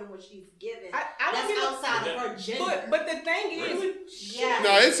more than what she's given. I That's don't outside of her gender. But the thing is, Yeah.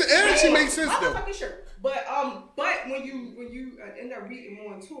 No, it actually makes sense I'm though. not fucking sure. But when you end up reading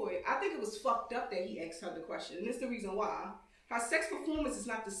more into it, I think it was fucked up that he asked her the question, and it's the reason why. Her sex performance is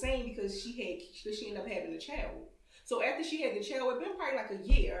not the same because she ended up having a child. So after she had the child, it's been probably like a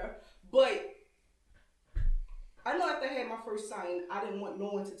year. But I know after I had my first son, I didn't want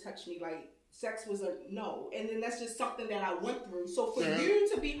no one to touch me. Like, sex was a no. And then that's just something that I went through. So for you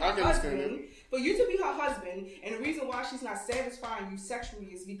to be her husband, and the reason why she's not satisfying you sexually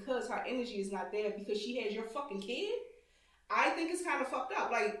is because her energy is not there because she has your fucking kid, I think it's kind of fucked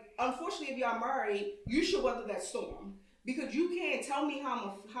up. Like, unfortunately, if y'all married, you should weather that storm. Because you can't tell me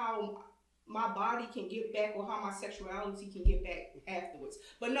how my body can get back or how my sexuality can get back afterwards.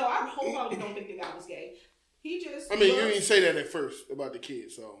 But no, I wholeheartedly don't think the guy was gay. He just. I mean, you didn't say that at first about the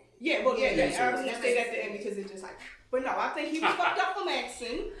kid, so. Yeah, well, yeah, I was gonna say that at the end because it's just like. But no, I think he was fucked up from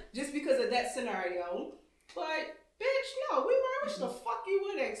asking just because of that scenario. But bitch, no, we married. The fuck you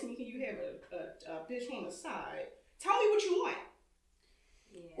would ask me? Can you have a bitch on the side? Tell me what you want.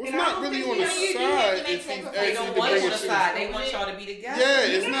 Well, it's not really on the side. If he's They don't want you on the side. They want y'all to be together. Yeah,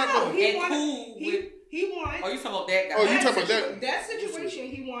 it's not. He And want, cool with. he want. Oh, you talking about that guy? Oh, you talking about that? That situation,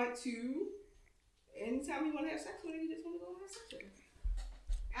 he want to. Anytime he want to have sex with her, he just want to go and have sex with her.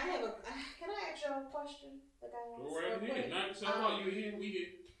 Can I ask you a question? Go right ahead. Not so far you here, we here.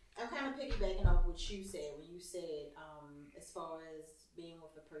 I'm kind of piggybacking off what you said when you said, as far as being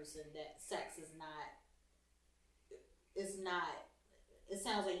with a person, that sex is not. It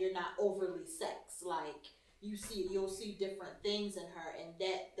sounds like you're not overly sex. Like you'll see different things in her, and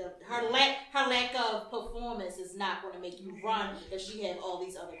that her lack of performance is not going to make you run if she have all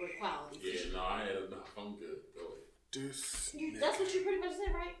these other great qualities. Yeah, no, I had enough. I'm good. Go ahead. That's what you pretty much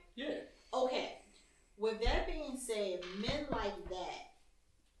said, right? Yeah. Okay. With that being said, men like that,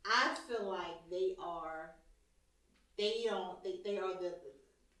 I feel like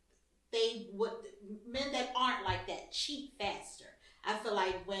men that aren't like that cheat faster. I feel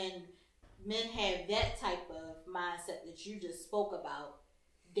like when men have that type of mindset that you just spoke about,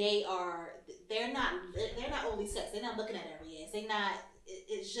 they're not only sex. They're not looking at every ass. They're not.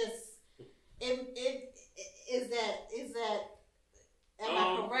 It's just. Is that? Am I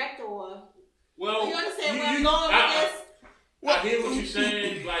correct or? Well, you understand where I'm going with this? I hear what you're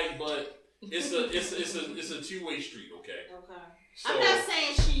saying, like, but it's a two-way street, okay? Okay. So, I'm not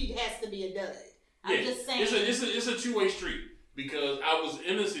saying she has to be a dud. I'm just saying it's a two-way street because I was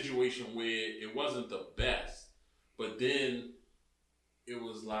in a situation where it wasn't the best, but then it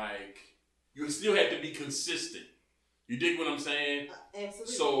was like you still had to be consistent. You dig what I'm saying?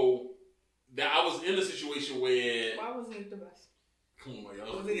 Absolutely. So that I was in a situation where why wasn't it the best? Come on,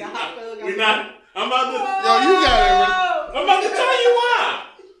 y'all. Was it the hot dog? We're not. I'm about to. Yo, you got I'm about to tell you why.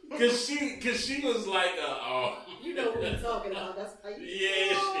 Cause she was like, you know what we're talking about. That's how you.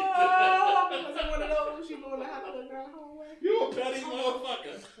 Yeah. Was it one of those? You know the hot dog down hallway? You a petty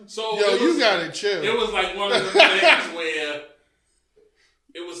motherfucker. So Yo, you gotta chill. It was like one of the things where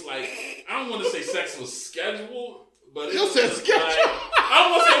it was like I don't want to say sex was scheduled, but it was said scheduled. Like, I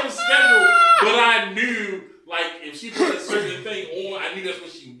don't want to say it was scheduled, but I knew like if she put a certain thing on, I knew that's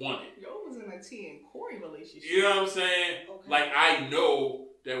what she wanted. Yo was in a T and Corey relationship. You know what I'm saying? Okay. Like I know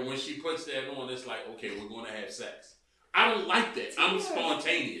that when she puts that on, it's like okay, we're going to have sex. I don't like that. I'm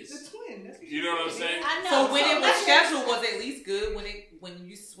spontaneous. The twin. That's what You know what I'm saying? I know. So when it was let's scheduled, was it at least good when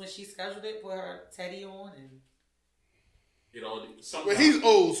she scheduled it, put her teddy on and. It all. But he's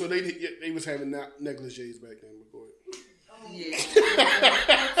old, so they was having negligees back then. But go ahead. Yeah.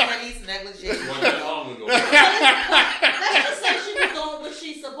 Teddies, negligee. Wasn't long ago. Let's just say she was doing what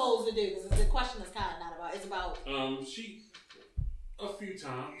she's supposed to do. Because the question is kind of not about. It's about. She a few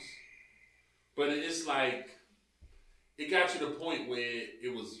times, but it's like it got to the point where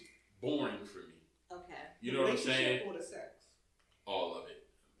it was boring for me. Okay. You know what I'm saying? Or the sex? All of it.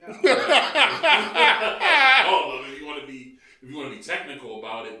 No. All of it. If you want to be technical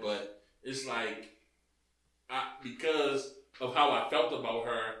about it, but it's like because of how I felt about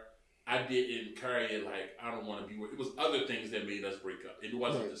her, I didn't carry it like I don't want to be with. It was other things that made us break up. It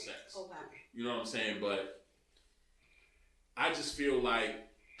wasn't the sex. Okay. You know what I'm saying? But I just feel like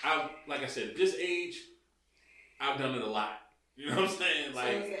like I said, at this age, I've done it a lot. You know what I'm saying?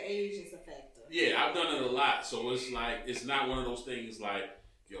 Like, so the age is a factor. Yeah, I've done it a lot. So it's like it's not one of those things like,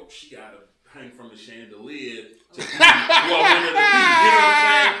 yo, she gotta hang from the chandelier to be who I want her to be. You know what I'm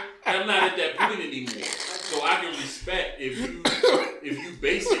saying? I'm not at that point anymore. So I can respect if you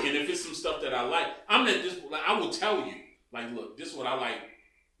basic and if it's some stuff that I like. I'm at this. Like, I will tell you, like, look, this is what I like.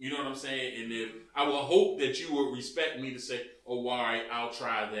 You know what I'm saying? And if I will hope that you would respect me to say, oh, all right, I'll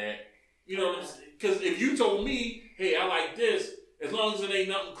try that. You know what I'm saying? Because if you told me, hey, I like this, as long as it ain't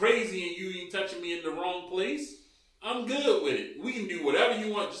nothing crazy and you ain't touching me in the wrong place, I'm good with it. We can do whatever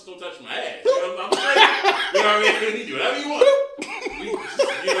you want, just don't touch my ass. You know what I'm saying? You know what I mean? We can do whatever you want. You know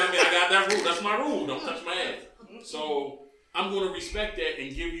what I mean? I got that rule. That's my rule. Don't touch my ass. So I'm going to respect that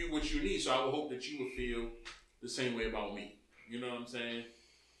and give you what you need. So I would hope that you would feel the same way about me. You know what I'm saying?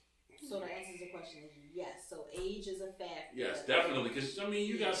 So the answer to the question is yes. So age is a factor. Yes, definitely. Because I mean,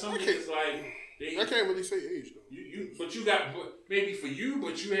 you got some niggas like I can't really say age though. But you got maybe for you,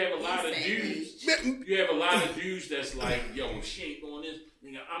 but you have a lot of dudes. You have a lot of dudes that's like, yo, if she ain't doing this,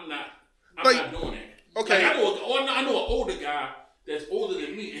 nigga, I'm not doing that. Okay, like, I know an older guy that's older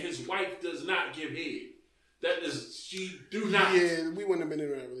than me, and his wife does not give head. She do not. Yeah, we wouldn't have been in a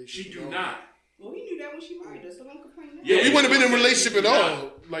relationship. She do not. Well, we knew that when she married us, so don't complain now. Yeah, we wouldn't have been in a relationship at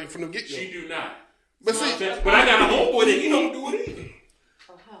all, like from the get go. She do not. But see, but I got a homeboy that he don't do it either.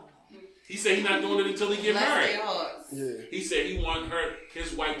 Oh hell no. He said he's not doing it until he get married. Yeah. He said he want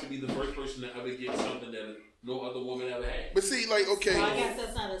his wife to be the first person to ever get something that no other woman ever had. But see, like, okay. Well, I guess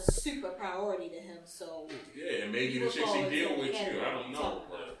that's not a super priority to him, so. Yeah, maybe the chick she deal with you. I don't know.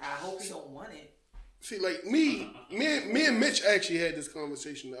 But I hope you don't want it. See, like me and Mitch actually had this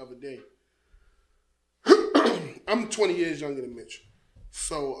conversation the other day. I'm 20 years younger than Mitch.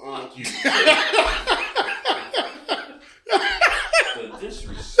 So, fuck you. The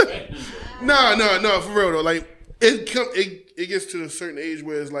disrespect. No, for real though. Like it gets to a certain age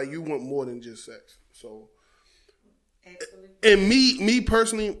where it's like you want more than just sex. So, and me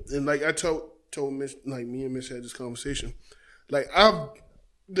personally, and like I told Mitch, like me and Mitch had this conversation. Like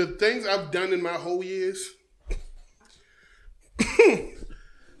the things I've done in my whole years.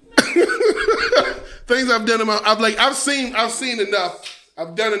 Things I've done in my, I've seen enough.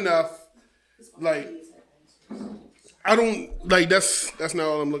 I've done enough. Like, I don't like that's not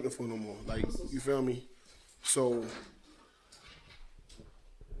all I'm looking for no more. Like, you feel me? So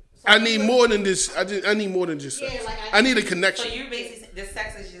I need more than this. I need more than just sex. Yeah, like I need a connection. So you're basically the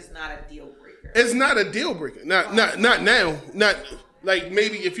sex is just not a deal breaker. It's not a deal breaker. Not now. Not like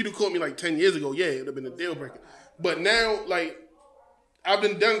maybe if you'd have called me like 10 years ago, yeah, it would have been a deal breaker. But now, like, I've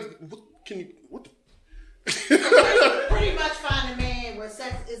been done. What the? Pretty much find a man where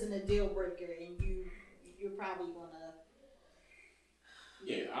sex isn't a deal breaker, and you're probably gonna.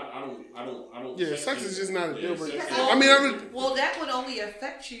 Yeah, I don't. Yeah, sex is just not a deal breaker. Well, well, that would only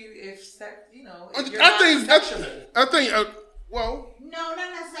affect you if sex, you know. If you're I not think. sexual. Well. No,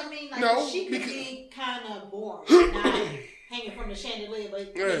 not necessarily. I mean, like No, she could because- be kind of boring, not hanging from the chandelier,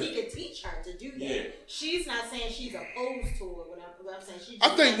 but Yeah. he could teach her to do that. Yeah. She's not saying she's opposed to it. What I'm saying, she's I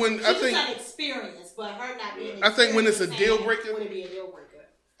just think not, when- she's I just think- not experienced, but her not being. I think when it's a experienced deal breaker- would it be a deal breaker?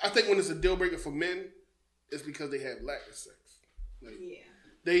 I think when it's a deal breaker for men, it's because they have lack of sex. Like, Yeah.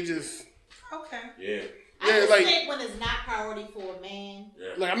 they just. Okay. Yeah. I Yeah, just like- think when it's not priority for a man.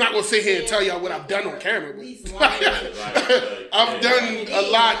 Yeah. Like, I'm not gonna sit here and tell y'all what I've done on camera, but Least lying. I've done a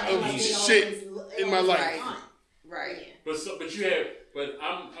lot of shit in my life. Right. But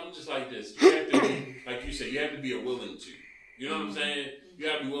I'm just like this. You have to be, like you said, you have to be willing to. You know what I'm saying? You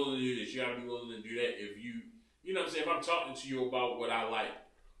gotta be willing to do this. You gotta be willing to do that. If you know what I'm saying? If I'm talking to you about what I like,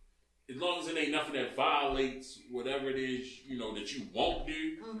 as long as it ain't nothing that violates whatever it is, you know, that you won't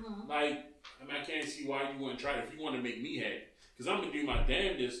do, like, I mean, I can't see why you wouldn't try it if you want to make me happy. Because I'm going to do my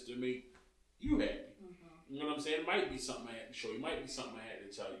damnedest to make you happy. You know what I'm saying? It might be something I had to show you. It might be something I had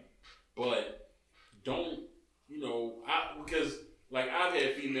to tell you. But don't, you know, because, like, I've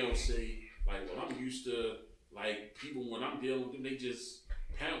had females say, like, well, I'm used to, like, people when I'm dealing with them, they just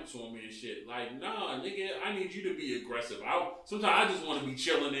pounce on me and shit. Like, nah, nigga, I need you to be aggressive. Sometimes I just want to be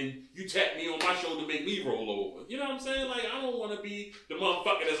chilling and you tap me on my shoulder to make me roll over. You know what I'm saying? Like, I don't want to be the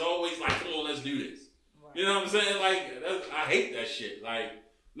motherfucker that's always like, come on, let's do this. Right. You know what I'm saying? Like, I hate that shit. Like,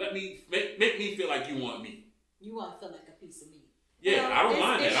 Let me make me feel like you want me. You want to feel like a piece of meat. Yeah, Well, I don't it's-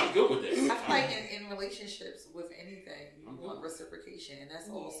 mind that. it's- I'm good with that. I feel like in relationships with anything, you want reciprocation, and that's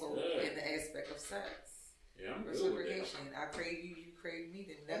also Yeah. in the aspect of sex. Yeah, I'm good with that. Reciprocation. I crave you, you crave me.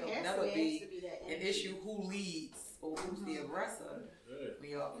 Then that'll It has never to be that an energy. issue who leads or who's the aggressor. Yeah.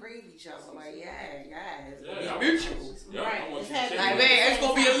 We all crave each other. Like, yeah, it's Yeah, gonna I be mutual. Yeah, I Right. want It's you to happening. take Like, me. man, it's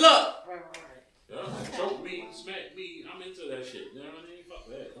gonna be a look. Right. Yeah, choke me, smack me. I'm into that shit. You know what I mean? Fuck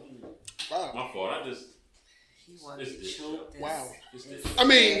that. Wow. My fault. I just. He wanted It's to this. choke this. Wow. It's this. I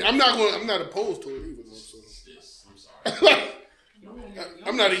mean, I'm not opposed to it either. Though, so. It's this. I'm sorry.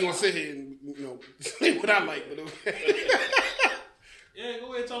 I'm not even gonna sit here and say what I like, but okay. Yeah,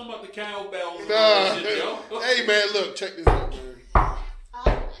 go ahead talk about the cowbells and all Nah. that shit, yo. Hey man, look, check this out, man.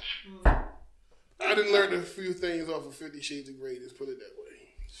 I done learned a few things off of 50 Shades of Grey. Let's put it that way.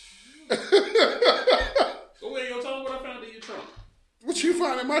 Go ahead, yo. Tell me what I found in your trunk. What you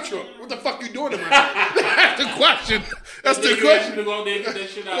find in my trunk? What the fuck you doing in my trunk? That's the question. That's the You asked me question. to go out there and get that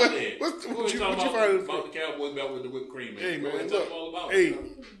shit out there. What Go you ahead, talk find in about the cowboy belt with the whipped cream in it. Hey Go man, ahead, tell look. them all about Hey, it.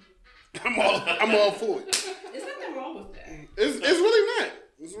 I'm all for it. There's nothing wrong with that. It's really not.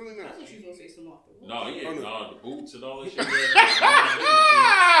 It's really I not. thought you was gonna say some off the wall. No, yeah, Oh, no. no, the boots and all that shit.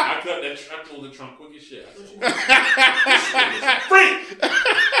 I cut that. I pulled the trunk quick as shit. Free.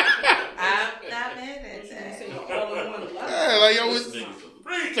 I'm not mad at You that. say all in one level. Yeah, like yo, This it's, nigga's a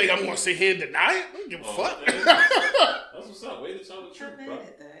freak. think I'm gonna sit here and deny it? I don't give a Oh, fuck. That's what's up. Way to tell the I'm truth, not bro. mad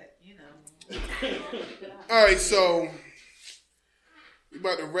at that. You know. All right, so we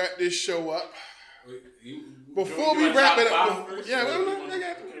about to wrap this show up. Before we wrap it up,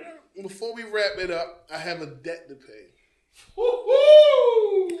 before we wrap it up, I have a debt to pay.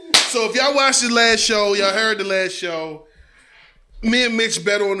 So if y'all watched the last show, y'all heard the last show. Me and Mitch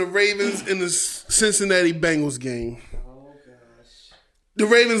bet on the Ravens in the Cincinnati Bengals game. Oh gosh. The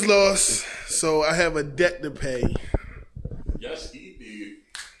Ravens lost, so I have a debt to pay. Yes, he did.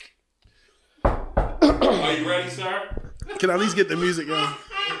 Are you ready, sir? Can I at least get the music on?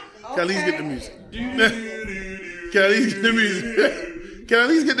 Can I at least get the music? Can I at least get the music? Can I at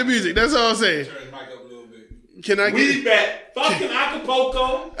least get the music? That's all I'm saying. Turn his mic up a little bit. Can I We get? bet fucking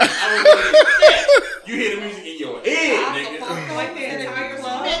Acapulco. I don't know. You hear the music in your head, nigga. Like the entire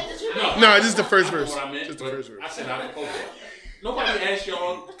club. No, this is the first I know verse. what I meant, Just the but first verse. I said Acapulco. Nobody asked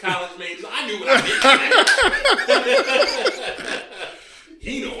y'all college majors. I knew what I meant.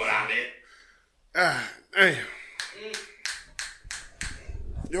 He knew what I meant. Ah, damn.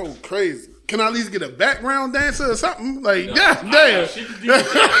 Yo, crazy. Can I at least get a background dancer or something? Like, god damn. She can do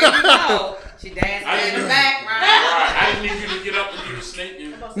that. No, she dancing in the background. Right, I just need you to get up and do the snake.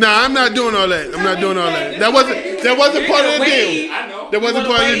 Nah, I'm not doing all that. I'm not doing all that. That wasn't part of the deal. I know. That wasn't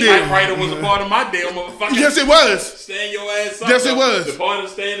part of the deal. Typewriter was a part of my deal, motherfucker. Yes, it was. Stand your ass up. Yes, it though. was. The part of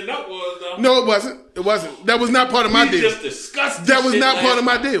standing up was, though. No, it wasn't. It wasn't. That was not part of my We deal. just discussed That this was shit not part last of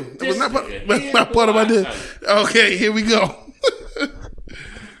my night. deal. That was This not part, nigga, not part of my boy, deal. I tell you. Okay, here we go.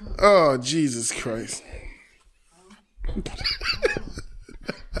 Oh, Jesus Christ. Come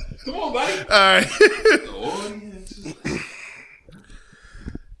on, buddy. All right.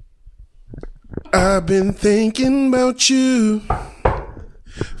 I've been thinking about you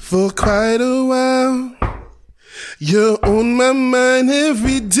for quite a while. You're on my mind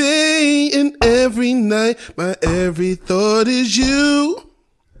every day and every night. My every thought is you.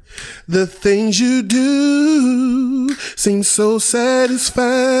 The things you do seem so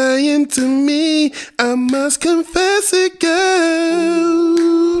satisfying to me. I must confess it, girl.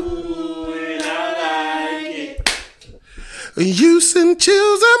 And I like it. You send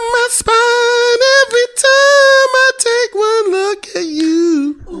chills up my spine every time I take one look at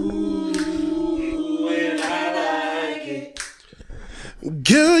you. And I like it.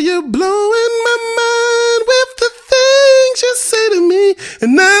 Girl, you're blowing my mind with the things you say to me.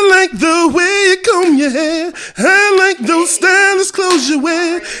 And I like the way you comb your hair. I like those stylish clothes you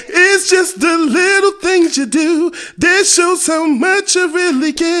wear. It's just the little things you do that shows how much I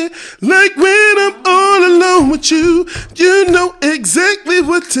really care. Like when I'm all alone with you, you know exactly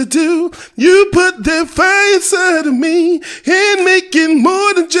what to do. You put that fire inside of me and make it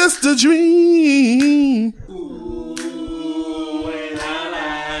more than just a dream. Ooh, and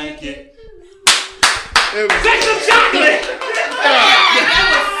I like it. There we go. Take some chocolate. That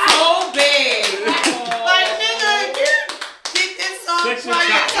was so big. Like, nigga, get this song Take some by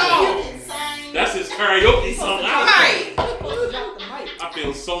your chocolate. song. That's his karaoke song. Right. I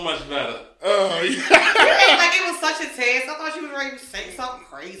feel so much better. Oh, yeah. You act like it was such a test. I thought you was ready to say something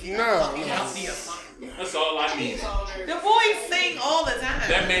crazy. No. Healthy or something. That's all I need. The boys sing all the time.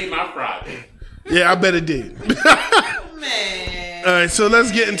 That made my Friday. Yeah, I bet it did. Man. All right, so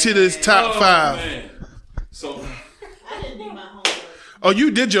let's get into this top five. Man. So I didn't do my homework. Oh,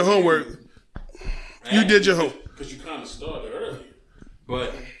 you did your homework. You did your homework. Because you kind of started earlier.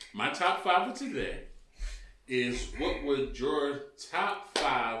 But my top five for today is what would your top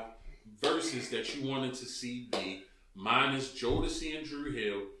five verses that you wanted to see be, minus Jodeci and Drew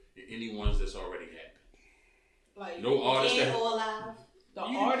Hill, and any ones that's already happened. Like, No artists Dead that or alive. the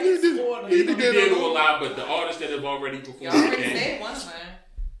artist or you the... did. dead or alive, but the artists that have already performed. Y'all already can. said one of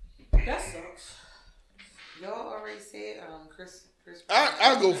mine. That sucks. Y'all already said Chris.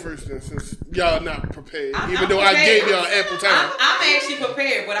 I'll go first then, since y'all not prepared. I'm Even not though I prepared. gave y'all ample time. I'm actually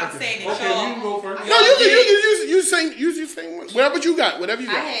prepared, but I'm saying that Okay, you can y'all. go first. No, you sing one. Whatever you got. Whatever you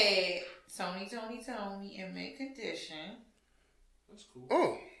I got. had Tony, and Mint Condition. That's cool.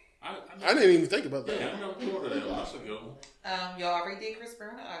 Oh, I I didn't even think about that. Yeah, I never thought of that. That's a good one. Y'all already did Chris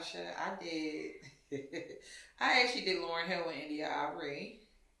Brown and Usher. I did. I actually did Lauryn Hill and India Ari.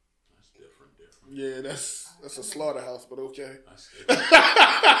 That's different. Yeah, that's a slaughterhouse, but okay. That's different.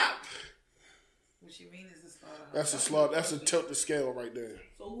 What you mean is this slaughterhouse? That's a slaughter. That's a tilt the scale right there.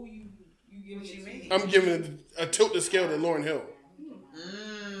 So who you giving What you it mean? to? I'm giving a tilted scale to Lauryn Hill.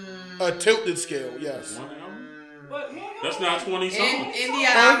 A tilted scale, yes. One album? But That's not 20 songs. India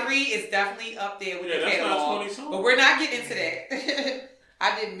Ari is definitely up there with Yeah, the that's not catalog. 20 songs. But we're not getting into that.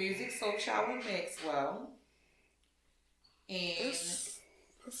 I did Music Soul Child with Maxwell. And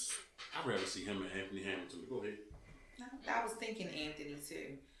I'd rather see him and Anthony Hamilton. Go ahead. I was thinking Anthony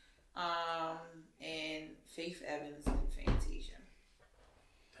too. And Faith Evans and Fantasia.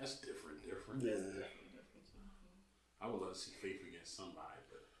 That's different. Yeah. I would love to see Faith against somebody,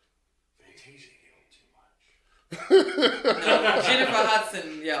 but Fantasia yelled too much. No, Jennifer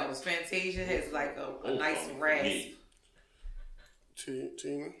Hudson yells. Fantasia has like a nice rasp.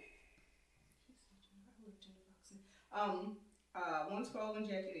 Tina. 112 and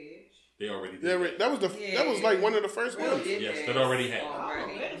Jagged Edge. They already did. Yeah, that was like one of the first ones. Yes, that already happened.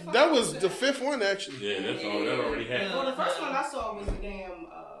 Already. That was the fifth one actually. Yeah, that's all. That already happened. Well, the first one I saw was the damn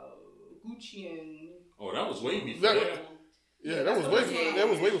Gucci and... Oh, that was way before that. Yeah, that was way before. Yeah, that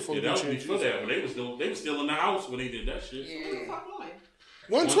was Gucci and before Jesus. that. When they was still in the house when they did that shit. Who the fuck won?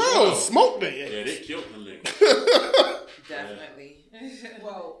 112 smoked that. Yeah, they killed them niggas. Definitely.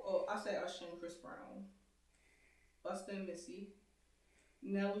 Well, I said Usher and Chris Brown. Busta and Missy.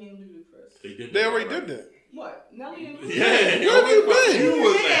 Nelly and Ludacris. They did. They already did that. What? Nelly and Ludacris? Yeah, Where have you been? You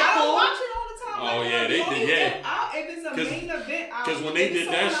was Yeah, that. I don't watch it all the time. Oh, Like, yeah, they did, yeah. If it's a main event, Because when they did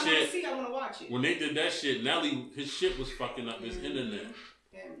that I shit, want to watch it. when they did that shit, Nelly, his shit was fucking up his internet.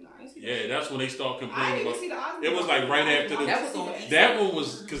 Damn, nice. Yeah, that's when they start I complaining didn't about. see the Osbourne. It was like right after the. That was on That one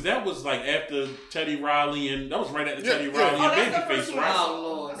was because that was like after Teddy Riley and that was right after Teddy Riley Oh, and that's the Babyface, first one. right? Oh,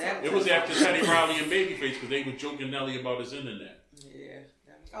 Lord. That It was after Teddy Riley and Babyface because they were joking Nelly about his internet. Yeah.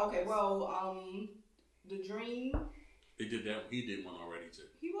 Okay, well, The Dream, They did that. He did one already too.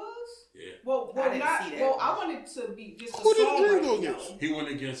 he was? Yeah. Well, I didn't not, see that well, one. I wanted to be just Who a did song. Dream go against? He went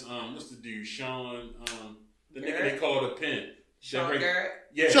against what's the dude Sean the nigga Garrett? they called a Penn. Sean Garrett.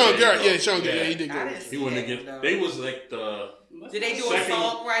 Yeah, Sean there you Garrett, go. yeah, Sean Garrett, yeah, he did I go. didn't He see went that against. one, though. They was like the Did they do a second.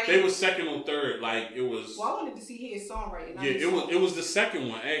 songwriting? They was second or third. Like it was. Well, I wanted to see his songwriting. Yeah, it was the second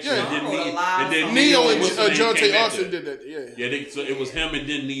one actually. Yeah. And then Oh, a lot and then of Neo and what's his name Jonte came after Austin that. did that. Yeah. Yeah, so it was him and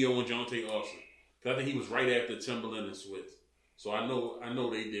then Neo and Jonte Austin. 'Cause I think he was right after Timberland and Swift. So I know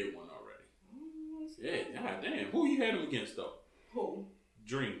they did one already. Yeah, god damn. Who you had him against though? Who?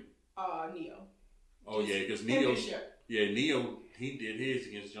 Dream. Neo. Oh yeah, because Him Neo. and Bishop. Yeah, Neo. He did his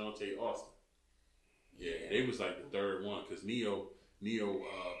against Jonte Austin. Yeah, they was like the third one because Neo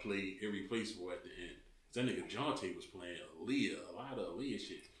played Irreplaceable at the end. That nigga Jonte was playing Aaliyah, a lot of Aaliyah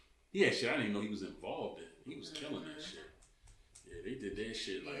shit. He had shit I didn't even know he was involved in. He was killing that shit. Yeah, they did that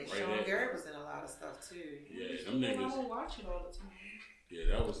shit like right Sean after. Garrett was in a lot of stuff too. Yeah, them I niggas. don't watch it all the time. Yeah,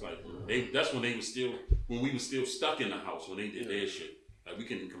 that was like that's when they was still when we was still stuck in the house when they did their shit. Like we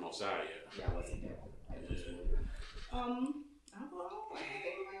couldn't come outside yet. Yeah, I wasn't there. Yeah. I don't think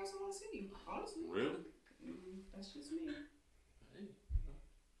anybody else I want to see. Honestly. Really? That's just me. Hey,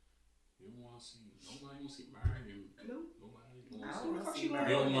 you don't want to see nobody want to see Mariah. No. Nobody I want don't to see. want to see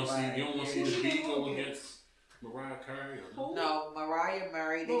You don't want to see. Mariah. You don't want to see the beat go against Mariah Carey. Or No, Mariah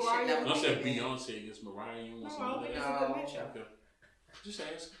Murray. They should Mariah. never. no, I be said in there. Beyonce against Mariah. You don't want to see No, I none don't of think that. it's a good matchup. Okay. Just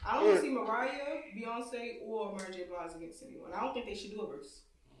ask. I don't want to see Mariah, Beyonce, or Mary J. Blige against anyone. I don't think they should do a verse.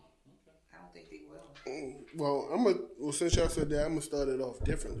 I don't think they will. Well, since y'all said that, I'm gonna start it off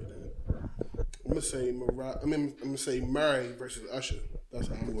differently. Then I'm gonna say Mariah. I'm gonna say Murray versus Usher. That's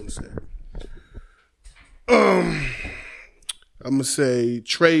how I'm gonna say it. I'm gonna say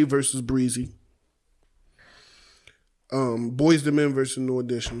Trey versus Breezy. Boyz II Men versus New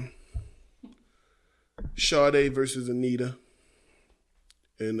Edition. Sade versus Anita.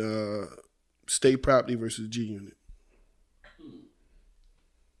 And State Property versus G Unit.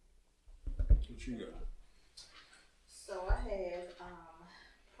 What you got? So I had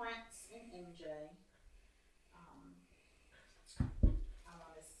Prince and MJ. I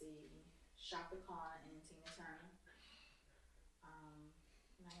want to see Shaka Khan and Tina Turner.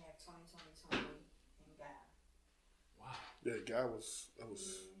 And I have 2020 and Guy. Wow. Yeah, guy was.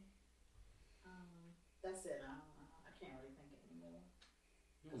 That's it. I can't really think anymore.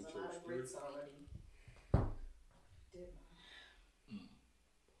 There's a so lot of straight. greats already. Did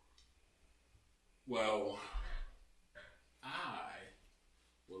Well, I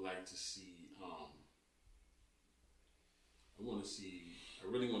would like to see.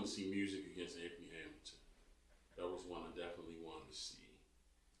 I really want to see Music against Anthony Hamilton. That was one I definitely wanted to see.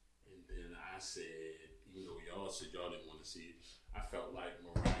 And then I said, even though y'all said y'all didn't want to see it, I felt like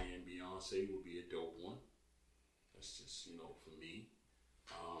Mariah and Beyonce would be a dope one. That's just, for me.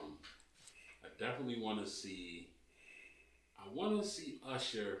 I definitely want to see. I want to see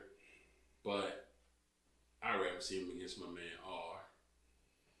Usher, but I'd rather see him against my man R.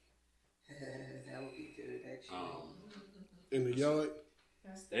 That would be good, actually. In the yard.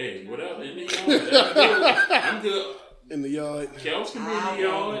 Hey, whatever. In the yard. I'm good. In the yard. Kels can be in the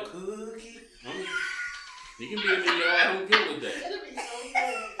yard. He can be in the yard. I'm good with that. It'll be so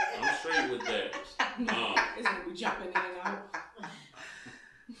good. I'm straight with that. It's gonna be jumping in and out.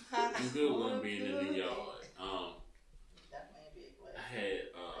 I'm good with him being in the yard. Definitely a big play. I had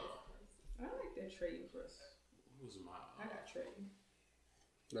I like that trading Chris. what was I got trading.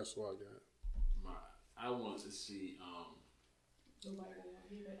 That's what I got. I want to see Nobody gonna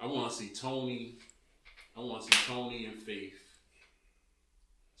hear that. I want to see Tony. I want to see Tony and Faith.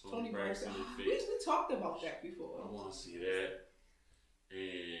 Tony Braxton and We Faith. talked about that before. I want to see that.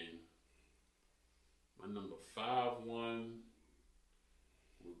 And my number 5 one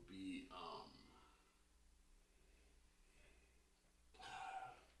would be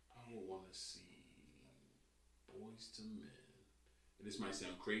I would want to see Boyz II Men. And this might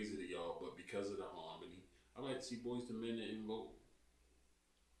sound crazy to y'all, but because of the harmony, I like to see Boyz II Men in vote.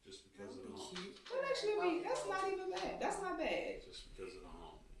 Just because of the harmony. Well, actually, that's not even bad. That's not bad. Just because of the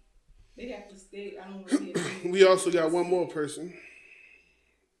harmony. They have to stay. I don't really. We also got one more person.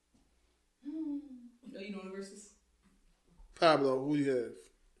 No, you know the verses. Pablo, who you have?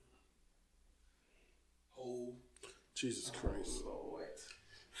 Hove Jesus Christ. Lord.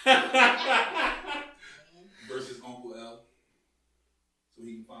 versus Uncle L. So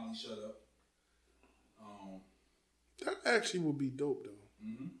he can finally shut up. That actually would be dope, though.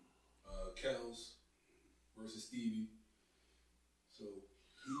 Kels versus Stevie. So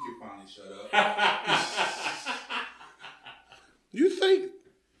he can finally shut up. You think?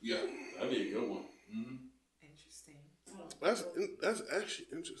 Yeah. That'd be a good one. Interesting. That's actually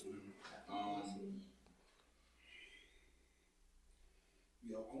interesting.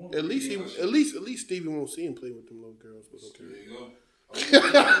 Yeah, I want At least Usher. at least Stevie won't see him play with them little girls, but There okay. you go.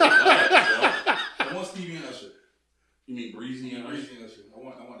 I want Stevie and Usher. You mean Breezy and Usher? Breezy and Usher. I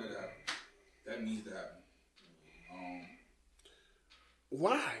want that to happen. That needs to happen.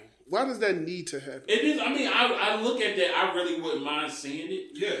 Why? Why does that need to happen? It is. I mean, I look at that. I really wouldn't mind seeing it.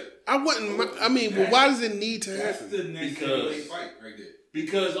 Yeah. I wouldn't. I mean, but why does it need to That's happen? the next Because- fight right there.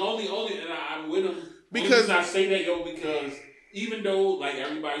 Because only, and I'm with him. Because- I say that, because even though like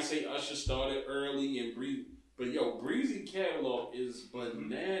everybody say Usher started early and Breezy, but Breezy catalog is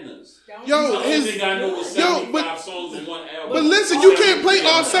bananas. Yo, I his think I know was 75 songs in one album. but listen, you can't play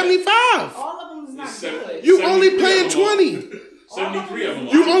all 75. All of them is not It's good. You only 73 playing of them are- 20. 73 of them.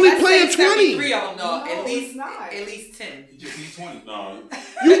 You only Let's playing say 20. 73 of them, though. No, at least it's not. at least 10. You just need 20. No,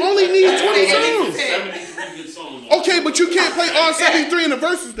 You only need 20 Hey, songs. 73 good songs. Okay, but you can't play all 73 in the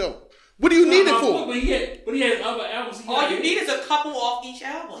verses though. What do you need it for? But he had other albums. All you need is a couple off each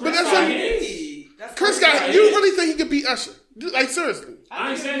album. But that's all what- you need. That's Chris all got. need. You really think he could beat Usher? Like seriously?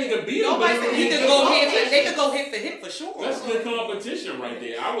 I ain't saying he could beat him. Nobody but said he could go hit. They could go hit for hit for sure. That's good competition right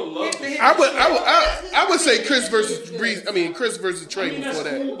there. I would love to. I would say Chris versus Breeze. I mean Chris versus Trey I mean, that's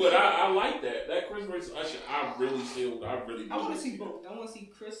before that. cool, but I like that. That Chris versus Usher, I really I want to see both. I want to see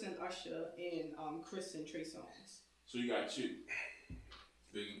Chris and Usher and Chris and Trey Songz. So you got two.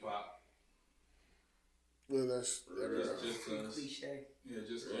 Big and Pop. Well, that's Just cliche. Yeah,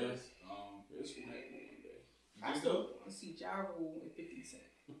 just Yeah. cause. This will happen one day. I still want to see Ja Rule and 50 Cent.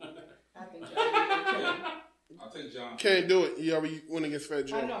 I think Ja Rule. I'll take John. Can't do it. He already went against Fat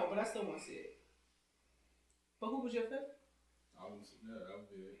Joe. I know, but I still want to see it. But who was your fifth? That would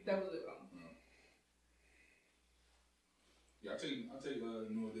be it. That was it. Yeah, I'll take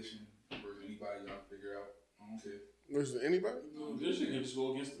New Edition versus anybody y'all figure out. I don't care. Versus anybody? New Edition can just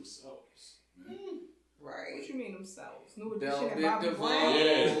go against themselves. Right. What you mean themselves? New Edition and Velvet Bobby DeVoe. Brown. Yeah,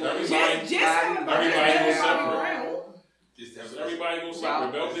 everybody. Just Everybody Bobby was separate. Brown. Just have Everybody goes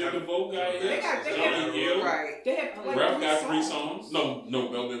separate. Velvet DeVoe got his. They got- Johnny Gill. Right. They have like Ralph got 3 three songs. No,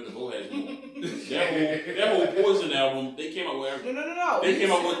 Velvet DeVoe has more. that whole Poison album, they came out with. No. They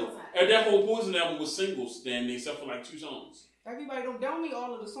came out with. That whole Poison album was singles, then except for like 2 songs. Everybody don't mean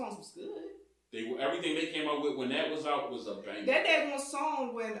all of the songs was good. Everything they came out with when that was out was a banger. That one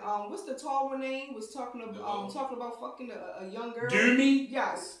song when what's the tall one name was talking about fucking a young girl. Do me?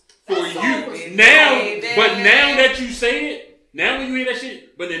 Yes. For That song was- you now, but now that you say it, now when you hear that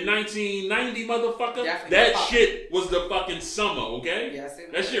shit, but in 1990, motherfucker, Definitely that pop. shit was the fucking summer, okay? Yes,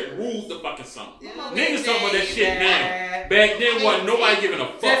 it that was. shit ruled the fucking summer. Yeah. Niggas talking about that shit Yeah. now. Back then, wasn't nobody giving a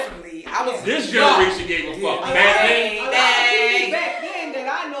fuck. Definitely. I was This generation gave a fuck. Yeah. Back A then, lot of people back then that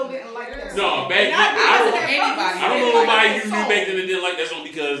I know didn't like that No, song. back And then, I don't- anybody. I don't know Like nobody that you knew song. back then that didn't like that song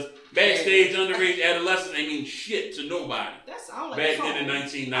because backstage, underage, adolescent ain't mean shit to nobody. That's I don't like Back that song. then in I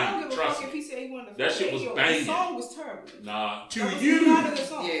 1990, don't give a trust fuck if me. he said he wanted to That fuck shit was radio. banging. The song was terrible. Nah, to That was you. not a good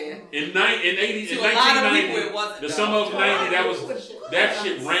song. Yeah. In 1990, To a lot of people, it 1990, wasn't, the though. summer of To a 90, lot that of was people. that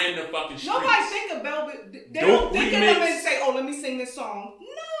shit ran the fucking streets. Nobody think of Velvet. They Dope don't think of them remix. and say, "Oh, let me sing this song."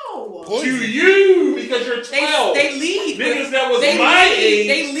 No. To you because you're 12. They lead. Niggas with, that was they my lead, age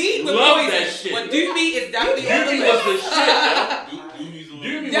They lead with love Poison. that shit. But Do Me is definitely on the Doobie was list. the shit.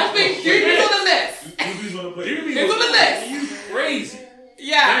 Doobie was Definitely the Do Me shit. on the list. Doobie's on the plate. Doobie It's was on the list. You crazy.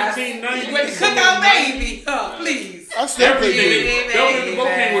 Yeah. 1990. With the Cookout Baby. Please. I still play Everything. Doobie. Velvet DeVoe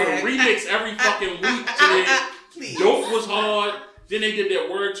came with a remix every fucking week to it. Please. Dope was hard. Then they did that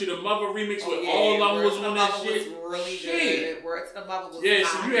Word to the Mother remix with all of them Word was to the on that Mother shit. Was really Shit. good. Word to the Mother was Yeah, so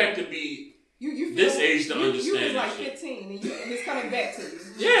fire. you have to be You this feel- age to you understand was that like shit. 15 and it's coming back to you.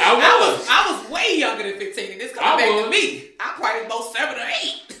 Yeah, I was. way younger than 15 and this I coming back was. to me. I'm probably about 7 or 8.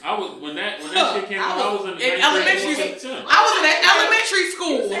 I was when that shit came out. I was in the in ninth grade, elementary going to school. 10th. I was in that elementary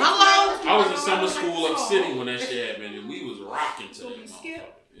school. Hello? I was in summer school up city when that shit happened, and we was rocking to that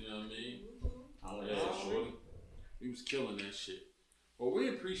motherfucker. You know what I mean? Yeah, shorty. We was killing that shit. Well, we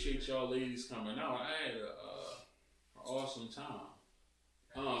appreciate y'all ladies coming out. I had an awesome time.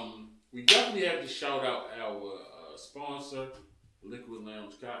 We definitely have to shout out our sponsor, Liquid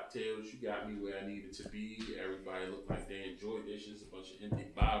Lounge Cocktails. You got me where I needed to be. Everybody looked like they enjoyed this. Just a bunch of empty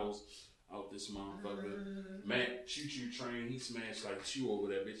bottles out this motherfucker. Matt Choo Choo Train, he smashed like 2 over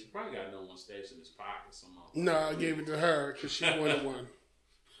that bitch. He probably got no one stashed in his pocket somehow. No, I gave it to her because she wanted one.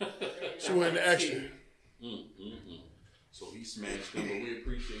 She wanted the extra. So he smashed them, but we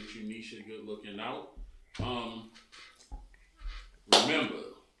appreciate you, Nisha. Good looking out. Remember,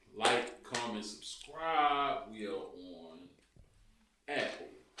 like, comment, subscribe. We are on Apple,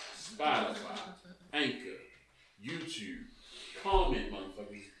 Spotify, Anchor, YouTube. Comment,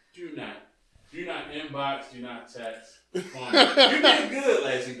 motherfuckers. Do not inbox. Do not text. Comment. You did good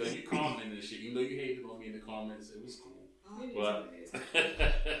last week though. You commented and shit. Even though you hated on me in the comments, it was cool. But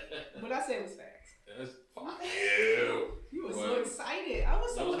But I said it was facts. that's fuck you. You were so Well, excited. I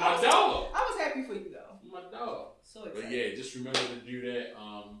was that so was I my was, dog. I was happy for you though. My dog. So But excited. yeah, just remember to do that.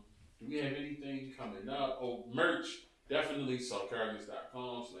 Do we have anything coming up? Oh, merch. Definitely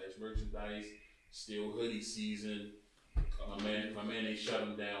saltcargans.com/merchandise. Still hoodie season. My man ain't shut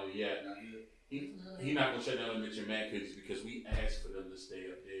them down yet. He not gonna shut down the Mitch and Mac hoodies because we asked for them to stay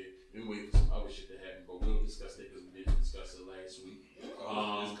up there. We wait for some other shit to happen, but we'll discuss that because we didn't discuss it last week. It's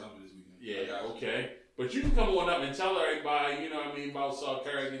coming this weekend. Yeah, okay. But you can come on up and tell everybody, you know what I mean, about Salt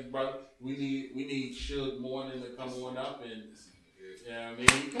Carrigan's brother. We need Suge Morning to come on up and yeah, I mean,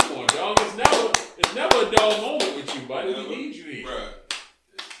 come on, dog. It's never a dull moment with you, buddy. We need you here. Bruh.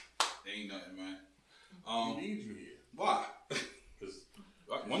 Ain't nothing, man. We need you here. Why? 'Cause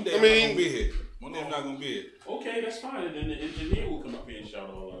one day I'm not gonna be here. One day I'm not gonna be here. okay, that's fine. And then the engineer will come up here and shout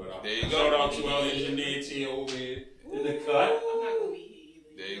all of it out. There you go. Shout out to our engineer T over here in the cut. I'm not going to be here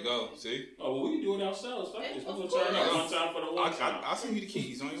either. There you go. See? Oh, well, we can do it ourselves. Fuck this. We're going to turn up one time for the one time. I'll send you the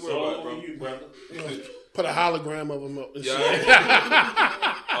keys. Don't even So worry about it, over bro. you, brother. Put a hologram of him up and shit.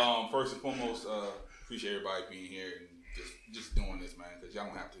 Yeah. First and foremost, appreciate everybody being here and just doing this, man, because y'all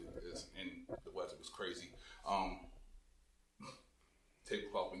don't have to. And the weather was crazy.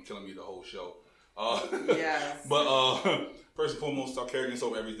 Tablecloth been killing me the whole show. Yes. But first and foremost, start carrying this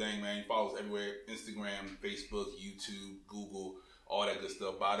over everything, man. Follow us everywhere: Instagram, Facebook, YouTube, Google, all that good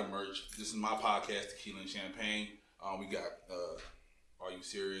stuff. Buy the merch. This is my podcast, Tequila and Champagne. We got Are You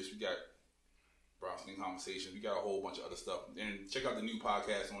Serious? We got Brown Skin Conversation. We got a whole bunch of other stuff. And check out the new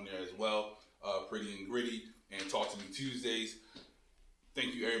podcast on there as well, Pretty and Gritty. and Talk to Me Tuesdays.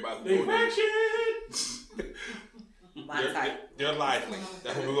 Thank you, everybody who They donated. My type. They're lively.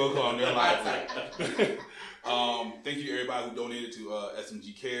 That's what we're gonna call them. They're lively. Thank you, everybody who donated to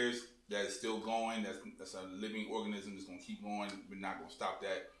SMG Cares. That is still going. That's a living organism that's gonna keep going. We're not gonna stop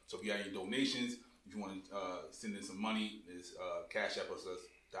that. So if you have any donations, if you want to send in some money, is Cash App us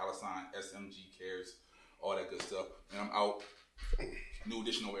 $SMG Cares, all that good stuff. And I'm out. New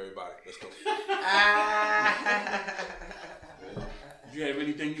edition over everybody. Let's go. Do you have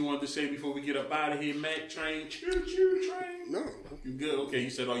anything you wanted to say before we get up out of here, Mac Train? Choo choo train. No. You good? Okay, you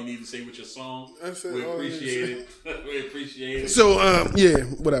said all you need to say with your song. I said We all I need to appreciate it. We appreciate it. So, yeah,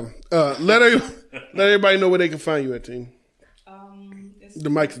 whatever. Let everybody know where they can find you at, team. The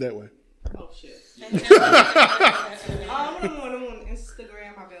mic's that way. Oh shit. I'm on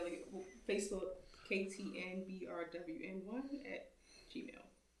Instagram, my belly, Facebook, KTNBRWN1 at Gmail.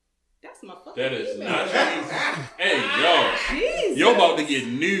 That's my fucking That is email. not easy. Hey, yo. Jesus. You're about to get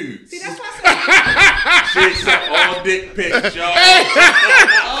nudes. See, that's why I She accept all dick pics, y'all.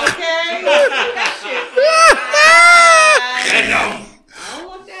 Okay. that shit. Send them. I don't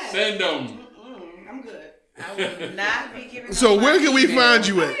want that. Send them. I'm good. I will not be giving. So where can we find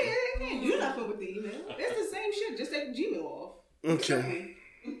you at? You nothing with the email. It's the same shit. Just take the Gmail off. Okay.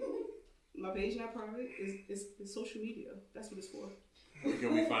 My page not private. It's social media. That's what it's for. Where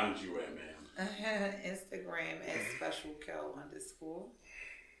can we find you at, man? Instagram at specialkel_.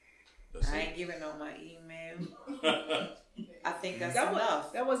 That's I it. ain't giving on my email. I think that's That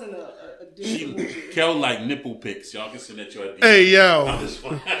enough. That wasn't a She, bullshit. Kel like nipple pics. Y'all can send that to your DM. Hey, yo. I'm just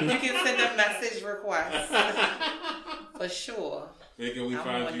fine. You can send a message request for sure. Where can we I'm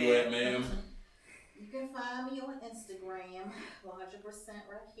find on you there. at, ma'am? You can find me on Instagram, 100%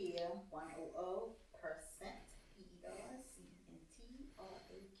 right here, 100%.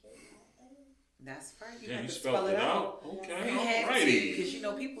 That's right. You Yeah, have you to spelled spell it out. You Okay, had to, alrighty. because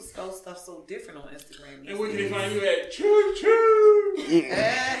people spell stuff so different on Instagram. And where can they find you at? Choo choo.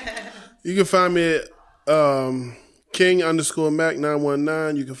 You can find me at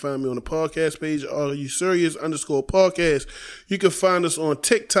King_Mac919. You can find me on the podcast page, Are You Serious _podcast. You can find us on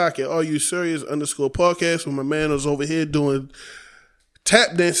TikTok at Are You Serious _podcast, where my man is over here doing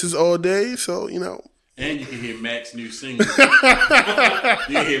tap dances all day. So, you know. And you can hear Mac's new single. You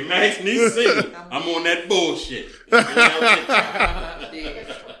can hear Mac's new single. I'm on that bullshit.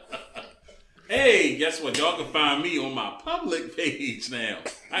 Hey, guess what? Y'all can find me on my public page now.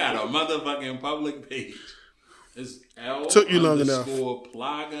 I got a motherfucking public page. It's L Took you long enough.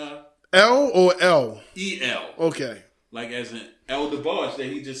 Plaga L or L? EL. Okay. Like as in El DeBarge that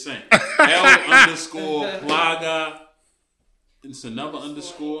he just sang. L_Plaga. It's another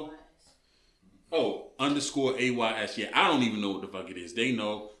underscore. Oh, _AYS. Yeah, I don't even know what the fuck it is. They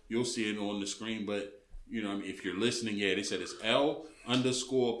know. You'll see it on the screen, but you know what I mean? If you're listening, yeah, they said it's L_Plaga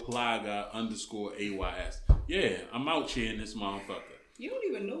 _AYS. Yeah, I'm out here in this motherfucker. You don't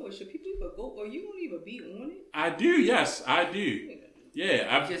even know it. Should people even go, or you don't even be on it? I do, yes, I do. Yeah,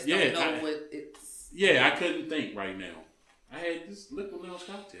 I Just yeah, don't know what it's. yeah, I couldn't think right now. I had this Liquid Lounge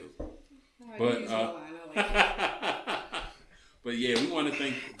cocktail. But but yeah, we want to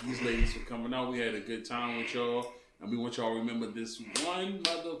thank these ladies for coming out. We had a good time with y'all, and we want y'all to remember this one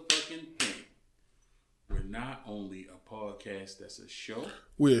motherfucking thing. We're not only a podcast that's a show.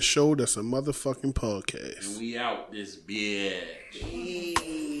 We're a show that's a motherfucking podcast. And we out this bitch.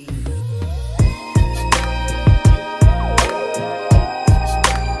 Yeah.